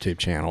starting a YouTube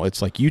channel.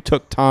 It's like you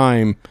took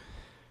time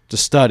to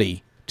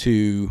study,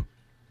 to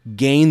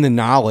gain the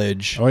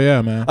knowledge Oh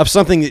yeah, man. of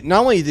something that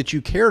not only that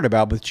you cared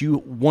about, but you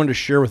wanted to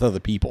share with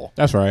other people.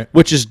 That's right.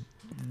 Which is,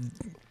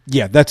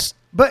 yeah, that's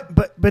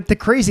But the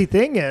crazy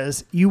thing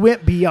is, you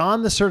went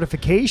beyond the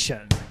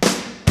certification.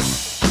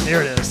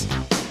 There it is.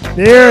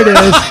 There it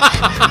is.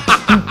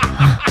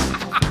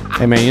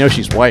 hey man, you know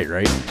she's white,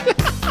 right?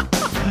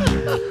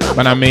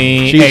 But I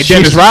mean, She's- hey,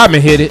 Dennis she's-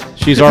 Rodman hit it.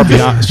 She's our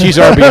Beyonce. She's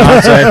our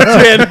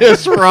Beyonce.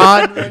 Dennis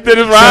Rodman.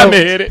 Dennis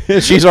Rodman hit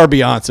it. She's our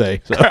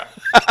Beyonce. So.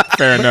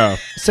 Fair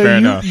enough. So Fair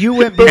enough. you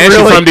went And beyond.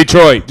 she's from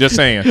Detroit. Just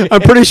saying.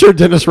 I'm pretty sure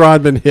Dennis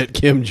Rodman hit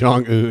Kim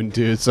Jong Un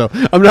too. So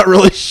I'm not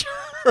really sure.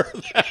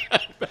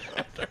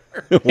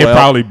 It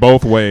probably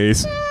both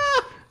ways.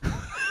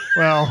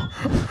 Well,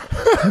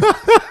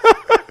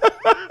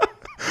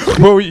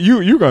 Well,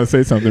 you gonna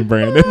say something,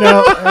 Brandon?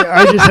 no,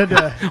 I just had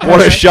to.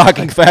 What a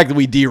shocking fact that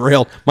we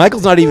derailed.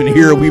 Michael's not even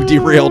here. We've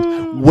derailed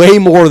way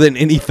more than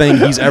anything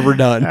he's ever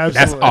done.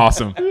 That's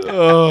Absolutely.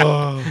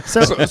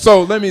 awesome.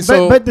 So let me.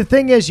 But the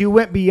thing is, you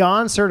went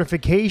beyond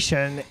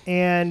certification,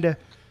 and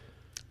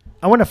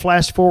I want to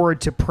flash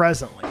forward to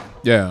presently.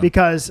 Yeah.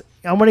 Because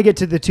I want to get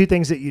to the two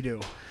things that you do.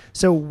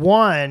 So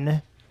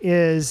one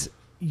is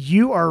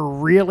you are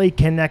really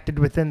connected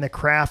within the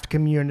craft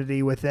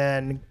community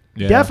within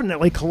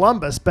definitely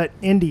Columbus, but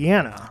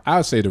Indiana. I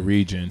would say the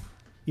region.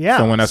 Yeah.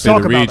 So when I let's say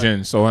talk the about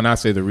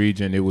it.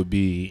 region, it would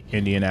be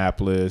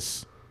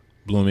Indianapolis,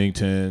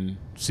 Bloomington,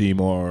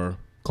 Seymour,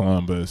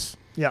 Columbus.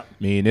 Yeah. I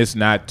mean, it's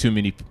not too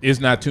many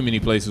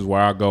places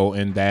where I go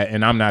in that,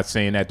 and I'm not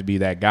saying that to be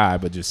that guy,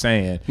 but just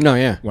saying. No,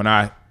 yeah. When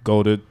I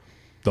go to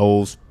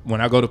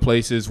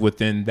places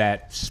within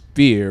that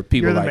sphere,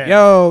 people You're are the like,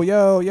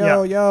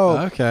 man. yo.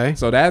 Okay.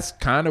 So that's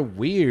kind of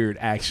weird,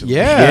 actually.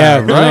 Yeah,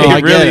 right. No, I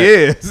It get really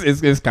it.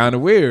 is. It's kind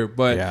of weird,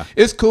 but Yeah.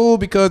 it's cool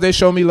because they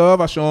show me love.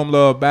 I show them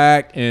love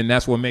back, and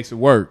that's what makes it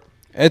work.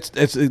 That's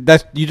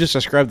you just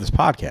described this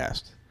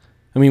podcast.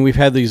 I mean, we've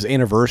had these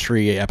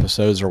anniversary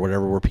episodes or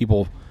whatever where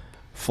people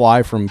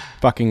fly from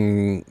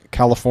fucking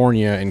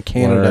California and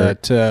Canada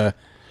Word. to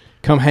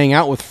come hang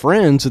out with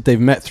friends that they've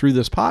met through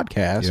this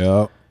podcast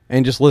Yep.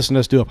 and just listen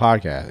to us do a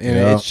podcast. And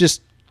Yep. it's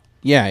just,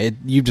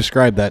 you've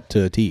described that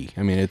to a T.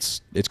 I mean,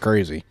 it's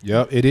crazy.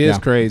 Yep, it is Yeah.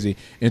 crazy.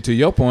 And to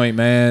your point,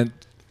 man,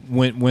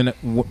 when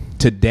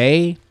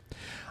today,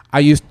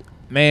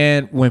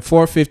 when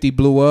 450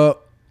 blew up,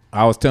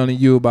 I was telling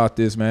you about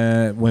this,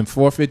 man. When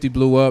 450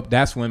 blew up,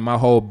 that's when my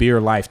whole beer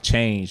life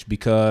changed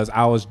because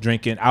I was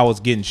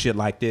getting shit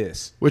like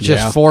this. Which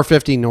Yeah. is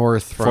 450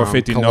 north from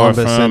 450 Columbus,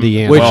 north from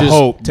Indiana. Which well, is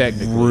Hope,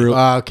 technically.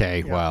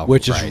 Okay, well.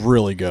 Which right. is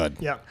really good.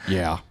 Yeah.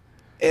 Yeah.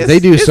 They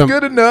do it's some-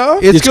 good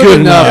enough. It's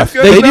good enough.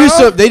 It's good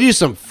enough. They do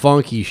some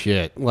funky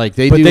shit. Like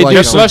they But do they like do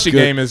Their some slushy good-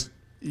 game is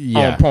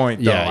Yeah. on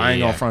point, though. Yeah, I ain't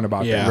yeah. gonna front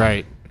about Yeah. that.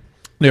 right.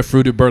 Their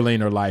fruited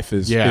Berliner life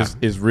is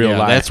real Yeah,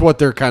 life. that's what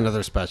they're kind of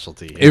their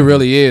specialty. It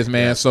really is,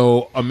 man.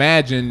 So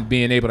imagine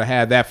being able to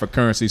have that for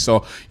currency.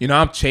 So,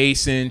 I'm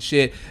chasing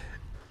shit,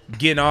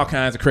 getting all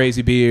kinds of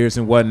crazy beers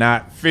and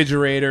whatnot.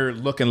 Refrigerator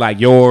looking like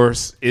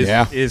yours is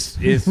Yeah.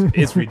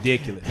 it's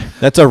ridiculous.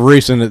 That's a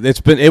recent.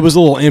 It was a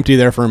little empty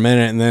there for a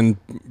minute, and then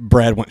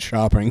Brad went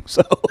shopping.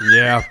 So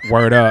Yeah.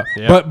 Word up.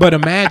 But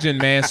imagine,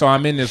 man, so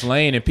I'm in this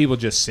lane and people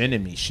just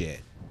sending me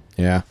shit.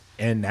 yeah,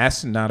 And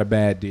that's not a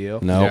bad deal.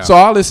 No. Yeah. So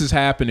all this is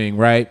happening,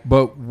 right?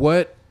 But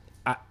what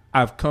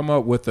I've come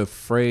up with a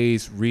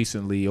phrase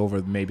recently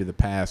over maybe the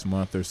past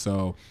month or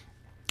so.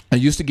 I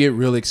used to get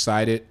real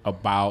excited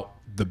about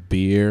the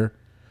beer,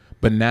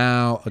 but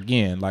now,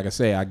 again, like I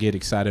say, I get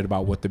excited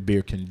about what the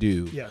beer can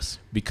do. Yes.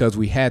 Because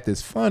we had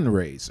this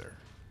fundraiser,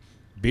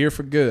 Beer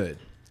for Good,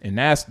 and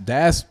that's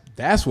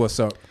what's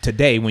up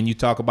today. When you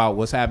talk about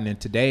what's happening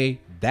today,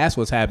 that's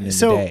what's happening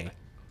today.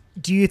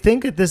 Do you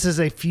think that this is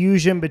a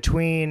fusion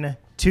between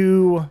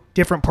two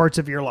different parts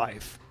of your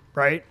life,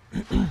 right?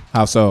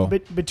 How so?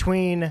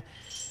 Between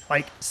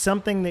like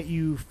something that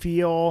you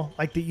feel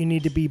like that you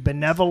need to be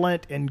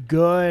benevolent and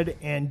good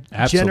and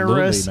Absolutely,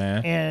 generous,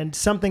 man. and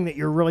something that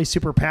you're really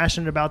super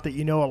passionate about that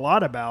you know a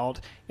lot about,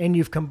 and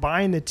you've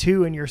combined the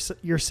two, and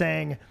you're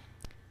saying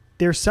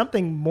there's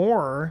something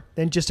more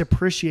than just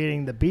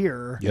appreciating the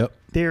beer. Yep.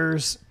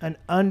 There's an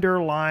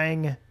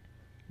underlying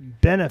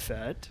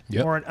benefit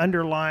Yep. or an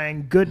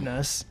underlying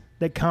goodness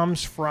that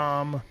comes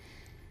from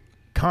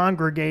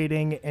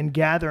congregating and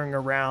gathering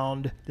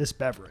around this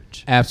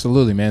beverage.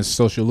 Absolutely, man. It's a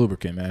social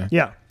lubricant, man.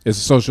 Yeah. It's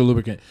a social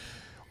lubricant.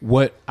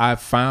 What I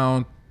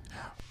found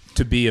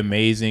to be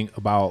amazing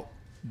about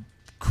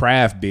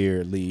craft beer,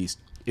 at least,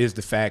 is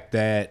the fact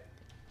that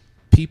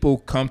people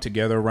come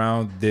together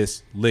around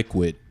this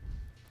liquid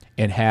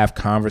and have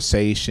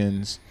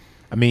conversations.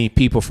 I mean,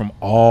 people from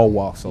all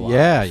walks of life.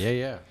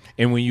 Yeah.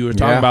 And when you were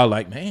talking Yeah. about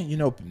like, man,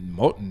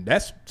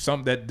 that's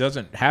something that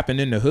doesn't happen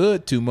in the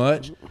hood too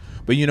much.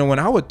 But when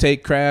I would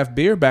take craft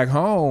beer back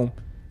home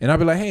and I'd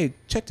be like, hey,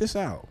 check this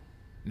out.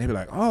 And they'd be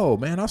like, oh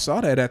man, I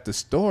saw that at the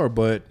store,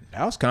 but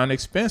that was kind of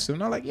expensive.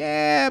 And I'm like,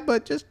 yeah,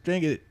 but just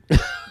drink it.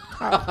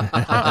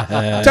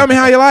 Tell me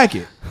how you like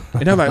it.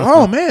 And they're like,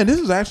 oh man, this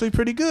is actually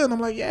pretty good. And I'm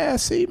like, yeah,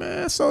 see,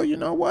 man. So you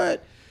know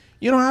what?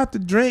 You don't have to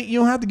drink. You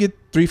don't have to get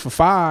 3 for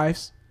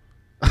 $5s.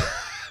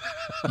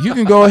 You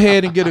can go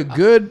ahead and get a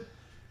good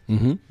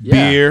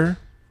beer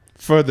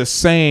for the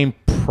same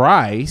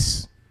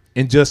price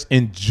and just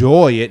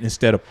enjoy it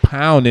instead of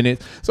pounding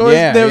it. So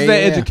there's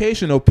that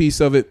educational piece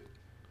of it.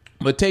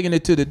 But taking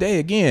it to the day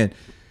again,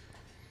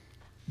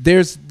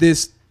 there's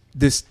this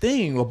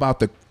thing about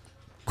the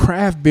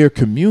craft beer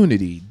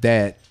community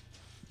that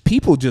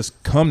people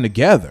just come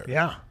together.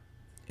 Yeah.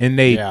 And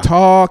they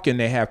talk and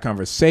they have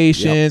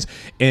conversations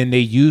and they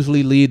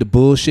usually leave the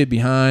bullshit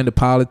behind, the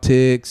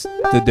politics,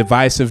 the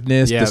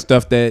divisiveness, the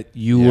stuff that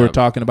you were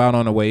talking about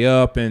on the way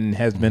up and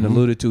has been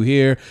alluded to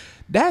here.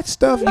 That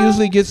stuff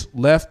usually gets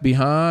left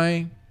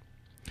behind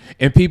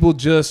and people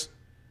just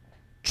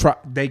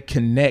they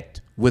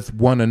connect with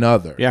one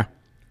another. Yeah.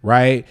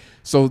 Right?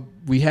 So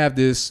we have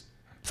this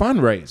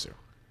fundraiser,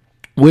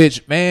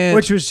 which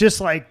was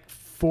just like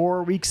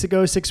 4 weeks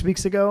ago, 6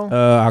 weeks ago.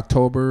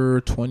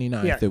 October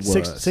 29th Yeah, it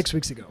was. 6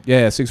 weeks ago.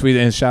 Yeah, 6 weeks.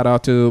 And shout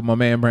out to my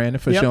man Brandon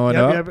for showing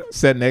up,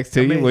 sitting next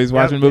to you while he's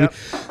watching the movie.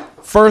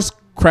 First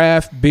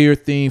craft beer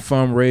themed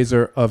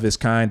fundraiser of its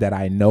kind that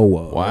I know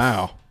of.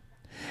 Wow.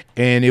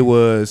 And it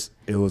was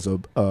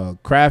a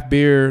craft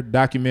beer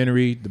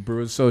documentary, the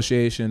Brewers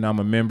Association. I'm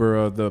a member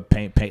of the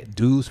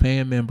dues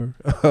paying member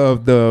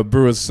of the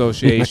Brewers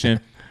Association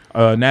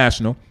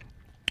National.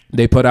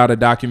 They put out a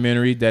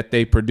documentary that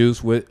they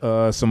produced with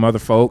some other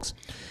folks.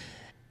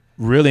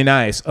 really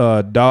nice.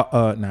 Not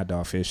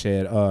Dogfish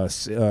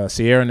Head.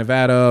 Sierra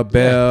Nevada,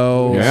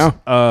 Bell. Yeah.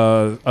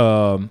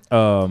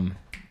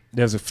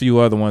 There's a few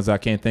other ones I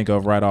can't think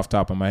of right off the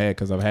top of my head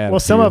because I've had.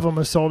 Well, some of them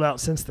have sold out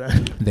since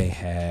then. They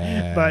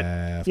have. But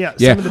yeah,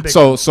 Yeah. some of the big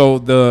So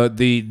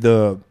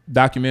the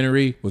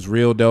documentary was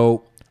real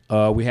dope.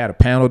 We had a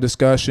panel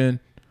discussion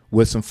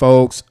with some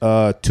folks,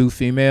 2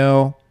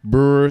 female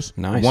brewers,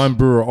 Nice. 1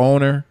 brewer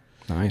owner.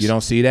 Nice. You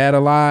don't see that a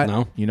lot.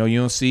 No. You know, you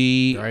don't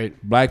see Right.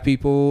 black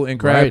people in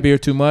craft Right. beer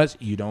too much.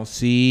 You don't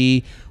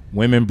see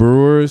women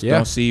brewers. Yeah.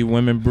 Don't see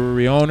women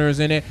brewery owners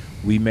in it.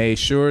 We made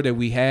sure that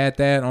we had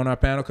that on our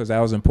panel because that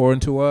was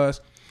important to us.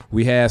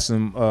 We had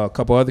some a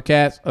couple other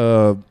cats.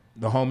 The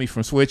homie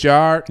from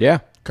Switchyard, Yeah.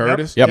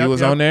 Curtis, Yep. he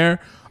was Yep. on there.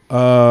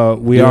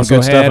 We Doing also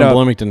good stuff had in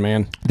Bloomington,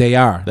 man. They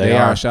are. They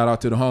are. Shout out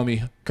to the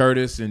homie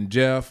Curtis and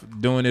Jeff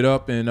doing it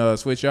up in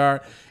Switchyard.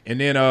 And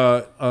then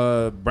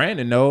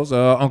Brandon knows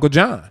Uncle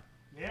John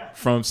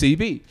from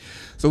CB.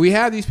 So we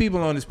had these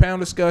people on this panel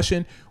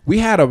discussion. We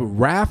had a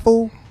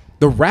raffle.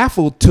 The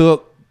raffle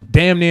took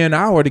damn near an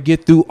hour to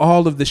get through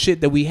all of the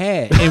shit that we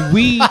had. And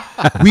we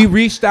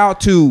reached out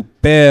to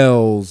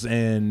Bell's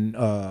and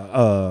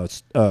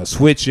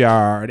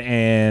Switchyard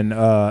and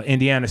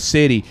Indiana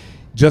City,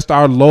 just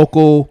our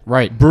local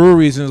Right.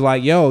 breweries, and it's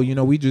like, yo, you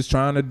know, we just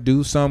trying to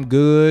do some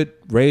good,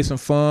 raise some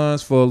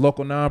funds for a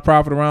local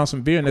nonprofit around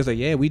some beer. And they're like,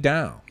 yeah, we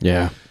down.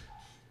 Yeah.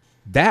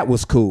 That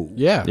was cool.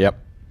 Yeah. Yep.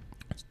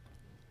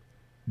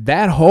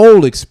 That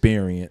whole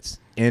experience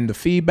and the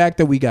feedback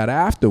that we got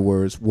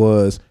afterwards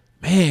was,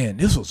 man,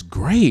 this was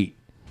great.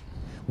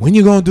 When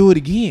you gonna do it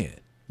again?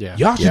 Yeah.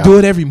 Y'all should Yeah. do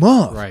it every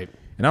month. Right.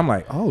 And I'm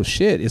like, oh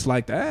shit, it's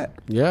like that.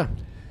 Yeah.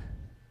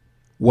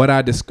 What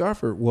I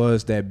discovered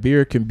was that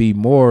beer can be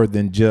more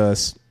than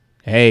just,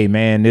 hey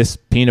man, this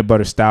peanut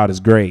butter stout is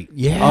great.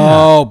 Yeah.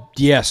 Oh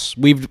yes,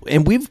 we've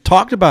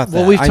talked about that.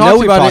 Well, we've I talked know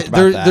we've about talked it.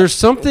 about that. There's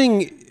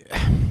something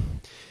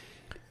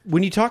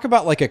when you talk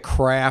about like a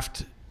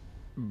craft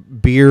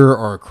beer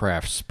or a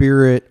craft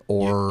spirit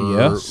or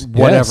Yes,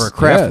 whatever, yes,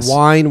 craft yes,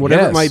 wine,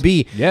 whatever it yes, might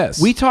be.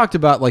 yes. We talked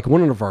about like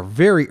one of our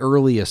very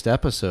earliest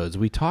episodes.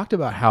 We talked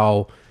about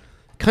how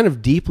kind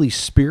of deeply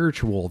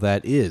spiritual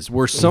that is,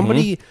 where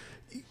somebody.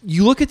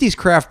 You look at these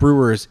craft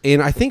brewers,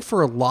 and I think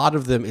for a lot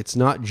of them, it's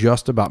not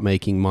just about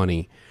making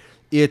money.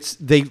 It's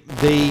they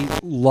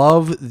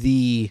love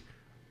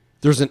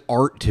there's an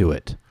art to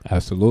it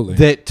Absolutely.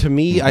 that to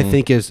me I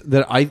think is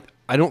that I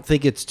don't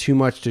think it's too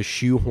much to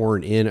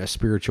shoehorn in a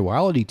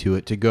spirituality to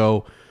it to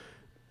go.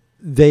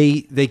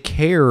 They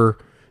care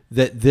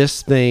that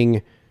this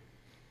thing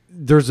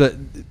there's a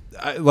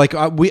like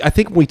I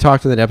think when we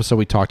talked in that episode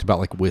we talked about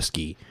like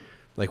whiskey.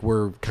 Like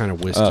we're kind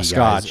of whiskey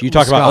Scotch. guys. You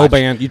talk about Scotch.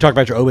 Oban. You talk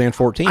about your Oban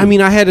 14. I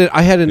mean, I had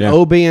an Yeah.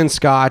 Oban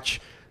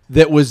Scotch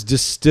that was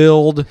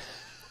distilled,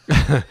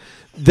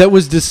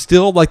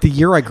 like the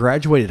year I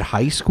graduated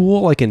high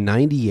school, like in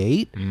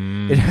 '98,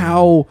 and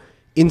how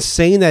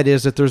insane that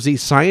is. That there's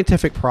these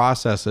scientific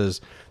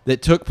processes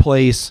that took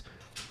place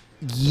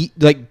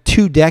like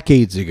 2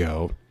 decades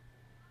ago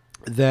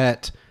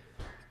that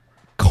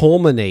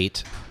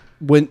culminate.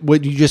 When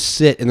you just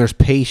sit and there's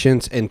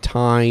patience and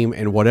time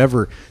and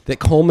whatever that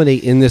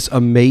culminate in this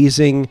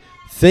amazing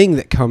thing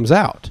that comes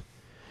out.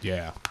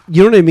 yeah.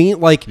 You know what I mean?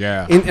 Like,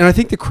 Yeah. And I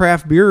think the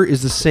craft beer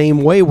is the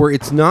same way where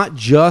it's not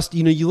just,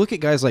 you look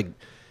at guys like,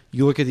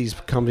 you look at these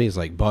companies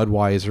like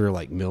Budweiser,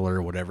 like Miller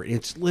or whatever.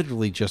 It's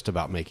literally just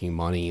about making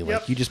money.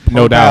 Like you just pump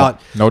No doubt.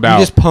 out, No doubt.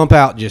 You just pump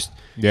out just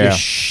Yeah.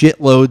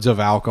 shitloads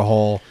of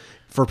alcohol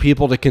for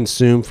people to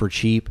consume for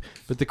cheap.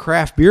 But the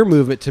craft beer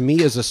movement to me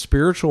is a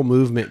spiritual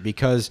movement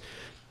because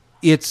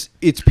it's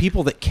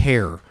people that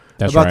care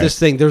That's about right. this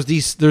thing. There's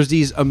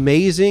these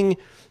amazing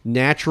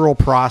natural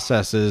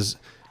processes.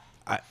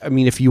 I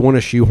mean, if you want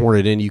to shoehorn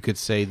it in, you could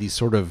say these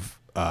sort of,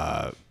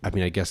 I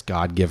guess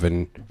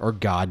God-given or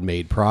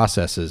God-made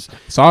processes.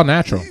 It's all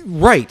natural.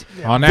 Right.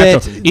 All natural.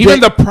 That- Even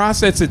that- the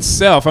process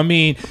itself. I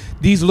mean,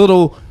 these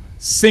little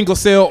single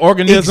cell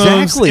organisms.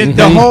 Exactly. And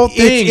the whole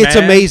thing. It's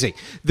man. amazing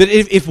that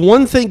if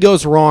one thing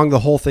goes wrong, the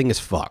whole thing is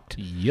fucked.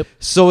 Yep.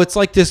 So it's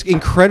like this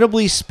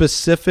incredibly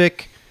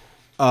specific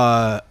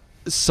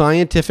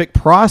scientific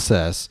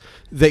process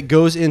that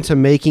goes into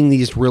making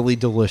these really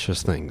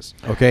delicious things.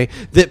 Okay,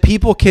 that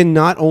people can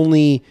not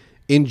only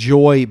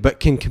enjoy but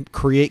can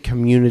create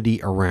community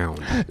around.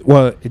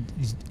 Well,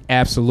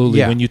 absolutely.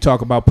 Yeah. When you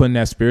talk about putting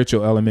that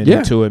spiritual element Yeah.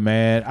 into it,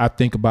 man, I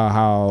think about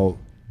how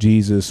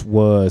Jesus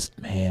was.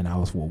 Man, I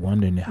was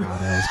wondering how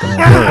that was going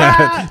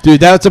to work. Dude,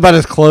 that's about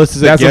as close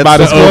as That's it gets about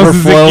to as close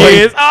overflowing. as it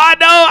gets.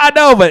 Oh, I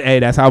know. But hey,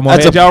 that's how my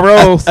That's head a- y'all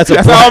rolls. that's a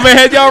That's black- how my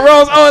head y'all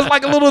rolls. Oh, it's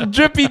like a little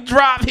drippy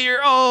drop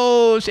here.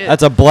 Oh shit.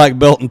 that's a black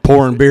belt and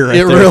pouring beer. Right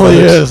It there, really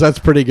folks. is. That's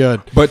pretty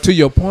good. But to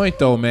your point,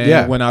 though, man,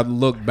 Yeah. when I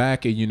look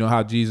back and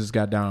how Jesus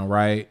got down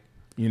right,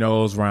 it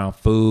was around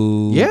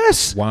food,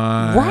 Yes.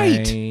 wine,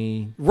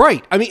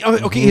 Right. I mean,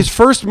 okay, his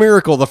first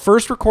miracle, the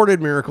first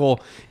recorded miracle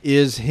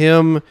is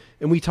him,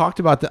 and we talked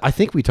about that. I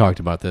think we talked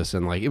about this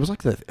in it was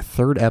like the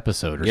third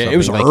episode or Yeah, something. it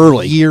was like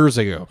early. years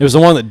ago. It was the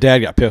one that Dad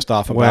got pissed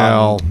off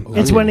about. Well,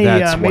 It's when he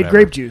That's made whatever.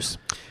 grape juice.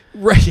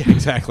 Right, yeah,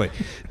 exactly.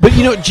 But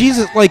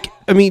Jesus,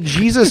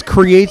 Jesus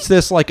creates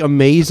this like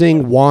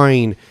amazing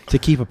wine to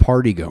keep a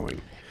party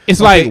going. It's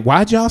like,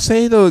 why'd y'all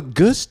say the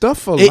good stuff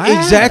for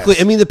last? Exactly.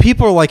 I mean, the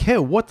people are like, "Hey,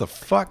 what the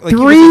fuck?" Like,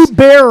 3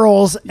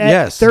 barrels at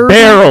Yes.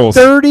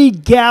 30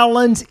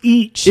 gallons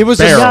each. It was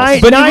a- Ni-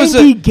 but it was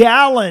 90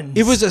 gallons.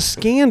 It was a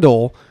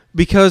scandal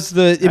because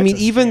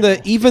even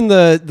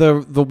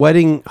the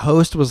wedding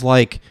host was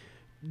like,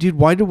 "Dude,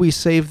 why do we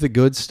save the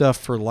good stuff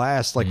for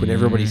last? Like when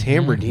everybody's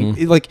hammered."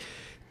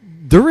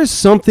 There is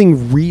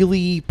something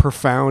really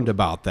profound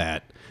about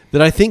that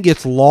I think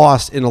gets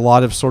lost in a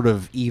lot of sort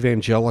of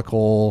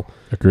evangelical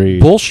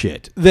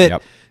bullshit.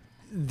 That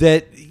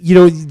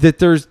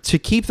there's to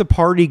keep the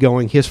party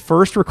going. His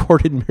first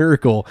recorded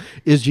miracle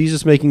is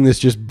Jesus making this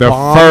just the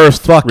bomb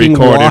first fucking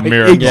recorded wine.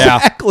 miracle.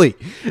 Exactly.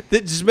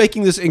 That just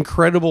making this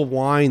incredible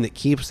wine that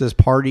keeps this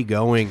party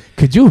going.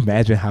 Could you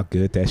imagine how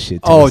good that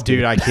shit tasted? Oh,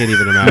 dude, I can't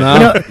even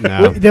imagine.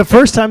 No. The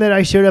first time that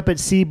I showed up at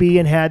CB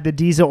and had the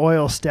diesel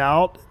oil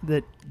stout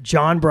that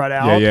John brought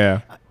out,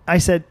 Yeah. I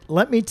said,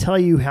 let me tell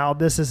you how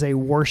this is a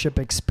worship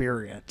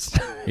experience.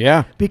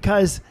 Yeah.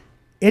 Because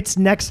it's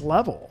next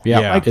level.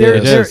 Yeah, like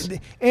it is.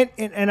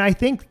 And I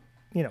think,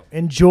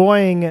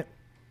 enjoying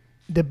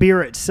the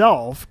beer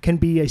itself can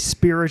be a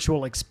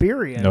spiritual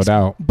experience. No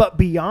doubt. But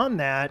beyond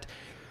that,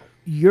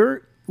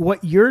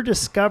 what you're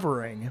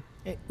discovering,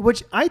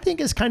 which I think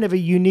is kind of a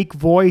unique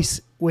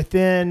voice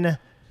within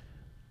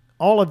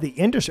all of the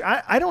industry.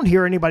 I don't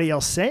hear anybody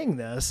else saying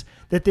this,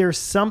 that there's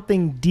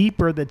something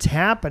deeper that's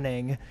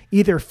happening,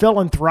 either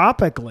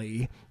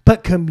philanthropically,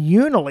 but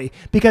communally.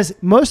 Because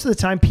most of the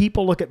time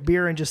people look at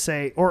beer and just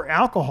say, or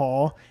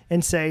alcohol,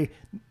 and say,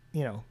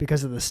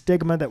 because of the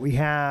stigma that we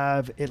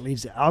have, it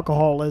leads to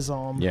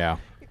alcoholism,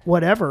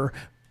 whatever.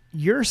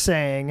 You're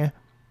saying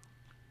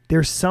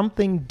there's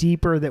something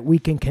deeper that we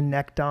can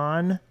connect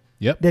on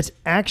that's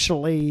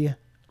actually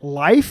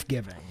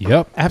life-giving.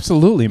 Yep,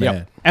 absolutely, man.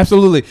 Yep.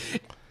 Absolutely.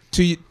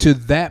 To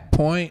that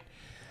point,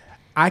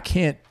 I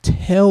can't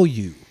tell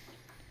you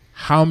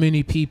how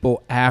many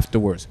people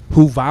afterwards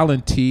who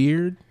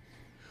volunteered,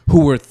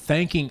 who were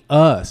thanking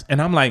us.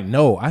 And I'm like,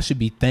 no, I should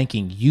be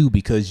thanking you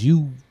because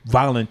you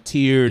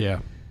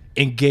volunteered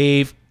and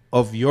gave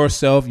of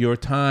yourself, your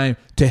time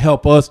to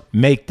help us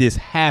make this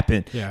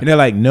happen. Yeah. And they're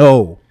like,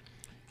 no,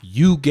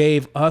 you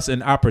gave us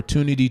an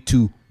opportunity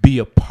to be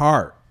a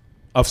part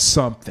of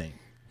something.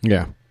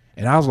 Yeah.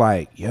 And I was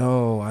like,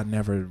 yo, I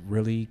never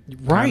really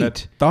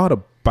thought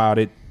about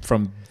it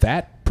from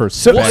that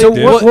perspective.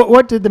 So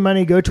what did the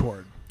money go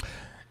toward?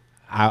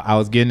 I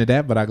was getting to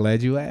that, but I'm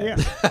glad you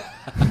asked.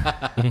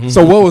 Yeah.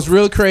 So what was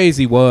real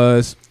crazy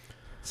was,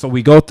 so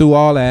we go through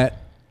all that,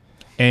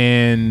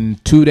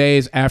 and 2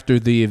 days after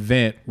the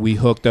event, we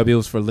hooked up. It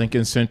was for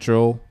Lincoln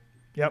Central,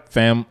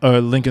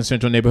 Lincoln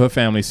Central Neighborhood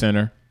Family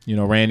Center.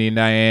 Randy and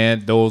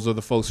Diane, those are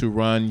the folks who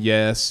run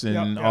Yes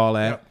and all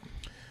that. Yep.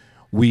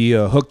 We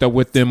hooked up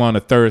with them on a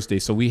Thursday,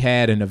 so we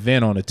had an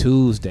event on a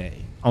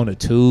Tuesday.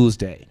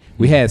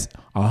 We had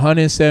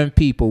 107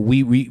 people.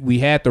 We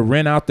had to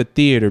rent out the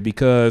theater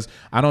because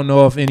I don't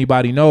know if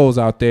anybody knows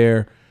out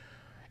there,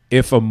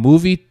 if a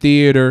movie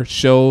theater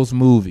shows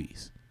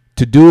movies,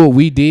 to do what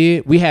we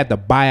did, we had to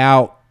buy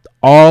out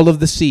all of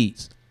the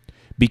seats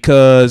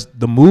because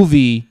the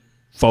movie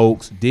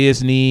folks,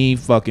 Disney,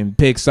 fucking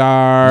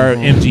Pixar,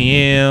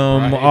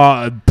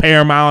 MGM,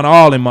 Paramount,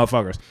 all them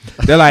motherfuckers.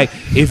 They're like,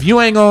 if you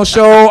ain't gonna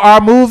show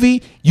our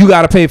movie, you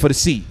gotta pay for the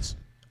seats,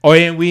 or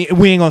we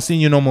ain't gonna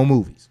send you no more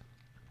movies.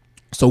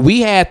 So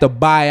we had to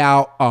buy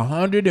out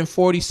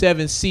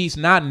 147 seats,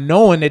 not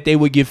knowing that they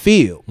would get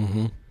filled,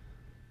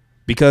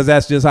 because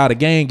that's just how the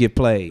game get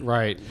played.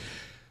 Right.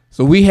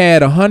 So we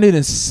had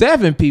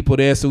 107 people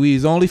there, so we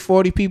was only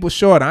 40 people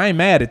short. I ain't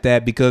mad at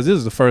that because this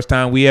is the first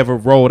time we ever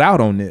rolled out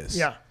on this.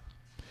 Yeah.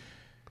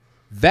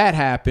 That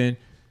happened.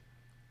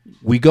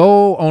 We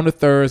go on a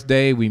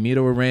Thursday. We meet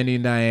up with Randy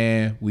and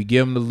Diane. We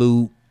give them the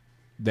loot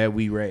that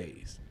we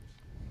raised.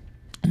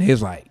 And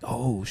it's like,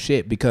 oh,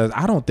 shit, because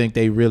I don't think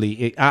they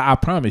really, I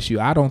promise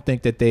you, I don't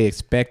think that they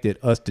expected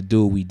us to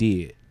do what we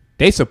did.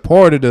 They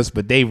supported us,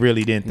 but they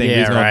really didn't think we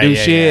was going to do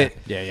shit.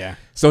 Yeah.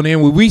 So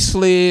then when we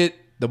slid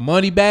the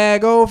money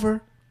bag over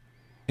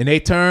and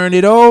they turned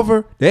it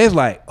over, they was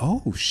like,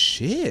 oh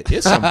shit,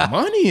 there's some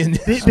money in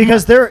this.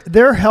 Because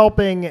they're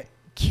helping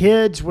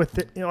kids with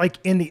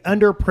in the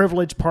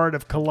underprivileged part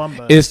of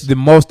Columbus. It's the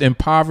most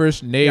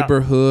impoverished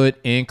neighborhood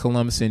in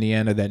Columbus,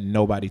 Indiana that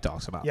nobody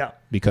talks about. Yeah.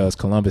 Because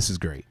Columbus is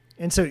great.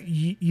 And so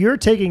you're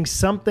taking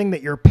something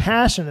that you're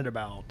passionate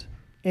about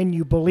and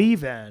you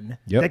believe in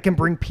that can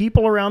bring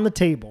people around the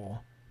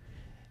table,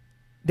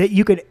 that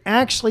you could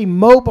actually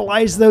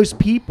mobilize those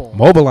people.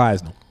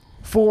 Mobilize them.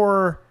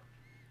 For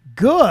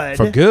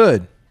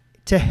good.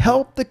 To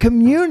help the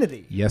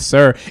community. Yes,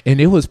 sir. And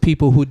it was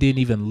people who didn't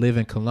even live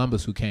in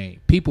Columbus who came.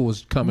 People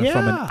was coming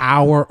from an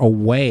hour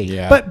away.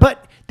 Yeah.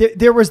 But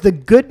there was the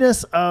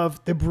goodness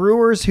of the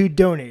brewers who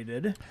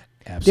donated.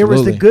 Absolutely. There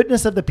was the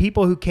goodness of the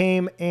people who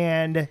came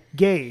and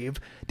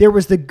gave. There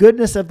was the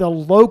goodness of the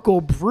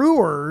local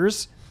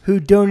brewers who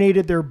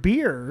donated their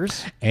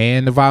beers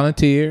And the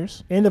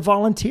volunteers. and the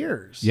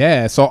volunteers.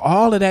 Yeah. So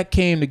all of that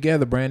came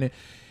together, Brandon.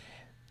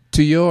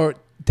 To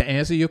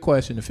answer your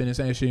question, to finish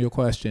answering your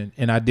question,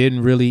 and I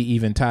didn't really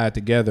even tie it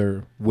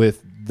together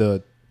with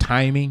the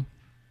timing.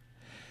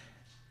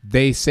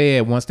 They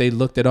said once they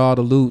looked at all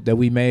the loot that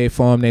we made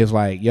for them, they was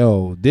like,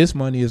 yo, this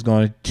money is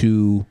going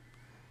to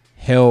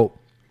help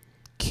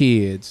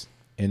kids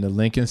in the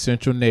Lincoln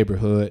Central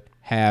neighborhood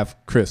have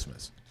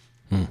Christmas.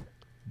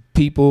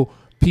 People,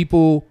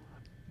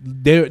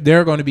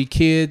 there are going to be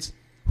kids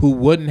who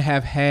wouldn't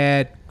have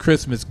had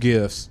Christmas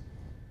gifts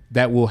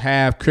that will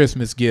have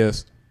Christmas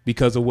gifts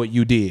because of what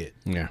you did.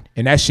 Yeah.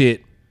 And that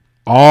shit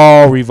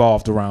all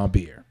revolved around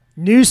beer.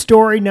 News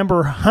story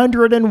number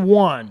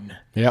 101.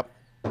 Yep.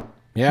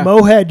 Yeah.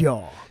 Mohead,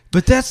 y'all.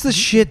 But that's the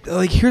shit.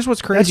 Like, here's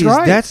what's crazy. That's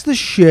right. That's the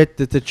shit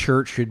that the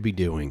church should be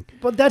doing.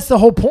 But that's the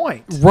whole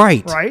point.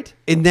 Right. Right?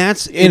 And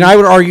I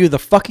would argue the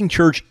fucking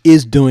church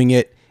is doing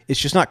it. It's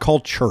just not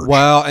called church.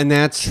 Well, and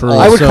that's True.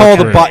 I would also call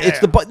true. the body. It's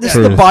the this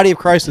is the body of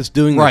Christ that's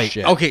doing right. this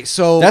shit. Okay,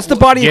 so That's the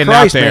body of Getting out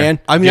Christ, there. man.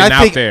 I mean, Getting I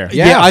out think there.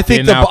 yeah, I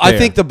think Getting out I there.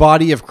 think the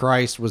body of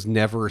Christ was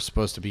never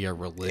supposed to be a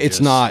religious. It's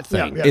not.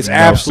 thing. Yeah, It's yeah.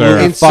 No, absolutely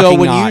sir. And so fucking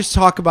when not.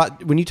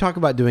 you talk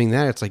about doing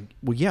that, it's like,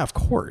 well, yeah, of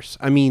course.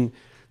 I mean,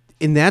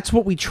 and that's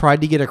what we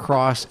tried to get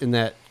across in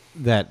that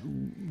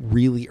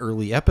really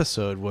early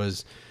episode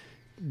was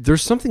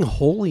there's something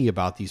holy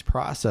about these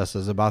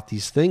processes, about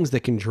these things that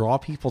can draw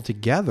people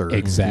together.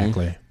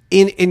 Exactly.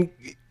 And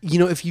you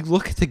know, if you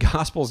look at the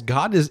Gospels,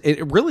 God is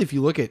really. If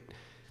you look at,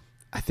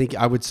 I think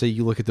I would say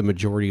you look at the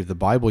majority of the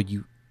Bible,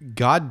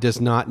 God does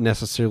not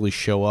necessarily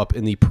show up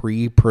in the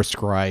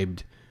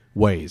pre-prescribed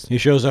ways. He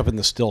shows up in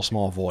the still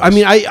small voice. I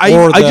mean,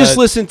 I just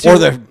listened to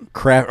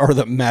or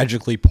the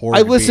magically poured.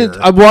 I listened.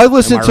 beer. I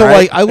listened Am I to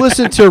right? I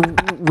listened to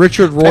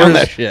Richard Rohr's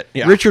that shit,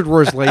 yeah. Richard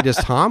Rohr's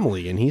latest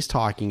homily, and he's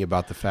talking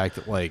about the fact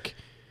that like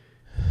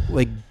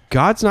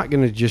God's not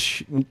going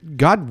to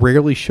God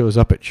rarely shows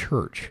up at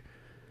church.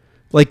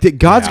 Like that,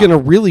 God's Yeah. going to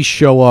really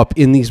show up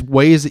in these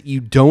ways that you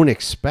don't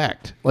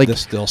expect. Like The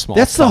still small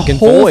That's the fucking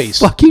whole voice.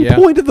 fucking Yeah.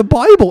 point of the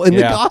Bible and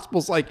the Yeah.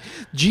 Gospels. Like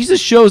Jesus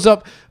shows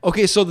up.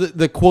 Okay, so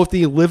the quote,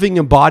 the living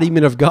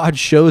embodiment of God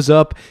shows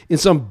up in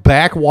some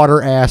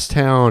backwater ass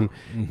town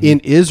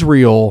in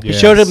Israel. He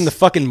showed up in the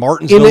fucking In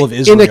Martinsville of a,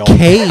 Israel. in a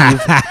cave,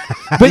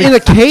 but in a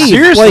cave.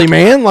 Seriously, like,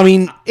 man. I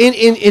mean, in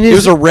it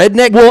was a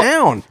redneck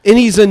town. and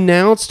he's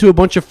announced to a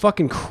bunch of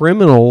fucking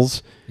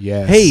criminals.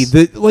 Yes. Hey,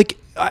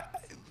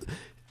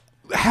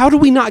 how do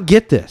we not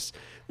get this?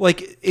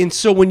 Like, and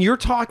so when you're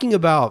talking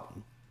about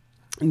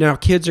now,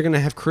 kids are going to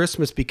have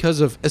Christmas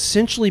because of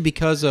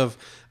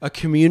a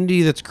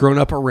community that's grown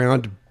up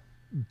around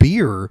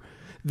beer.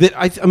 That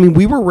I mean,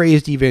 we were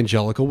raised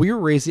evangelical. We were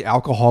raised that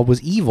alcohol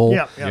was evil.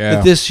 Yeah, yeah. Yeah.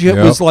 That this shit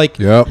Yep. was like,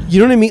 Yep. you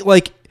know what I mean?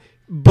 Like,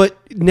 but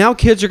now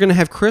kids are going to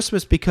have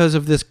Christmas because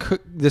of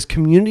this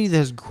community that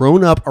has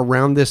grown up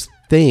around this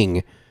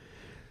thing.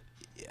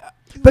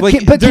 But, Like,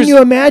 can there's-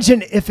 you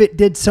imagine if it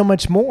did so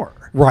much more?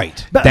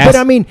 Right. But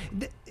I mean,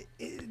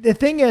 the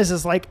thing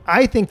is like,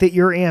 I think that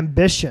your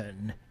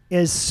ambition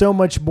is so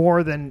much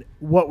more than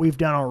what we've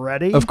done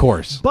already. Of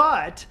course.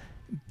 But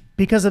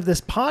because of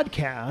this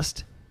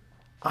podcast,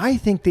 I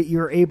think that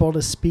you're able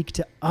to speak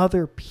to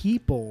other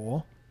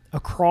people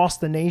across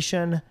the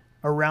nation,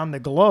 around the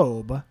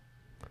globe,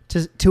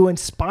 to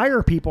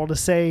inspire people to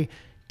say,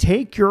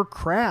 take your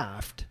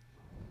craft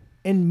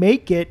and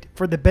make it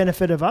for the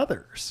benefit of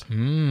others.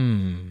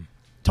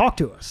 Talk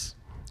to us.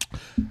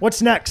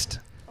 What's next?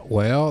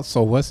 Well,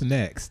 so what's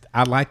next?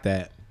 I like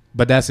that.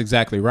 But that's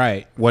exactly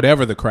right.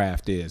 Whatever the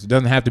craft is. It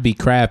doesn't have to be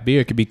craft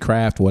beer. It could be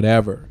craft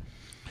whatever.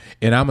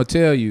 And I'm going to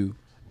tell you,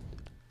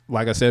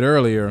 like I said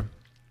earlier,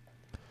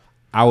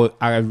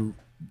 I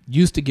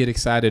used to get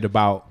excited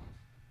about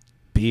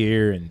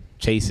beer and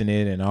chasing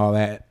it and all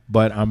that.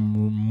 But I'm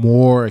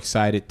more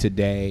excited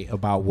today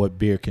about what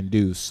beer can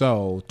do.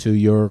 So to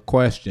your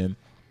question,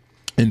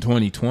 in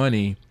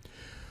 2020,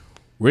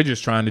 we're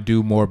just trying to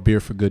do more Beer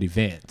for Good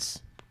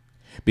events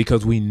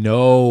because we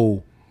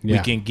know we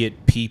Yeah. can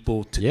get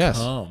people to Yes.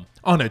 come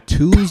on a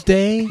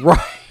Tuesday.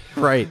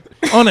 Right.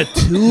 On a Which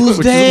is the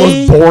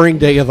Tuesday, most boring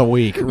day of the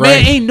week.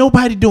 Right. man, ain't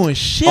nobody doing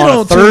shit On a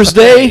on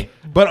Thursday? Tuesday.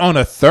 But on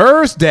a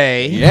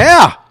Thursday,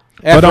 Yeah.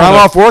 After on I'm the-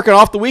 off work and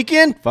off the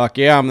weekend, fuck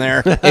yeah, I'm there.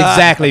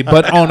 exactly.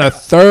 But on a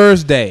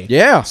Thursday,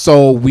 Yeah.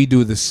 So we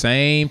do the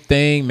same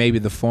thing. Maybe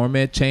the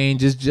format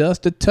changes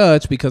just a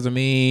touch because I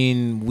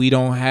mean we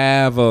don't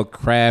have a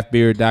craft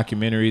beer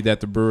documentary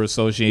that the Brewer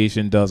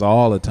Association does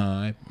all the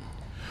time,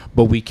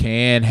 but we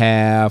can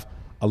have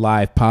a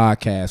live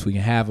podcast. We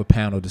can have a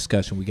panel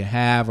discussion. We can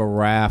have a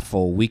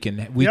raffle. We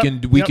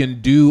can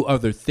do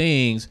other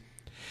things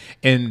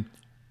and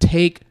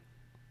take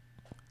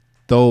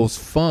those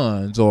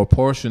funds or a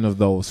portion of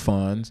those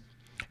funds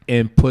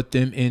and put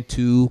them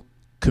into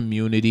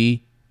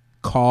community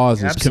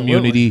causes, Absolutely.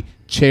 community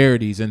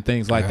charities and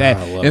things like that.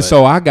 And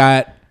so I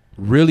got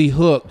really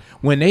hooked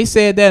when they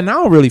said that, and I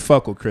don't really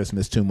fuck with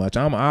Christmas too much.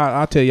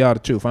 I'll tell y'all the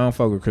truth. I don't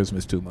fuck with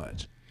Christmas too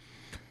much.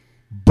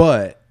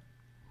 But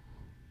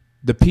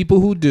the people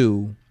who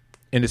do,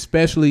 and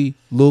especially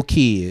little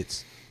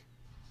kids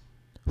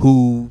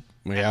who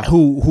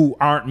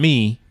aren't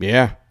me,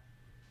 Yeah.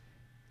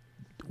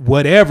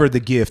 whatever the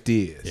gift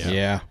is,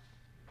 Yeah.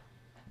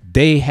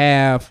 they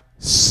have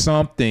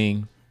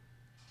something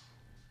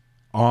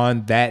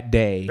on that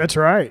day That's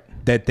right.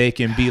 that they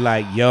can be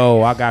like,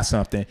 yo, I got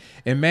something.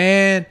 And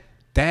man,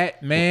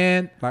 like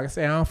I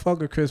say, I don't fuck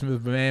with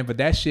Christmas, man, but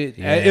that shit,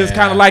 it was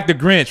kind of like the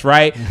Grinch,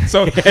 right?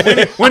 So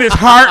when his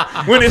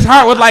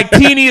heart was like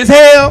teeny as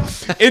hell,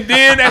 and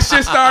then that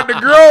shit started to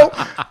grow.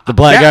 The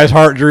black guy's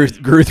heart grew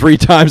 3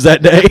 times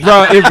that day.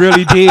 Bro, it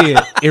really did.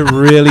 It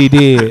really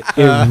did.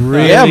 It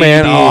really yeah,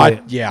 man.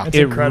 did. Yeah. That's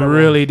It incredible.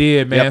 really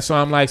did, man. Yep. So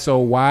I'm like, so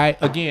why,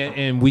 again,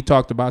 and we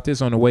talked about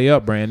this on the way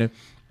up, Brandon,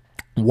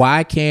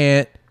 why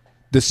can't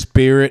the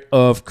spirit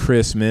of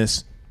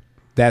Christmas,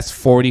 that's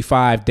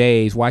 45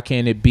 days, why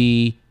can't it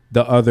be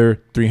the other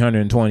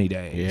 320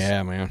 days?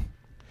 Yeah, man.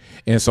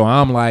 And so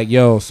I'm like,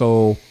 yo,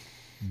 so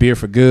Beer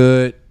for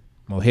Good,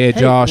 Mohead Hey,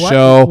 Jaw why-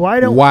 Show, why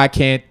don't-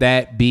 can't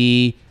that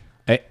be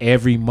a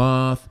every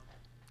month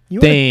You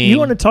thing?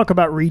 want to talk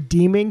about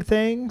redeeming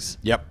things?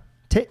 Yep.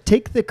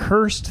 Take the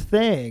cursed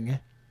thing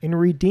and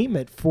redeem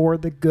it for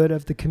the good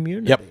of the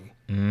community. Yep.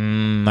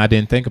 I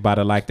didn't think about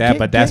it like that,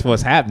 but that's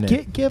what's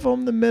happening. Give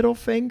them the middle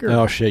finger.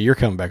 Oh, shit. You're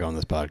coming back on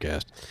this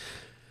podcast.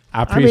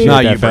 I appreciate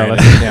Not that, you, fella.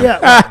 Brandon. Yeah.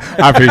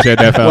 I appreciate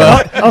that,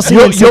 fella. I'll see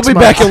you in 6 You'll be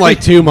back months. in like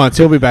 2 months.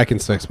 He'll be back in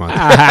 6 months.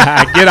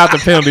 Get out the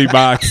penalty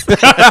box.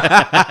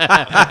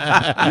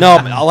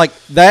 No, like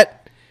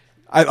that.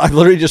 I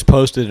literally just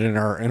posted in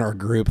our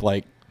group,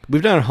 like,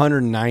 we've done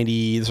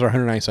 190. This is our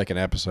 192nd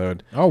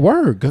episode. Oh,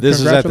 word. Good. This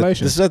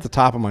Congratulations. is at the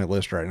top of my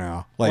list right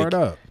now. Like, Word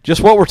up.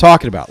 just what we're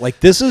talking about. Like,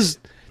 this is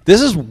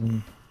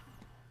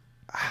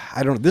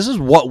I don't know. This is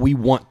what we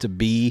want to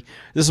be.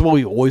 This is what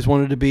we always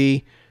wanted to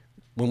be.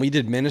 When we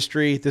did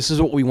ministry, this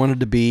is what we wanted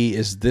to be,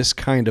 is this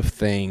kind of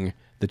thing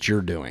that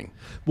you're doing.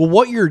 Well,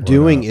 what you're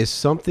doing is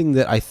something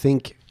that I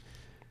think,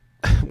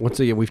 once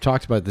again, we've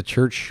talked about the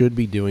church should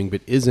be doing,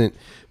 but isn't.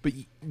 But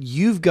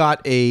you've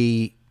got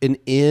an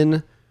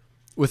in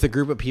with a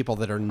group of people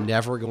that are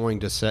never going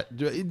to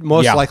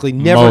most Yeah. likely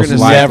never Most going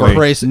to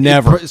likely.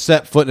 never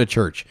set foot in a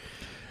church.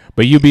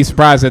 But you'd be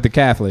surprised at the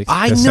Catholics.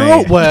 I Just know.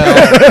 saying. Well,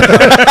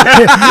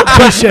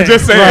 Just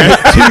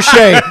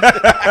saying.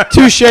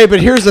 touche.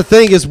 But here's the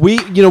thing: is we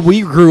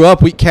grew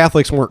up. We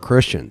Catholics weren't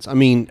Christians. I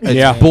mean,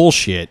 it's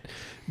bullshit.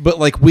 But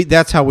like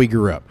that's how we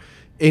grew up,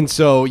 and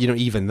so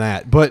even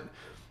that. But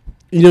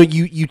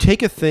you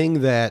take a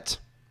thing that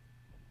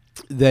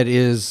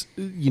is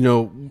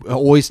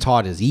always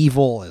taught as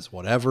evil, as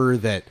whatever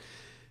that.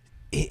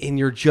 And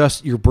you're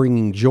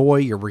bringing joy,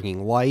 you're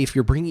bringing life,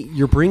 you're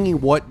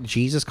bringing what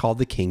Jesus called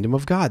the kingdom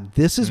of God.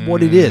 This is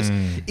what it is.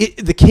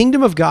 The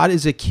kingdom of God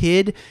is a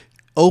kid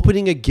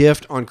opening a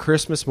gift on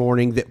Christmas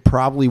morning that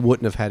probably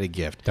wouldn't have had a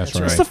gift. That's It's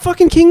right. the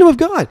fucking kingdom of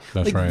God.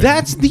 That's right.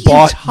 That's the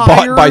Bought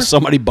entire by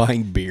somebody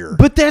buying beer.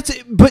 But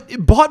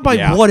bought by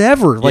Yeah.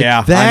 whatever. Like Yeah,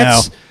 I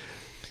that's. know.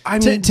 I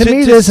mean, To to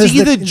me, this is see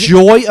the- the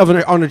joy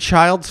on a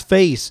child's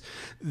face.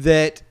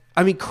 That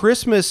I mean,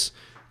 Christmas.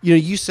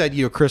 You said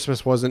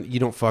Christmas wasn't. You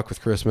don't fuck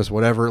with Christmas,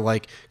 whatever.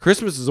 Like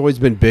Christmas has always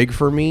been big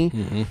for me.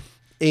 Mm-hmm.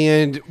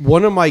 And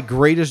one of my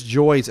greatest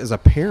joys as a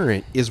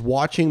parent is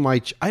watching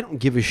I don't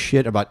give a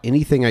shit about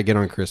anything I get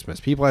on Christmas.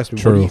 People ask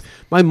me, True.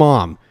 my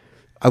mom.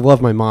 I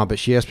love my mom, but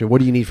she asked me, "What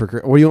do you need for?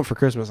 What do you want for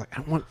Christmas?" I was like, "I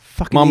don't want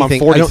fucking Mom, I'm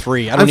anything.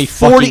 43. I don't I'm need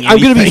 40. fucking I'm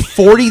going to be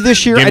anything." 40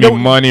 this year. Give I me don't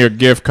money or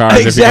gift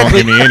cards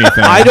exactly. if you don't give me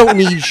anything. I don't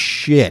need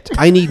shit.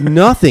 I need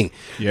nothing.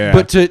 Yeah.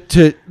 But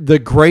to the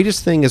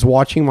greatest thing is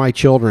watching my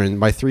children,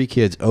 my 3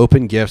 kids,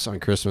 open gifts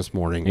on Christmas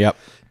morning. Yep.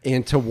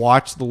 And to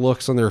watch the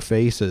looks on their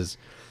faces,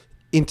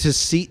 and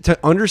to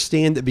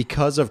understand that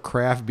because of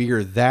craft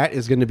beer, that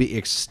is going to be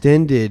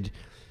extended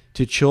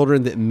to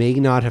children that may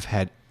not have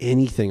had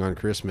anything on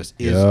Christmas.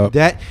 Yep.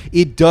 That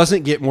it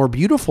doesn't get more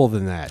beautiful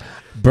than that.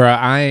 Bruh,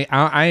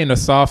 I ain't a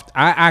soft.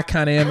 I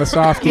kind of am a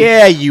softie.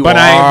 Yeah, you but are.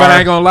 I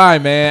ain't gonna lie,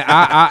 man.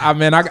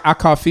 I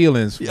caught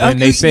feelings when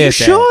they said you that.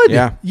 should.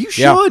 Yeah. You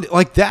Yeah. should.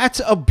 Like that's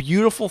a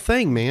beautiful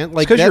thing, man.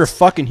 Like Because you're a that's-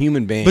 fucking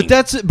human being. But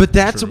that's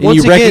and once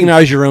you again,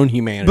 recognize your own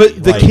humanity.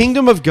 But the Like,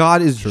 kingdom of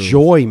God is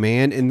joy,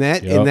 man, and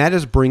that Yep.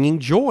 is bringing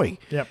joy.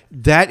 Yep.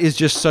 That is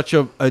just such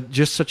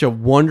a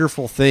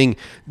wonderful thing.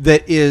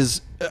 That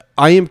is,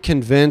 I am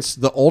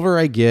convinced. The older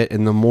I get,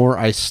 and the more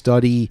I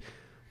study,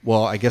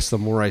 well, I guess the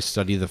more I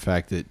study the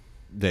fact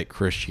that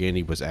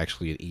Christianity was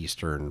actually an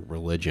Eastern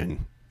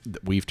religion.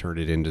 That we've turned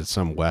it into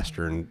some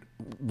Western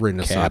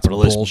Renaissance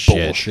Capitalist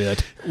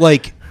bullshit.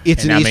 Like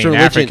it's And an I Eastern mean,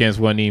 religion. Africans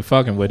wasn't even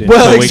fucking with it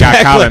Well, until exactly.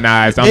 we got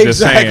colonized. I'm just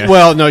saying.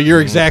 Well, no, you're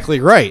exactly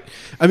right.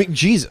 I mean,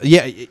 Jesus,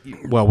 yeah.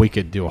 Well, we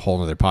could do a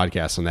whole other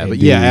podcast on that, but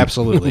yeah,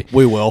 absolutely.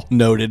 we will.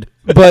 Noted.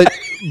 but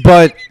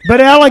But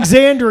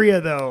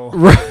Alexandria, though.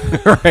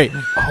 right,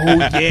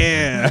 Oh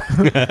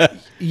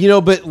yeah.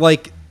 but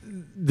like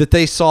that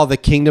they saw the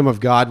kingdom of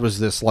God was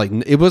this like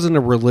it wasn't a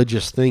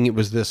religious thing; it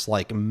was this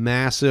like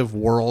massive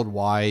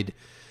worldwide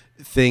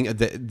thing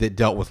that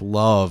dealt with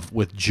love,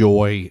 with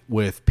joy,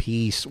 with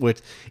peace,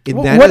 with. And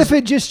Well, that what is- if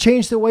it just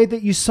changed the way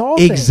that you saw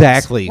things?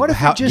 Exactly. What if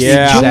How- it just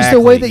Yeah. changed the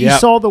way Exactly. that you Yep.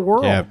 saw the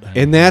world? Yeah,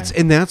 and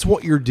that's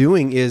what you're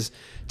doing is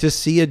to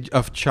see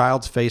a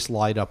child's face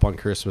light up on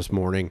Christmas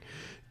morning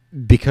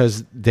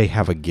because they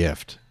have a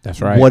gift. That's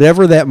right.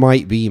 Whatever that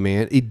might be,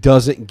 man, it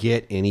doesn't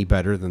get any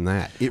better than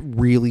that. It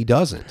really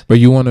doesn't. But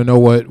you want to know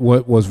what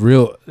was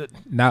real,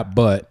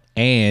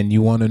 and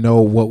you want to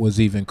know what was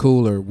even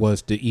cooler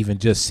was to even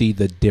just see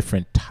the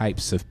different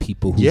types of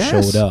people who Yes.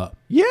 showed up.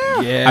 Yeah.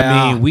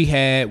 I mean, we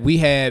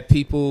had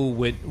people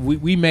with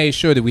we made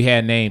sure that we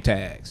had name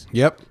tags.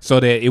 Yep. So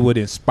that it would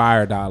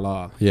inspire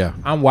dialogue. Yeah.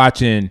 I'm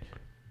watching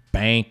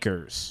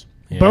bankers,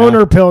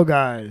 Boner pill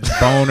guys.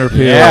 boner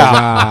pill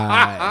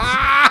guys.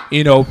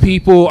 You know,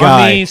 people.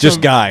 Guy, I mean,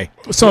 just guy.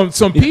 Some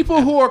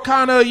people who are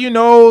kind of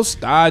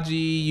stodgy.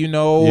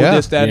 Yeah.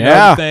 This, that, and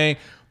Yeah. other thing.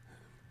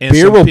 And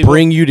Beer some will people-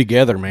 bring you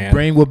together, man.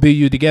 Brain will be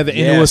you together. And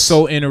it was Yes.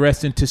 so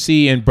interesting to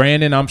see. And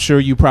Brandon, I'm sure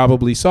you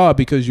probably saw it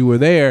because you were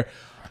there.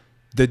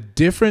 The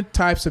different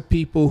types of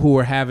people who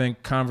are having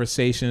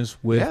conversations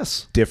with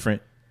Yes.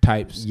 different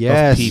types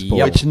Yes. of people,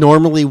 Which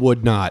normally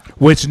would not.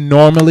 which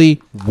normally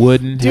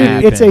wouldn't Dude,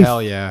 happen. it's a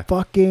Hell yeah.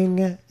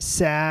 fucking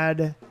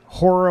sad,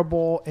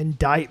 horrible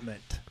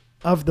indictment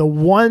of the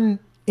one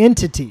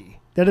entity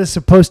that is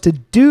supposed to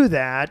do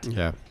that.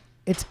 Yeah.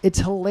 It's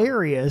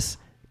hilarious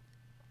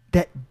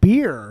that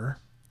beer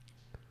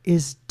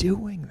is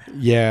doing that.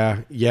 Yeah.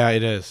 Yeah,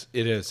 it is.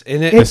 It is.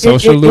 And The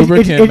social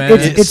lubricant, man.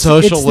 It's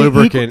social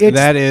lubricant.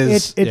 That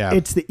is- yeah.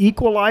 It's the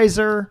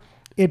equalizer.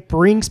 It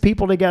brings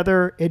people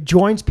together. It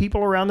joins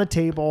people around the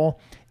table.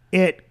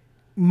 It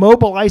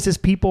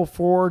mobilizes people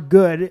for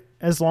good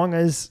as long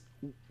as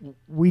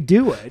we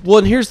do it. Well,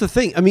 and here's the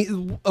thing. I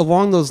mean,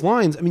 along those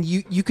lines, I mean,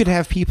 you could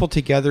have people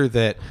together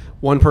that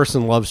one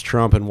person loves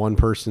Trump and one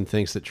person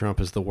thinks that Trump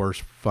is the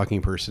worst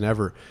fucking person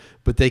ever.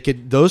 But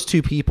those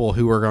two people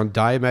who are on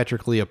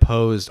diametrically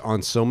opposed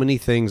on so many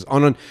things,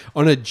 on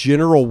a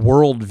general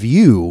world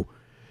view,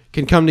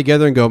 can come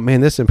together and go, man,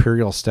 this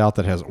Imperial Stout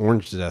that has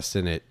orange zest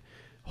in it,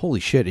 holy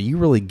shit, are you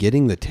really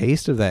getting the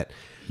taste of that?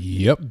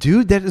 Yep.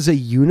 Dude, that is a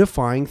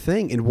unifying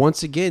thing. And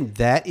once again,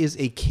 that is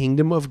a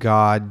kingdom of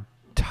God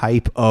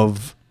type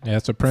of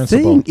That's a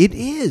principle. thing. It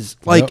is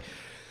like,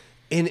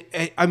 Yep.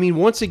 and I mean,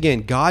 once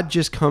again, God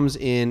just comes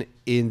in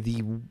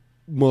the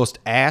most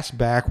ass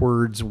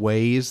backwards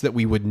ways that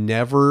we would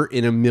never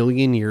in a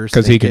million years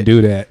Because he think can it.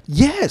 do that.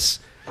 Yes.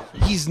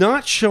 He's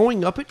not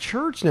showing up at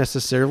church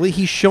necessarily.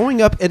 He's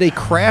showing up at a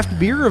craft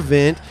beer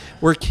event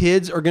where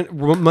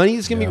money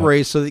is going to be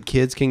raised so that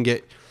kids can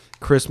get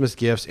Christmas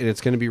gifts, and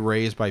it's going to be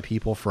raised by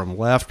people from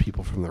left,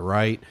 people from the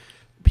right,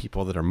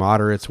 people that are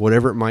moderates,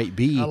 whatever it might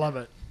be. I love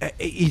it.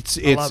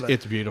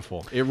 It's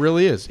beautiful. It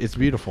really is. It's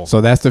beautiful.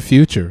 So that's the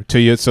future.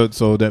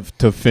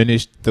 To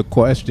finish the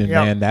question,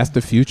 Yeah. man, that's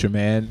the future,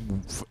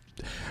 man.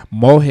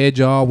 Mohead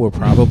Jaw will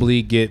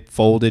probably get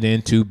folded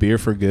into Beer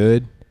for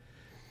Good.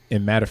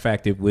 And matter of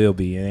fact, it will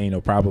be. It ain't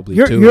no probably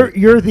to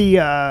You're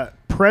the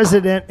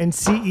president and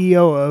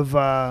CEO of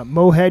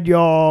Mohead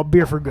Y'all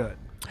Beer for Good.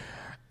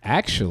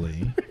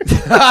 Actually,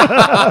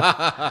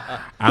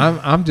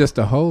 I'm just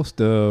a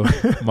host of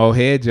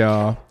Mohead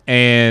Jaw,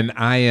 and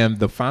I am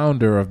the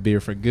founder of Beer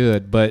for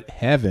Good. But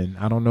Heaven,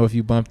 I don't know if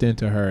you bumped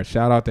into her.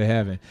 Shout out to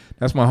Heaven.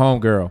 That's my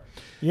homegirl.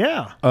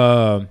 Yeah.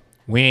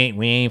 We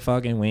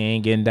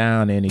ain't getting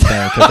down to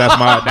anything because that's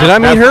my. Did I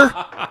meet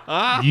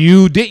her?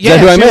 You did? that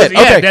who I met?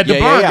 Yeah, Okay. that the Yeah,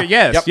 blonde. yeah, yeah.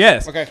 Yes, Yep.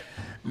 yes. Okay.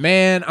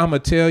 Man, I'm gonna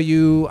tell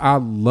you, I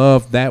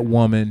love that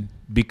woman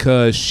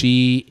because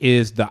she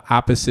is the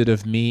opposite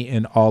of me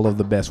in all of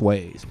the best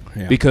ways.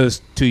 Yeah.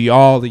 Because to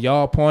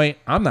y'all point,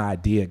 I'm the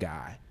idea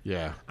guy.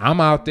 yeah.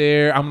 I'm out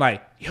there. I'm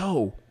like,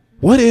 yo,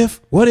 what if?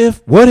 And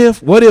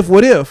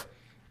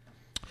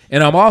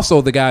I'm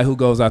also the guy who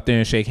goes out there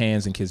and shake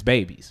hands and kiss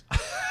babies.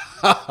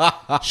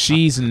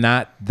 She's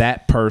not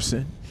that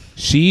person.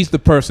 She's the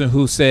person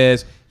who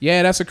says,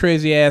 yeah, that's a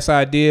crazy ass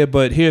idea,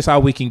 but here's how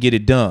we can get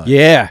it done.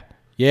 Yeah.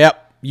 Yep.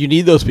 You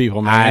need those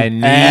people,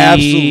 man. I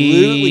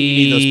Absolutely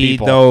need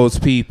those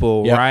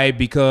people. Yep. right?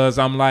 Because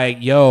I'm like,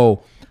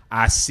 yo,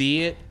 I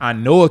see it. I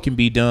know it can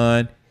be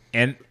done.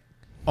 And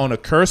on a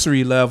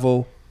cursory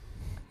level,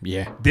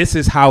 Yeah. this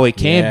is how it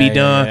can Yeah, be yeah,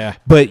 done. yeah.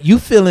 But you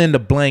fill in the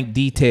blank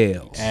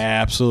details.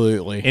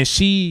 Absolutely. And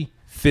she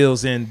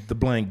fills in the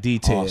blank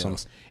details.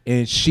 Awesome.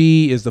 And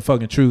she is the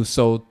fucking truth.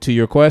 So to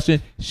your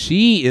question,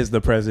 she is the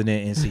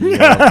president and CEO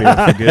of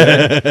Beer for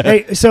Good.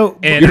 Hey, so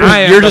And You're, I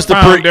am you're the just a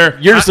founder.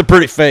 pretty. You're just a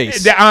pretty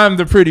face. I'm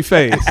the pretty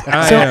face.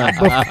 I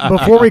am.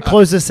 before we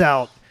close this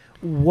out,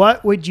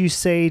 what would you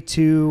say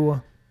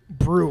to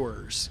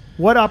brewers?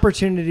 What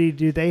opportunity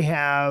do they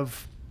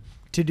have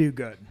to do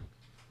good?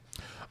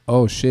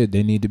 Oh shit,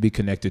 they need to be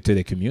connected to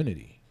the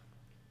community.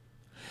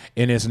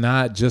 And it's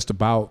not just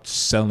about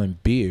selling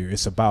beer.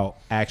 It's about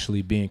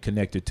actually being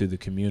connected to the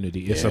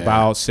community. It's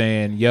about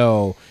saying,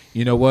 yo,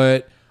 you know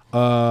what?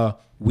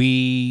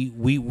 We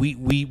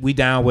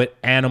down with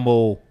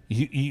animal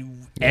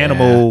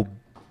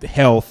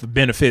health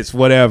benefits,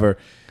 whatever.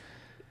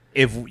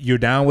 If you're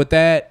down with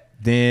that,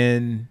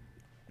 then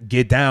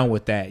get down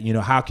with that. You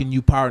know, how can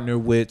you partner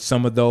with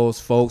some of those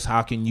folks?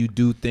 How can you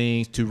do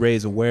things to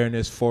raise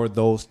awareness for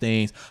those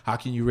things? How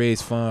can you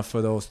raise funds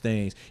for those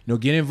things? You know,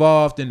 get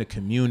involved in the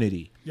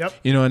community. Yep.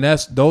 You know, and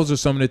those are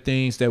some of the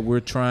things that we're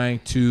trying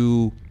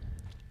to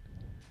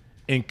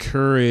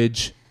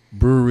encourage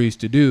breweries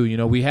to do. You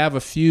know, we have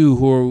a few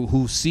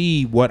who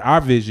see what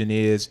our vision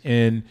is,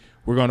 and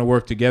we're going to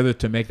work together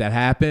to make that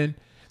happen.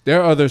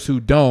 There are others who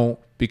don't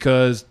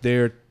because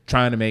they're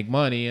trying to make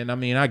money, and I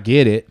mean, I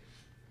get it.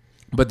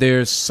 But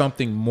there's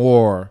something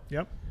more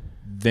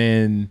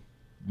than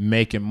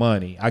making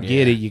money. I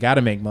get it. You got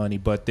to make money,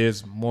 but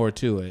there's more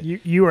to it.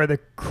 You are the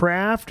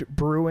craft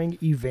brewing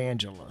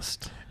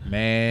evangelist.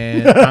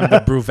 Man, I'm the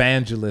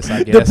brewvangelist,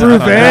 I guess. The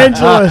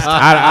brewvangelist.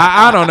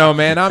 I don't know,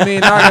 man. I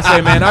mean, like I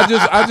say, man,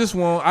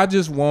 I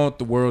just want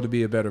the world to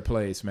be a better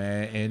place,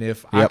 man. And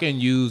if I can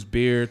use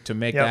beer to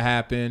make that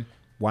happen,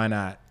 why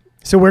not?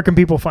 So where can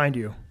people find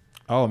you?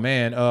 Oh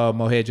man,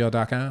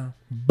 moheadgel.com.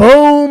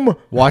 Boom.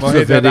 Watch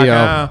the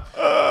video.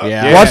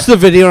 Yeah. Watch the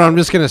video, and I'm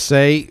just going to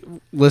say,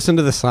 listen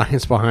to the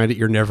science behind it.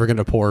 You're never going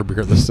to pour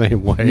beer the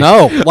same way.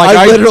 No, like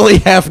I literally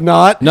have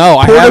not No,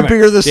 I poured a haven't.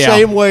 beer the Yeah.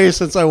 same way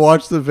since I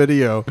watched the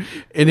video,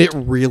 and it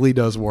really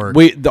does work.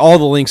 All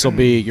the links will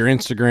be your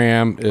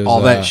Instagram, is,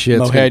 All that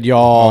shit's Mohead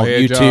Y'all,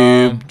 Mohead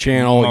YouTube Y'all,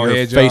 channel, your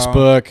Mohead Y'all.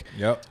 Facebook.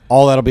 Yep.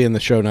 All that'll be in the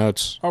show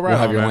notes. All right, we'll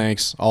have on, your man.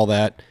 links, all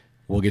that.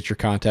 We'll get your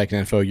contact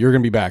info. You're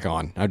gonna be back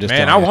on. I'm just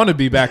Man, telling I you. want to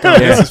be back on.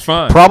 This is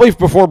fun. Probably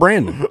before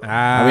Brandon.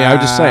 I mean, I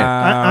was just saying.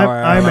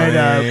 I'm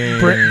at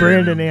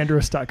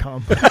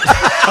BrandonAndrus.com.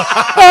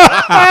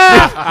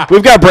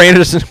 We've got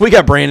Brandon. We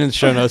got Brandon's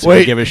show notes.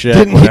 We give a shit.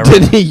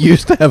 Didn't he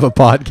used to have a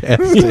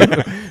podcast?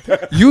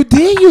 Too? You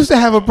did used to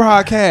have a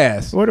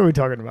broadcast. What are we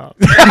talking about?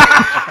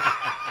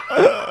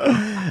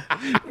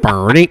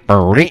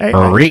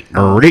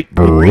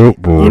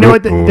 You know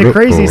what the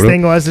craziest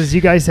thing was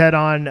you guys had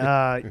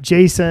on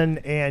Jason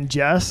and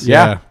Jess.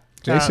 Yeah.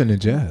 Jason and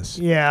Jess.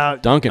 Yeah.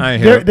 Duncan. I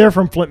ain't hear it. They're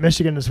from Flint,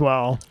 Michigan as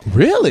well.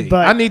 Really?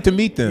 But- I need to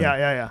meet them.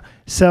 Yeah.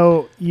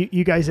 So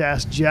you guys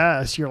asked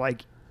Jess, you're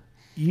like,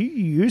 you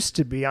used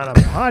to be on a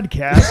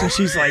podcast. And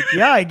she's like,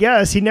 yeah, I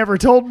guess. He never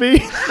told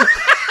me.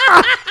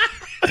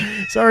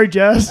 Sorry,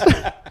 Jess.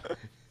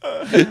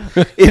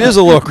 It is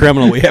a little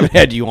criminal. We haven't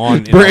had you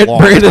on in a long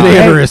Brandon time.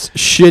 Andrus,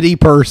 shitty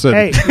person.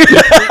 Hey,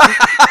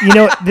 you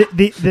know,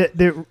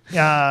 the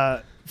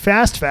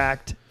fast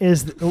fact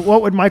is,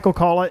 what would Michael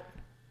call it?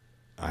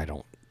 I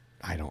don't.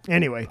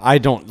 Anyway, I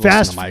don't listen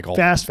fast to Michael.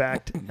 Fast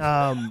fact.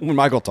 When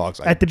Michael talks,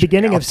 I At the check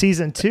beginning out. of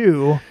season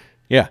 2,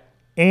 Yeah.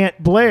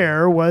 Aunt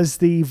Blair was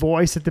the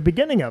voice at the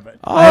beginning of it.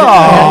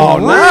 Oh,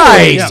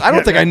 nice. Yeah. I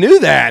don't think I knew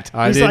that.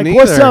 I He's didn't like,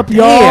 "What's either. up,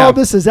 y'all? Damn.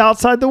 This is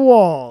Outside the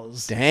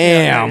Walls."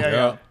 Damn.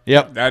 Yeah.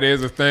 Yep. That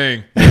is a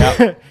thing.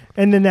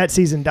 And then that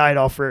season died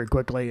off very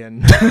quickly,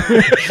 and we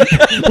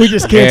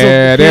just canceled.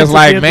 Yeah, there's canceled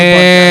like, the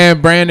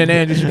man, Brandon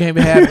Andrews, you can't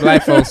be having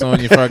black folks on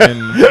your fucking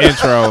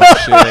intro and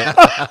shit.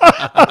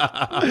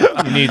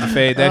 You need to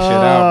fade that shit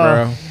out,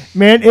 bro. podcast.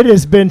 Man, it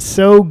has been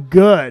so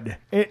good.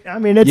 It's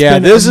been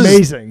this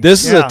amazing.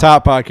 This is Yeah. a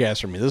top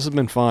podcast for me. This has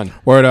been fun.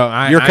 Word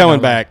up. You're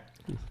coming back.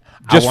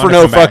 Just for wanna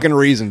no come back. fucking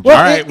reason. Well,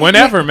 All right,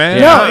 whenever,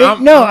 man.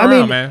 I'm I mean,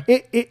 around, man.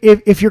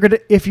 if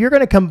you're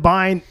gonna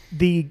combine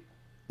the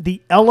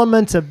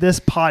elements of this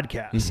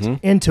podcast Mm-hmm.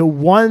 into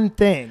one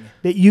thing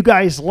that you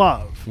guys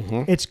love,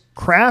 it's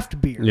craft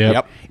beer.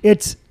 Yep.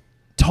 It's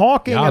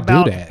talking Y'all do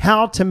about that.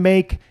 how to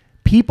make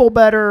people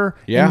better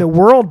Yeah. and the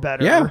world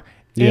better. Yeah.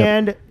 Yep.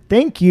 And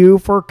thank you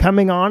for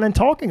coming on and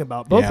talking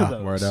about both Yeah. of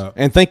those. Word up.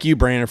 And thank you,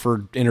 Brandon,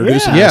 for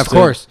introducing Yeah. us Yeah, of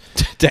course.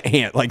 to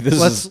Ant. Like this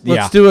Let's is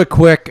yeah. do a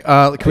quick.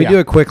 Can we Yeah. do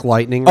a quick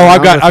lightning? Oh,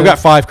 round I've with got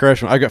it? 5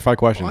 questions. I got 5 I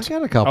questions.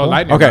 got a couple. Oh,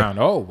 lightning Okay. round.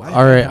 Oh, wow.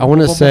 All right, I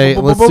want to say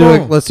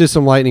let's do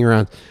some lightning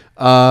rounds.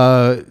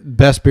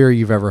 Best beer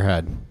you've ever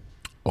had?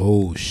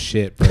 Oh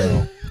shit,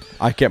 bro.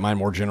 I kept mine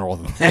more general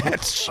than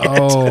that. Shit.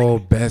 Oh,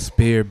 best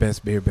beer.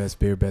 Get Get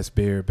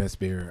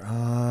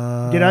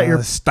out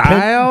your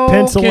style.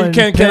 pencil Can and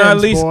I at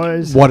pens, least?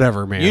 boys.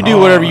 Whatever, man. You do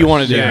whatever you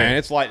want to do, shit. man.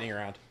 It's lightning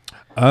round.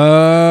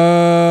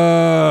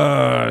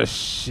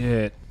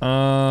 Shit.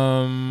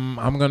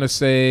 I'm gonna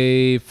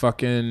say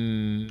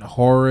fucking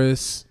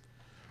Horace.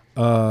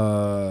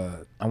 I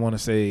want to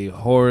say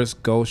Horace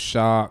Ghost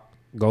Hawk.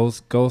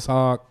 Ghost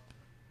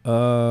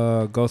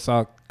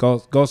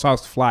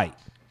Hawk's Flight.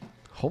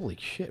 Holy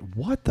shit!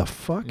 What the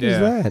fuck Yeah. is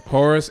that?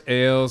 Horace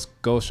Ales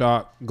Ghost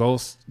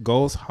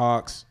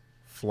Hawk's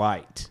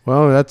Flight.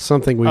 Well, that's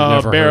something we've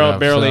never heard of.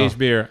 barrel so. aged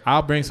beer.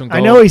 I'll bring some. I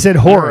know he said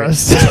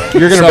Horace.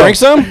 You're gonna So- bring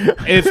some?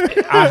 If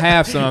I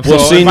have some, We'll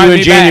so see you invite in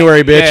me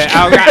January, back. bitch.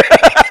 Yeah,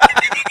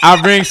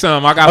 I'll bring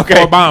some. I got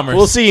 4 bombers.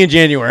 We'll see you in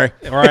January.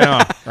 Right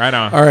on. Right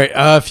on. All right.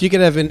 If you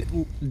could have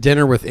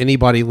dinner with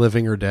anybody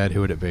living or dead,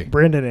 who would it be?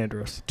 Brandon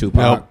Andrus.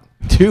 Tupac.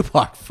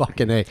 Tupac.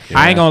 Fucking A.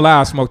 I ain't gonna lie.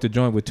 I smoked a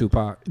joint with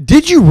Tupac.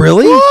 Did you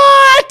really?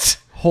 What?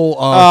 Oh,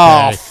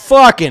 Oh,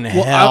 fucking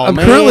hell, Well, I'm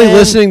man. currently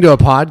listening to a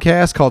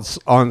podcast called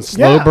On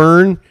Slow Yeah.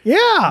 Burn.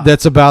 Yeah.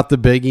 That's about the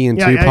Biggie and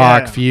Yeah, yeah,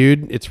 Tupac yeah.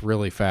 feud. It's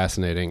really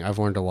fascinating. I've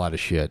learned a lot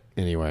of shit.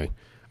 Anyway,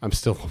 I'm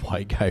still a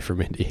white guy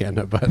from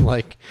Indiana, but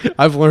like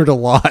I've learned a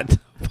lot.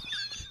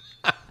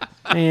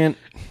 Man,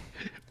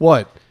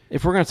 What?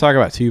 if we're gonna talk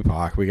about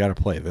Tupac, we got to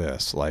play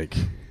this. Like,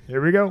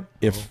 Here we go.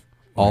 if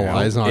All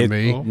eyes on it-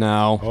 me.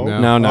 No, No.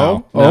 no,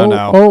 no, Oh,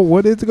 no. oh,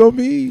 what is it gonna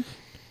be?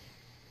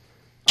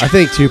 I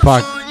think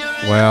Tupac.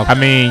 Well, I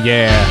mean,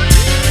 yeah,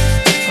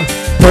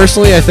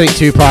 personally, I think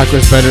Tupac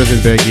was better than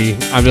Biggie.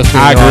 I'm just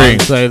I gonna go out agree.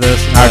 and say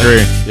this. I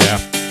agree.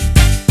 Yeah.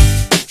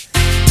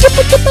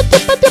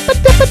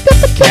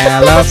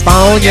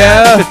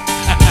 California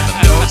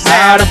knows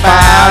how to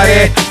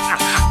party.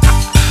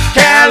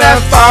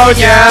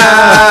 California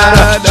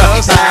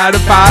knows how to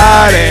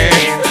party.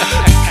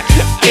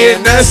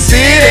 In the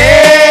city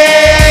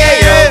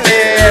of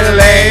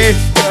LA.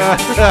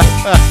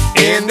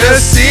 In the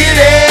city.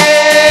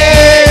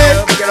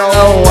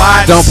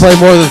 Don't play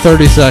more than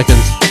 30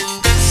 seconds.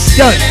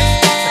 Done.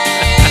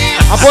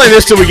 I'm playing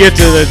this till we get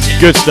to the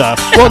good stuff.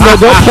 Well, no,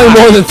 don't play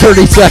more than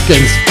 30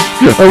 seconds.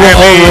 Or we'll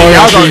owe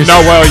y'all gonna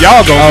royalties.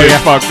 y'all gonna get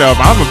fucked up.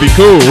 I'm gonna be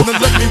cool.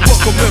 Let me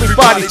welcome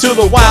everybody to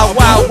the Wild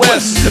Wild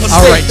West.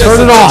 All right,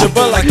 turn it off.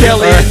 Like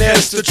Kelly and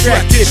Esther,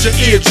 track hits your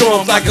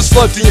eardrums like a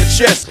slug to your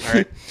chest.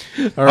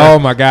 Oh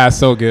my God,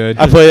 so good.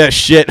 I play that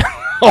shit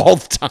all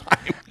the time.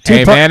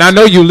 Hey man, I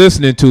know you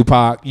listening,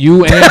 Tupac.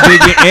 You and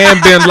Biggie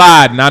and Bin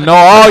Laden. I know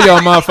all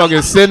y'all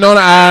motherfuckers sitting on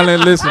the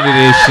island listening to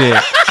this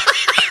shit.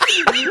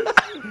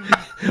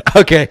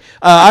 Okay,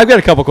 I've got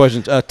a couple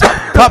questions.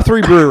 Top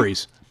 3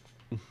 breweries.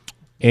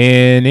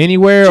 And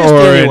anywhere Just or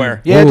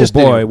anywhere. Yeah, oh just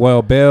boy. anywhere.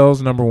 Well,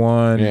 Bell's number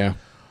 1. Yeah.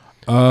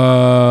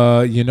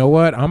 You know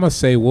what? I'm gonna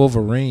say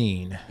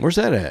Wolverine Where's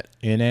that at?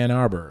 in Ann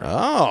Arbor.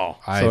 Oh,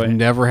 I've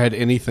never had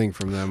anything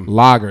from them.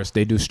 Lagers.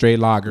 They do straight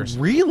lagers.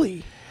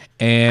 really?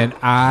 And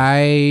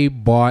I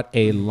bought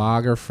a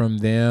lager from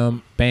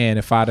them. Man,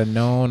 if I'd have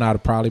known, I'd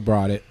have probably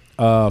brought it.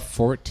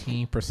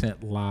 14%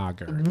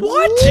 lager.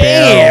 What?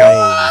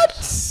 Damn.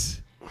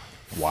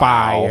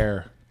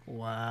 Fire.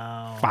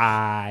 Wow.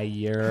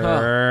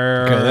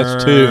 Fire. Okay,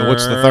 that's 2.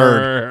 What's the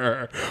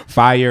third?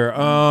 Fire.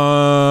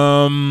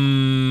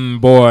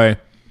 Boy.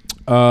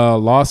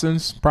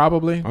 Lawson's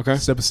probably. Okay.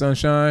 Sip of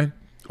Sunshine.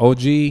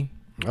 OG.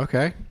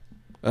 Okay.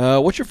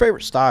 What's your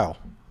favorite style?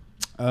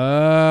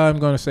 I'm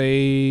gonna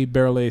say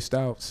barrel aged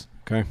stouts.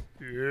 Okay.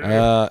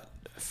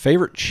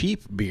 Favorite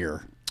cheap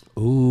beer?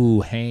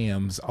 Ooh,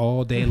 hams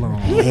all day long.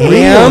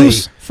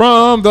 Hams?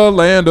 From the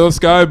land of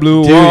sky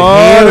blue Dude,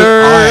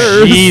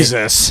 water.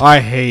 Jesus. I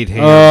hate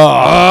him.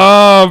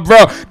 Oh,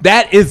 bro,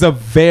 that is a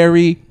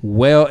very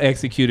well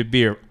executed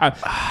beer.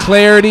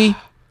 Clarity,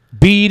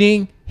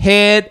 beating,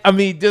 head. I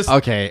mean, just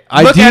Okay,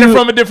 look at it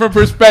from a different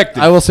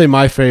perspective. I will say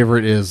my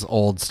favorite is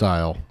Old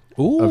Style.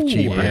 Of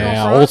cheap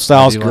Yeah, ales. Old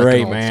Style's I do like great,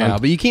 an Old man. Style,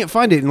 but you can't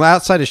find it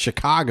outside of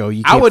Chicago.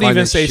 You I can't would find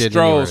even that say shit Stroh's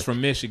anywhere.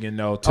 from Michigan,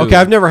 though, too. Okay,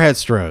 I've never had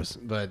Stroh's,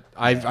 but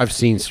I've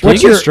seen Can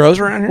Stroh's. you get Stroh's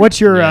around here? What's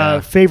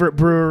your favorite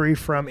brewery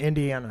from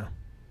Indiana?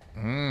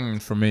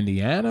 From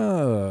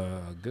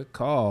Indiana. Good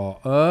call.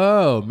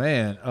 Oh,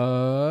 man.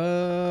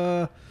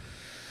 Oh,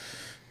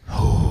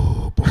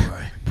 boy.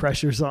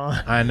 Pressure's on.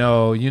 I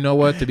know. You know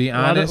what, to be A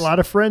lot, honest? of, lot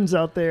of friends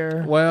out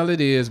there. Well,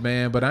 it is,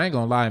 man. But I ain't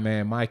going to lie,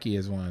 man. Mikey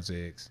is one of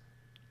six.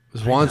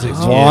 Swansing's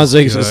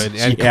is good.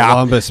 And yeah.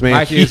 Columbus, man.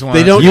 Mikey is one.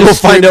 They don't You will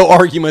distribute- find no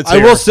arguments I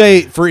here. will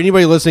say, for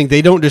anybody listening,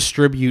 they don't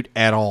distribute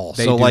at all.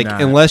 They So, do like,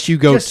 not. unless you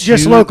go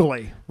Just to-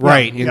 locally.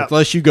 Right. Yeah.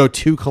 Unless you go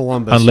to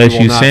Columbus. Unless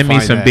will you not send me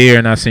find some that. beer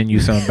and I send you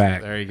some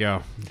back. There you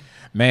go.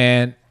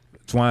 Man,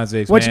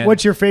 Swansix, What's man.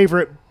 what's your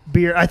favorite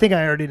beer? I think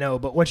I already know,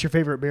 but what's your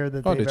favorite beer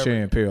that Oh, they've the ever?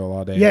 Cherry Imperial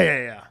all day.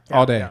 Yeah.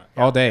 All day. Yeah,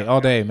 all day.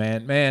 All day,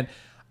 man. Man,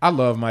 I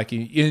love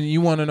Mikey. And you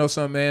want to know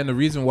something, man? The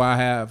reason why I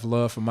have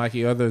love for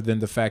Mikey, other than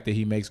the fact that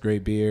he makes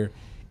great beer,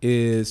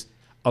 is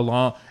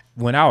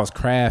when I was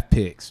Craft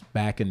Picks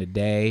back in the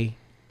day,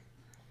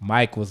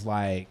 Mike was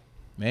like,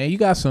 man, you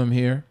got something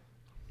here.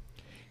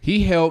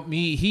 He helped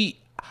me.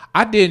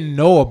 I didn't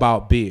know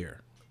about beer.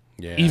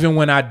 Yeah. Even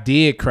when I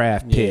did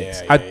Craft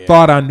Picks, yeah, I yeah.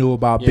 thought I knew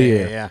about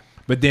beer. yeah.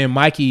 But then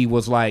Mikey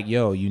was like,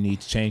 yo, you need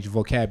to change your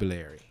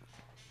vocabulary.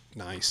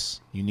 Nice.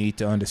 You need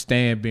to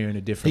understand beer in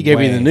a different He gave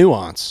way. me the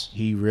nuance.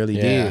 He really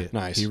Yeah, did.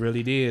 nice. He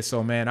really did.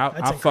 So, man, That's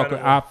I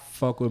incredible.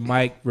 fuck with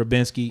Mike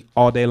Rabinski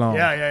all day long.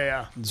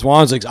 Yeah.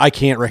 Swansing's, I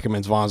can't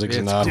recommend Swansing's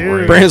enough.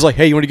 Dude. Brandon's like,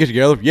 hey, you want to get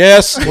together?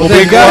 Yes. We'll be in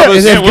they've got-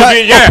 Columbus. and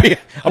they've got-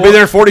 I'll be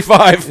there in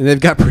 45. And they've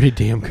got pretty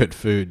damn good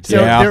food.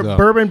 So Yeah. their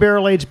bourbon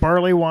barrel aged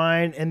barley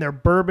wine and their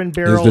bourbon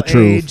barrel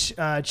truth.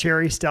 aged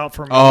cherry stout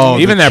from Oh,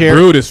 Even the that cherry-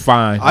 brewed is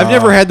fine. I've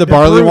never had the the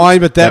barley brewed- wine,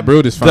 but that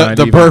brewed is fine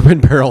The even. bourbon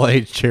barrel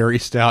aged cherry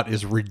stout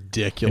is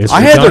ridiculous. It's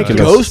I had the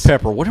ridiculous. ghost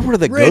pepper. What are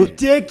the ghost?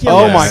 ridiculous.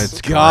 Oh my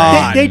it's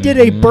god! They did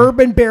a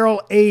bourbon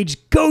barrel aged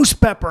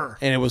ghost pepper.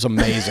 And it was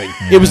amazing.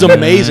 It was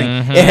amazing.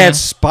 It had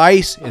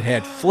spice. It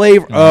had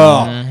flavor.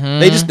 Oh,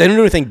 they don't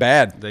do anything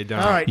bad. They don't.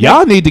 All right,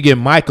 Y'all need to get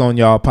Mike on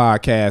y'all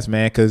podcast,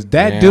 man, because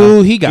that Yeah.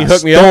 dude, he got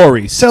hooked me up.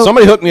 stories. So-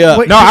 Somebody hooked me up.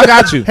 Wait, No, I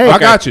got you. Hey, I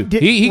got you.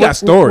 Did- He wa- got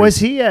stories. Was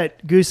he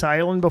at Goose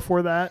Island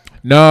before that?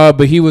 No,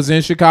 but he was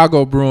in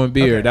Chicago brewing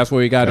beer. Okay. That's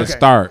where he got his Okay.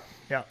 start.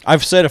 Yeah.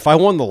 I've said if I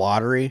won the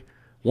lottery,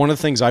 one of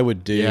the things I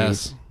would do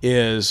Yes.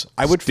 is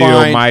I would Steal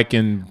find Mike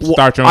and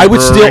start your own I would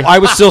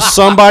brewery. steal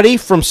somebody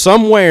from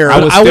somewhere. I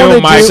would I steal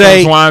wanna Mike do-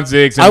 from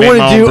Swanzig's and I make want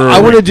my to own do. brewery. I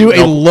want to do a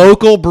Nope.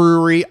 local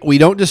brewery. We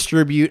don't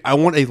distribute. I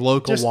want a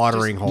local Just-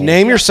 watering hole.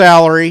 Name your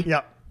salary.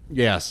 Yeah.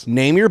 Yes.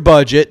 Name your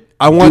budget.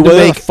 I want do to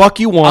whatever make- the fuck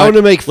you want. I want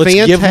to make Let's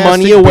give fantastic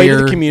money away to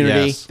beer. the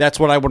community. Yes. That's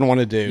what I would want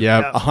to do.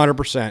 Yep.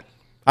 100%.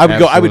 I would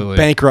go. I Absolutely. would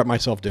bankrupt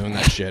myself doing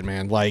that shit,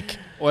 man. Like,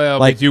 Well,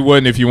 like but you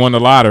wouldn't if you won the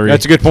lottery.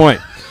 that's a good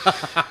point.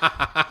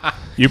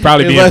 You'd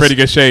probably be in pretty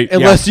good shape.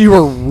 Unless you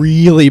were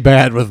really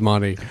bad with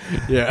money.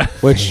 Yeah.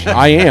 Which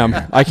I am.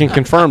 I can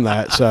confirm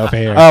that. So,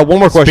 Fair. one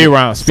more question. Speed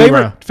round, speed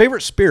favorite round.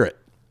 favorite spirit.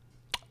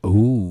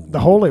 The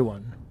holy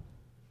one.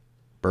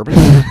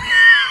 Bourbon.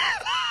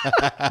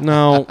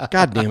 No,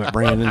 god damn it,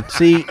 Brandon.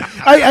 See,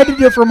 I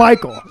did it for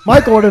Michael.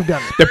 Michael would have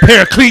done it. The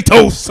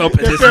Paracletos up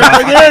in this There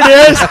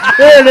it is.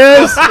 There it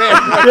is.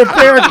 The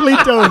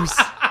Paracletos.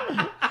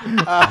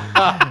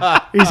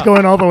 He's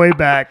going all the way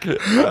back.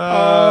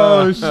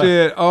 Oh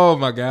shit! Oh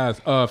my gosh!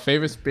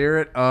 Favorite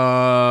spirit?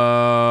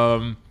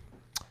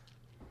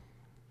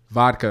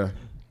 Vodka.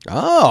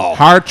 oh,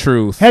 Hard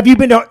Truth. Have you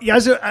been to?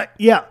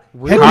 Yeah.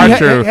 Hard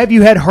Truth. Have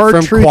you had Hard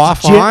From Truth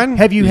Quaff gin? On?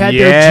 Have you had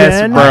Yes,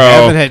 their gin? bro. I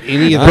haven't had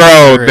any of Bro,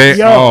 that. they,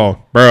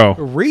 Yo. bro.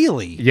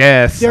 Really?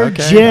 Yes. Their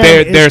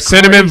gin Their is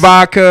cinnamon crazy.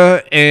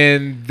 vodka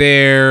and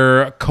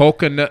their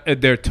coconut,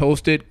 their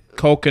toasted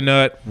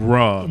coconut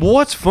rum. Well,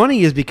 what's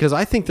funny is because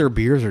I think their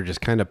beers are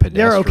just kind of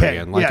pedestrian.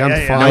 okay. Like Yeah, I'm yeah,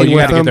 yeah. fine No, you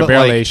with got to them, get the but,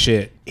 barrel like, aged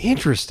shit.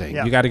 interesting.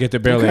 Yeah. You got to get the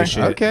barrel aged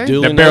shit. Okay.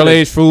 Duly The barrel noted.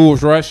 aged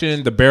Fools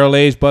Russian, the barrel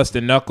aged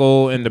Busted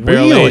Knuckle, and the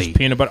barrel Really? aged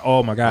peanut butter.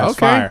 Oh my God, it's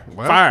Okay. fire,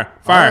 Well, fire.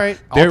 all right.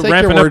 I'll They're take your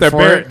ramping word up their for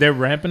barrel. it. They're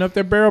ramping up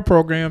their barrel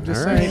program.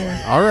 Just All saying.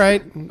 right. All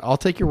right. I'll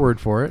take your word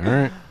for it. all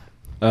right.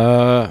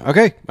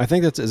 Okay, I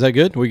think that's. Is that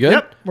good? We good?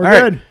 Yep. We're All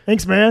right. good.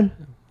 Thanks, man.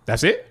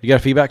 That's it. You got a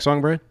feedback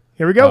song, Brad?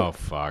 Here we go. Oh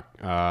fuck.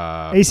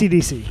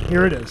 AC/DC.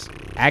 Here it is.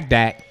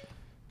 Agdak.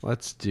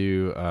 Let's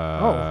do.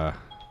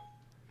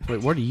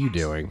 Wait, what are you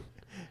doing?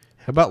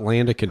 How about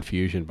Land of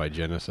Confusion by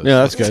Genesis? Yeah,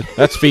 that's good.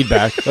 That's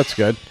feedback. That's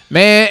good.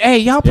 Man, hey,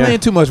 y'all playing Yeah.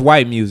 too much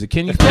white music.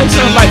 Can you play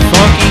something like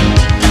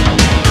funky?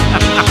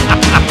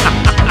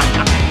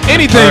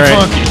 Anything All right.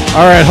 funky.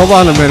 All right, hold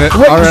on a minute.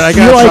 What, All right, I you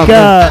got like,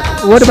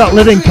 something. what about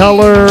Living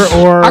Color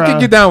or? I can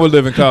get down with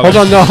Living Color. Hold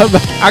on, no. How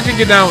about, I can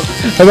get down with.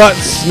 how about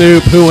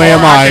Snoop? Who am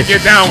I I? can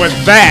get down with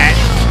that.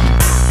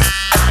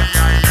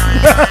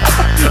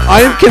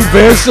 I am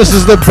convinced this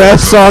is the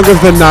best song of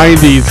the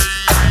 '90s.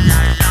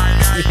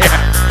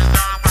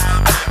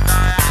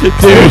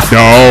 Dude,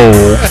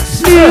 No.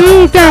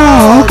 Snoop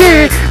Dogg,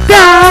 Good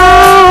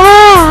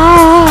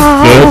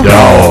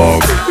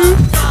dog.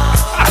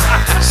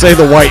 Say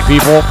the white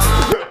people.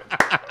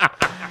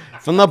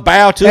 From the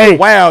bow to Hey. the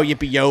wow,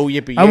 yippee yo,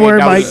 yippee I'm yay, wearing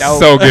doggy my- dog.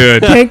 So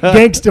good.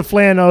 Gangsta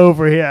flannel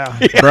over here.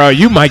 Bro,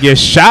 you might get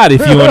shot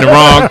if you on the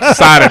wrong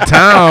side of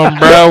town,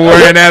 bro,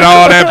 wearing that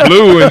all that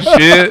blue and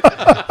shit.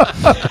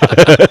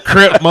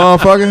 Crip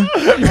motherfucker.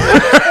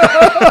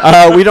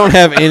 We don't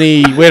have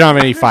any. We don't have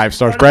any 5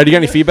 stars. Brad, you got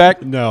any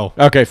feedback? No,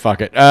 Okay,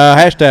 fuck it.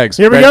 Hashtags.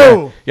 Here we Brad,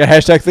 go. You got a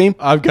hashtag theme?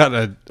 I've got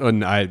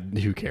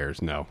who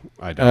cares? No,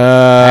 I don't.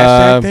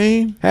 Hashtag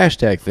theme?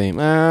 Hashtag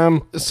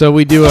theme. So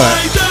we do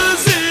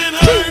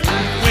a.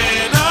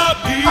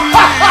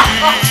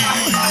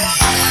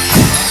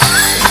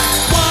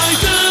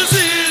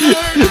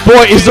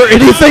 Boy, is there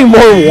anything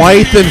more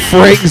white than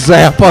Frank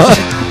Zappa?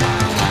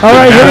 All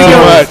right, here we So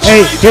go. much.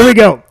 Hey, here we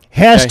go.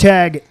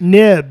 Hashtag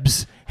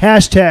nibs.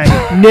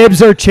 Hashtag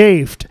nibs are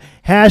chafed.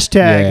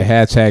 Hashtag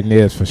hashtag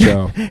nibs for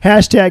sure.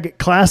 hashtag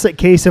classic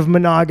case of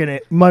monogamy.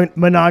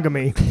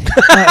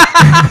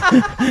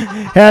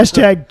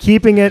 Hashtag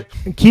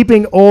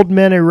keeping old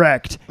men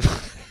erect.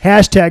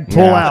 Hashtag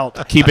pull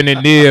out. Keeping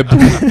it nibbed.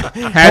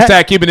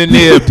 Hashtag keeping it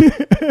nibbed.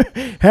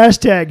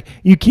 Hashtag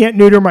you can't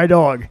neuter my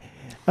dog.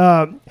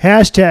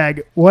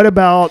 Hashtag what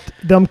about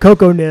them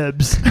cocoa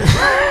nibs?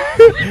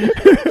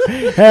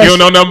 You don't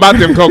know nothing about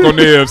them cocoa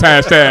nibs.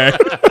 Hashtag.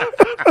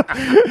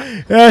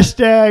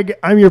 Hashtag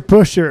I'm your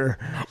pusher.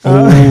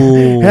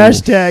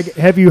 Hashtag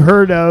have you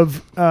heard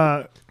of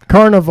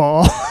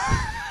Carnival?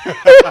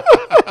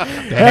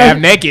 Half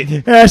naked.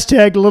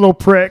 Hashtag little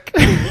prick.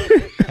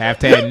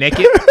 Hashtag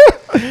naked.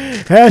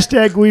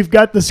 Hashtag we've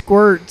got the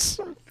squirts.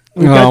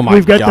 We've my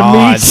got God. the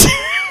meats.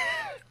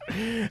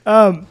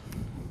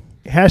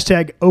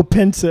 Hashtag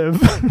offensive.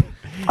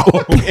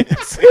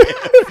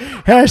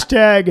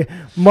 Hashtag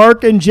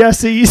Mark and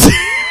Jesse's.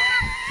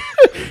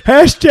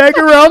 Hashtag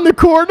around the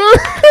corner.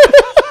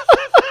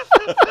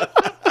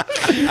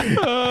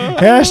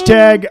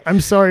 Hashtag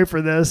I'm sorry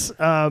for this.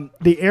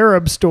 The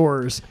Arab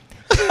stores.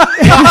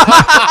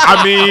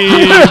 I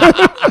mean,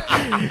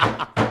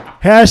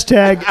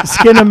 Hashtag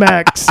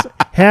Skinamax.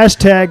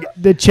 Hashtag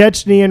the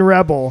Chechnyan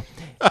rebel.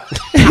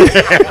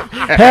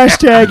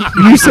 Hashtag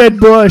you said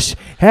Bush.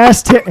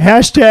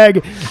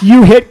 Hashtag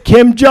you hit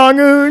Kim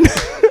Jong-un.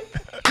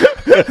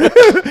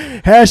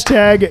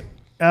 Hashtag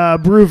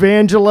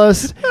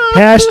Bruvangelus.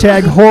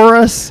 Hashtag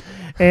Horus.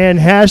 And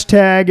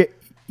hashtag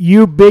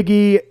you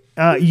Biggie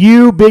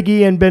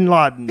and Bin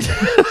Laden.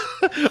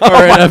 All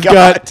right, I've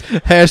got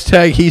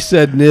hashtag he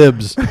said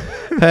nibs.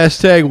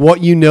 Hashtag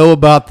what you know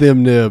about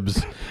them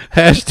nibs.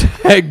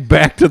 Hashtag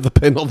back to the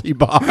penalty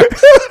box.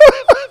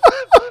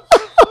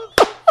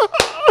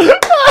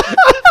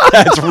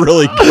 That's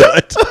really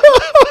good.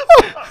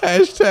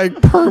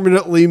 Hashtag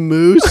permanently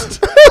moosed.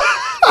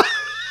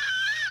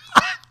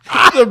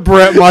 The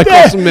Brett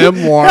Michaels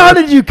memoir. How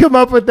did you come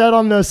up with that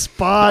on the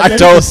spot? I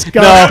That's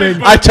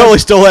disgusting. I totally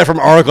stole that from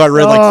an article I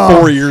read like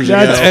 4 years ago.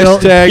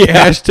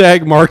 that's-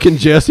 Hashtag Mark and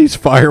Jesse's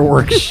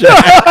fireworks shack.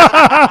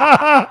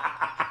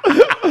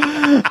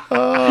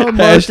 Oh, Mark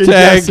and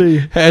Jesse.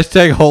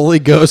 Hashtag Holy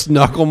Ghost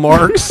knuckle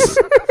marks.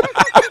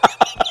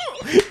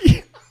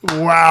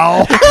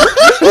 Wow.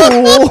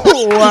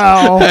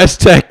 Wow.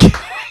 Hashtag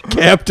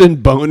Captain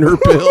Boner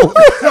Pill.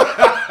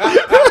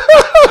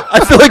 I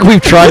feel like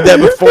we've tried that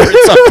before at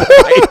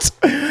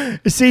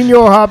some point.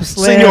 Senior Hop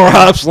Slam. Senior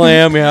Hop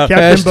Slam, yeah.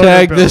 Captain Boner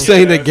Hashtag Pill. this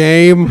ain't a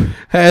game.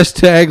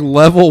 Hashtag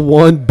level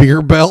 1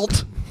 beer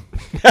belt.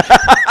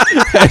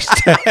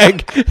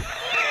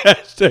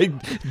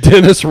 Hashtag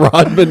Dennis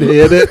Rodman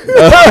hit it.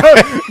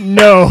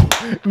 No.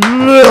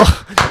 Ugh.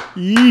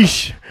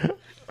 Yeesh.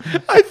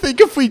 I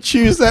think if we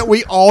choose that,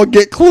 we all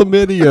get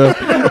chlamydia.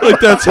 Like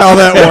that's how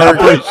that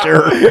works.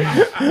 Sure.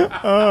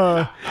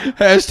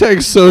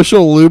 Hashtag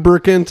social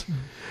lubricant.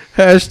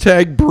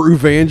 Hashtag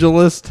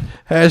Brewvangelist.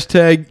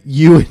 Hashtag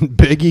you and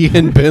Biggie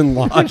and Bin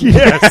Laden.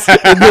 Yes.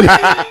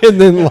 and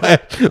then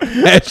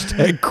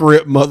hashtag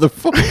Crip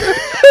motherfucker.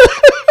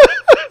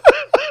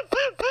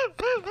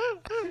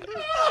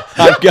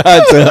 I've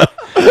got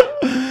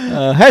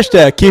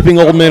hashtag keeping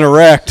old men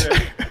erect.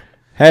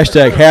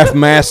 Hashtag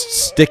half-mast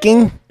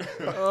sticking.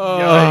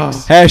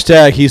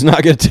 Hashtag he's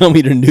not going to tell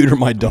me to neuter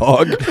my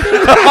dog. You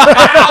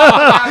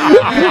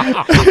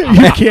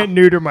can't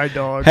neuter my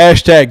dog.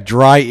 Hashtag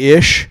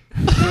dry-ish.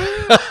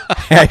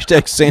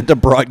 Hashtag Santa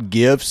brought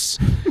gifts.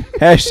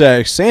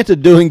 Hashtag Santa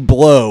doing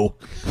blow.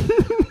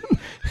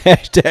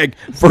 Hashtag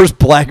first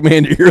black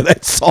man to hear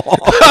that song.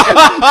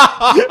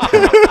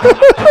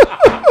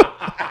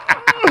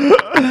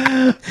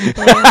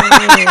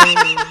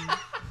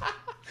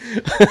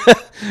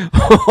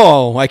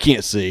 Oh, I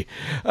can't see.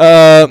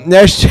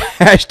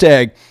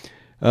 Hashtag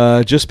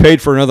just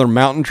paid for another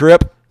mountain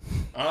trip.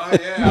 Oh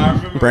yeah, I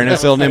remember. Brandon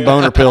selling them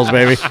boner pills,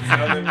 baby.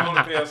 Selling them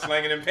boner pills,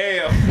 slanging them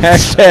pills.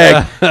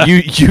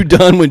 Hashtag you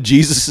done when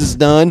Jesus is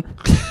done.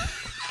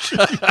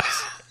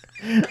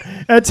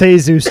 That's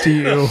Jesus to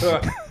you.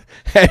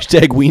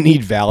 Hashtag we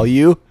need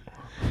value.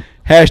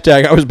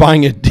 Hashtag I was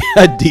buying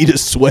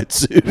Adidas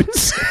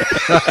sweatsuits.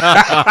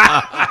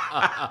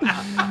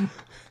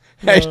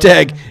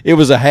 Hashtag it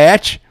was a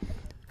hatch.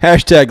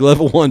 Hashtag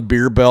level 1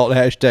 beer belt.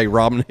 Hashtag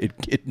Robin Hood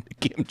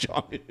Kim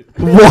Jong.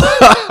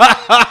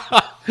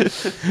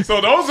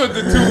 So those are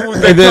the two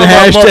that And then come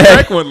up most hashtag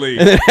frequently.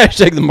 and then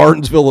hashtag the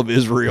Martinsville of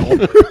Israel.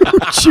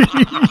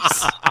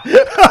 Jeez.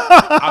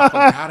 I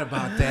forgot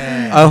about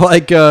that. I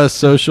like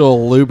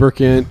social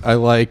lubricant. I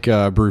like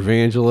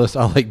Brewvangelist.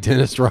 I like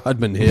Dennis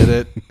Rodman hit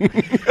it.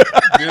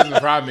 This is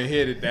probably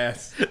hit it.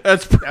 That's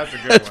a good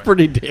That's one.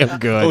 pretty damn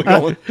good.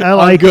 I I'm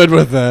like good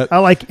with that. I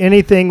like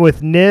anything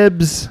with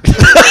nibs.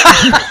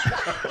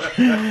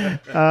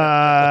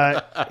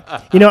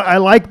 I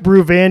like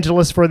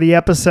Brewvangelist for the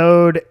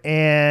episode,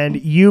 and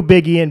you,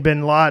 Biggie, and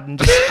Bin Laden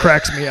just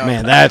cracks me up.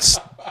 Man, that's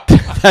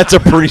a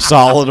pretty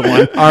solid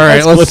one. All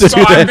right, let's do So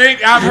I that.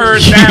 think I've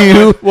heard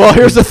that one. Well,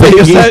 here's the thing: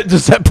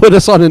 does that put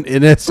us on an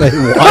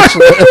NSA watch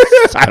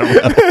list? I don't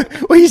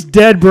know. Well, he's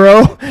dead,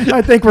 bro.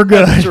 I think we're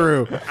good.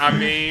 True. I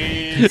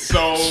mean,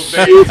 so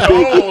they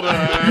told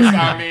us.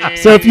 I mean,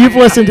 So if you've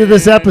listened to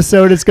this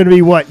episode, it's going to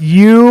be what?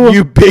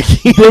 You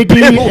Biggie,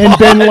 Biggie, and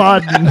Bin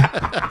Laden.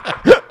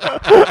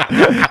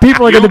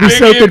 People are going to be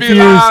so Biggie and Bin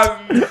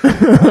confused.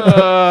 Laden.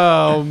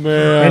 Oh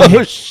man. And, Oh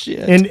hit- shit!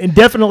 and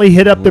definitely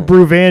hit up the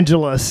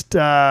Brewvangelist.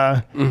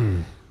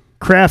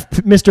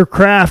 Mr.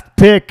 Craft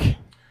pick.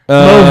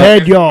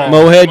 Mohead y'all.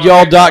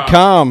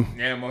 Moheadyall.com.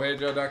 Yeah,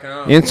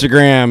 moheadyall.com.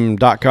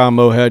 Instagram.com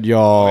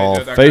Moheadyall.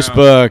 Moheadyall.com.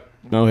 Facebook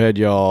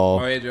Moheadyall.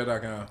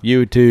 Moheadyall.com.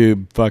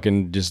 YouTube,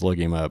 fucking just look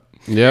him up.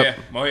 Yep. Yeah,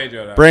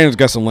 moheadyall.com. Brandon's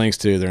got some links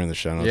too. They're in the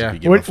show notes. Yeah. If you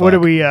give a What are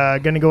fuck. we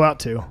going to go out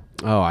to?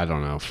 Oh, I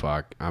don't know.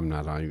 Fuck. I'm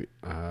not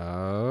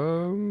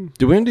on.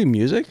 Do we do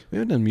music? We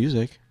haven't done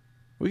music.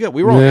 We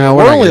were No, only, we're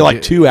we're not only gonna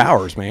like do- 2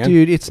 hours, man.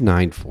 Dude, it's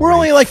 9:40. We're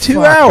only like 2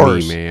 Fuck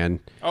hours. me, man.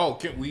 Oh,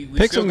 can we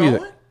Pick still some going?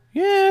 music.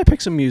 Yeah, pick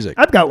some music.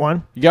 I've got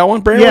one. You got one,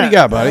 Brandon? What do you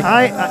got, buddy?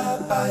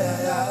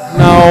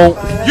 No.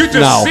 You just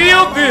No.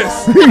 sealed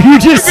this. You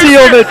just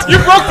sealed it. You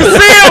broke the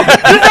seal.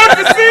 You broke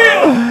the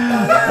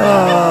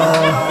seal.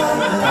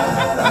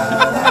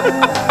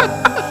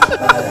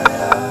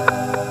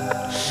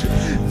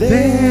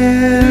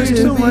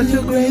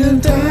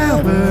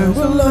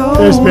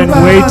 There's been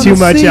way too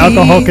much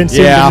alcohol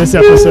consumed in this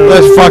episode.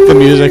 Let's fuck the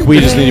music. We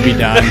just need to be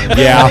done.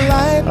 Yeah.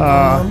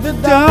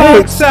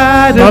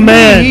 My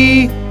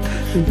man.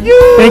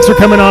 Thanks for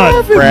coming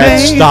on. Brad,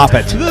 stop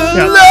it.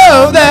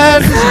 Love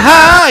that's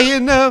high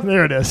enough.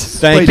 There it is.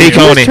 Thank Did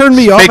you. you on just it. turn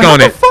me off? Speak How on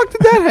the it. fuck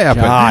did that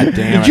happen? God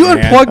damn Did you it,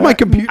 man. unplug my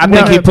computer? I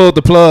think he pulled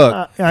the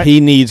plug. He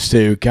needs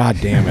to. God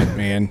damn it,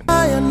 man.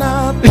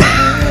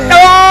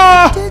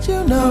 Did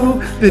you know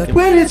that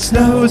when it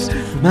snows,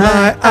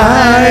 my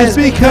eyes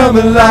become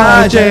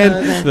large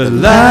and the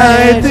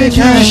light that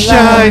you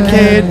shine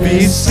can't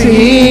be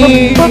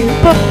seen?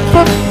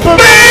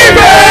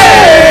 Baby,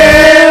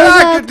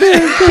 like a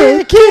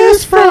big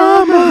kiss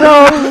from a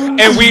rose.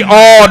 And we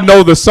all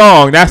know the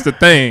song. That's the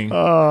thing.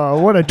 Oh,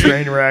 what a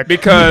train wreck.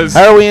 Because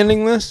How are we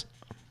ending this?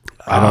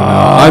 I don't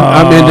know.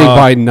 I'm ending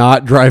by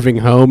not driving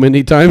home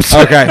anytime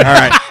soon. Okay,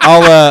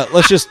 all right.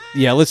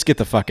 Let's get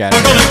the fuck out of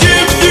here.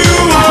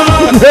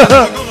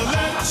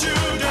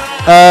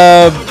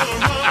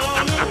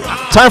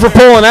 Time for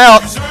pulling out.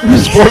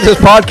 Support this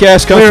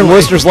podcast comes from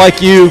listeners like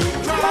you.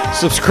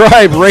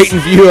 Subscribe, rate,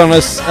 and view on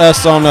us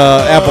on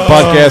Apple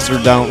Podcasts,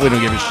 or don't. We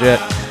don't give a shit.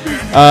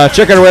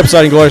 Check out our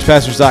website,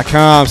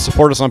 ingloriouspastors.com.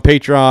 Support us on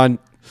Patreon.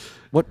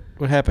 What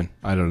happened?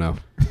 I don't know.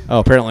 Oh,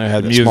 apparently I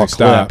had that Music small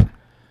stopped. clip.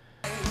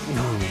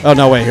 Oh,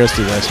 no, wait. Here, let's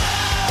do this.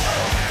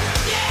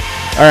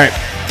 All right.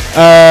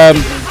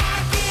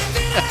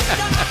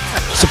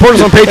 Support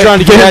us on Patreon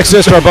to get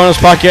access to our bonus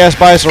podcast,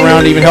 buy us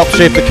around, even help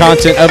shape the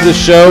content of this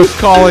show. Who's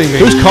calling me?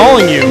 Who's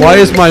calling you? Why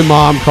is my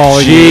mom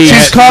calling me? Jeez.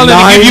 she's calling to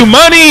give you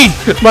money.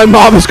 My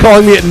mom is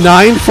calling me at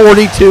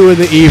 9:42 in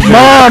the evening.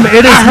 Mom,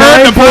 it is I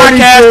heard the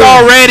podcast 9:42.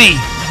 already.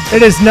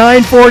 It is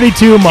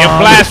 9:42, Mom. You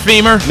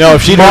blasphemer. No,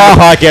 if she'd heard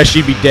the podcast,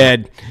 she'd be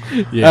dead.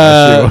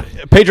 Yeah,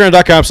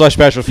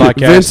 Patreon.com/PastorspodCast.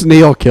 Vince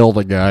Neil killed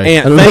a guy. I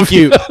And don't know thank if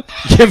you.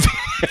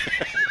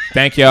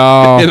 Thank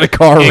y'all. In a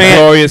car wreck.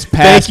 Inglorious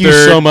Thank you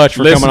pastor so much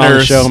for coming on the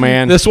listeners. show,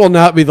 man. This will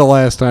not be the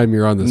last time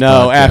you're on this.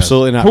 No, podcast.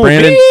 absolutely not. Who,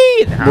 Brandon,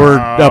 me? we're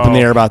up in the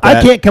air about that.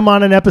 I can't come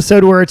on an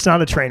episode where it's not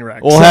a train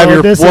wreck. We'll So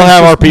have this is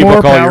our just people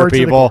more call power your to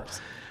the people. course.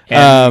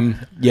 And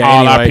Yeah. all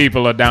Anyway. our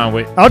people are down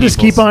with. I'll just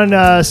keep on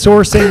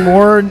sourcing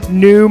more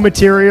new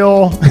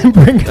material.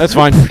 Bring That's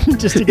fine.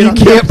 just to get You on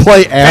can't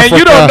play Africa. And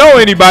you don't know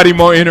anybody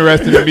more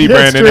interested than me,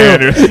 That's Brandon true.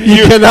 Anderson.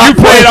 You cannot you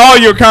played play- all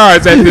your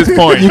cards at this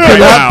point. You right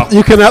now.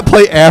 cannot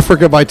play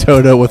Africa by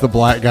Toto with a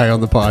black guy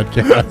on the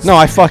podcast. No,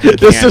 I fucking can't.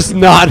 This is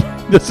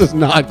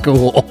not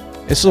cool.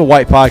 This is a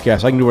white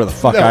podcast. I can do whatever the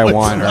fuck I it's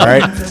want, not. all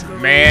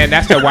right? Man,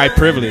 that's that white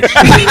privilege.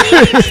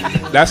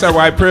 That's that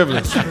white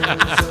privilege.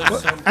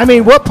 I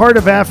mean, what part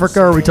of Africa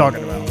are we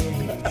talking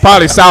about?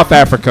 Probably South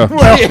Africa.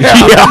 Well, there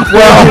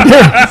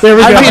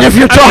we go. I mean, if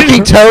you're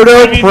talking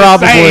Toto,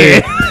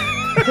 probably.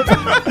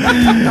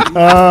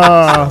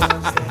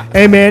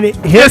 Hey, man, hit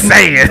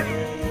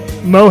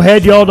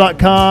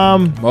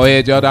moheadyall.com.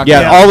 Moheadyall.com.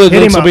 Yeah, all the hit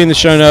links him will be up. in the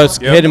show notes.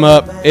 Yep. Hit him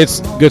up. It's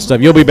good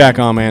stuff. You'll be back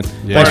on, man.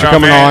 Thanks for Right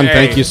coming man. on. Hey,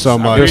 Thank you so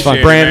much. It was fun.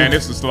 appreciate Brandon, man.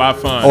 This was a lot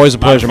of fun. always a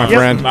pleasure, my Lot of fun.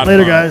 friend. Lot of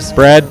Later, fun. guys.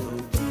 Brad?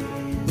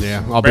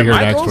 Yeah, I'll be Brett here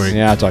Michaels? next week.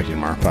 Yeah, I'll talk to you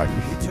tomorrow. Bye.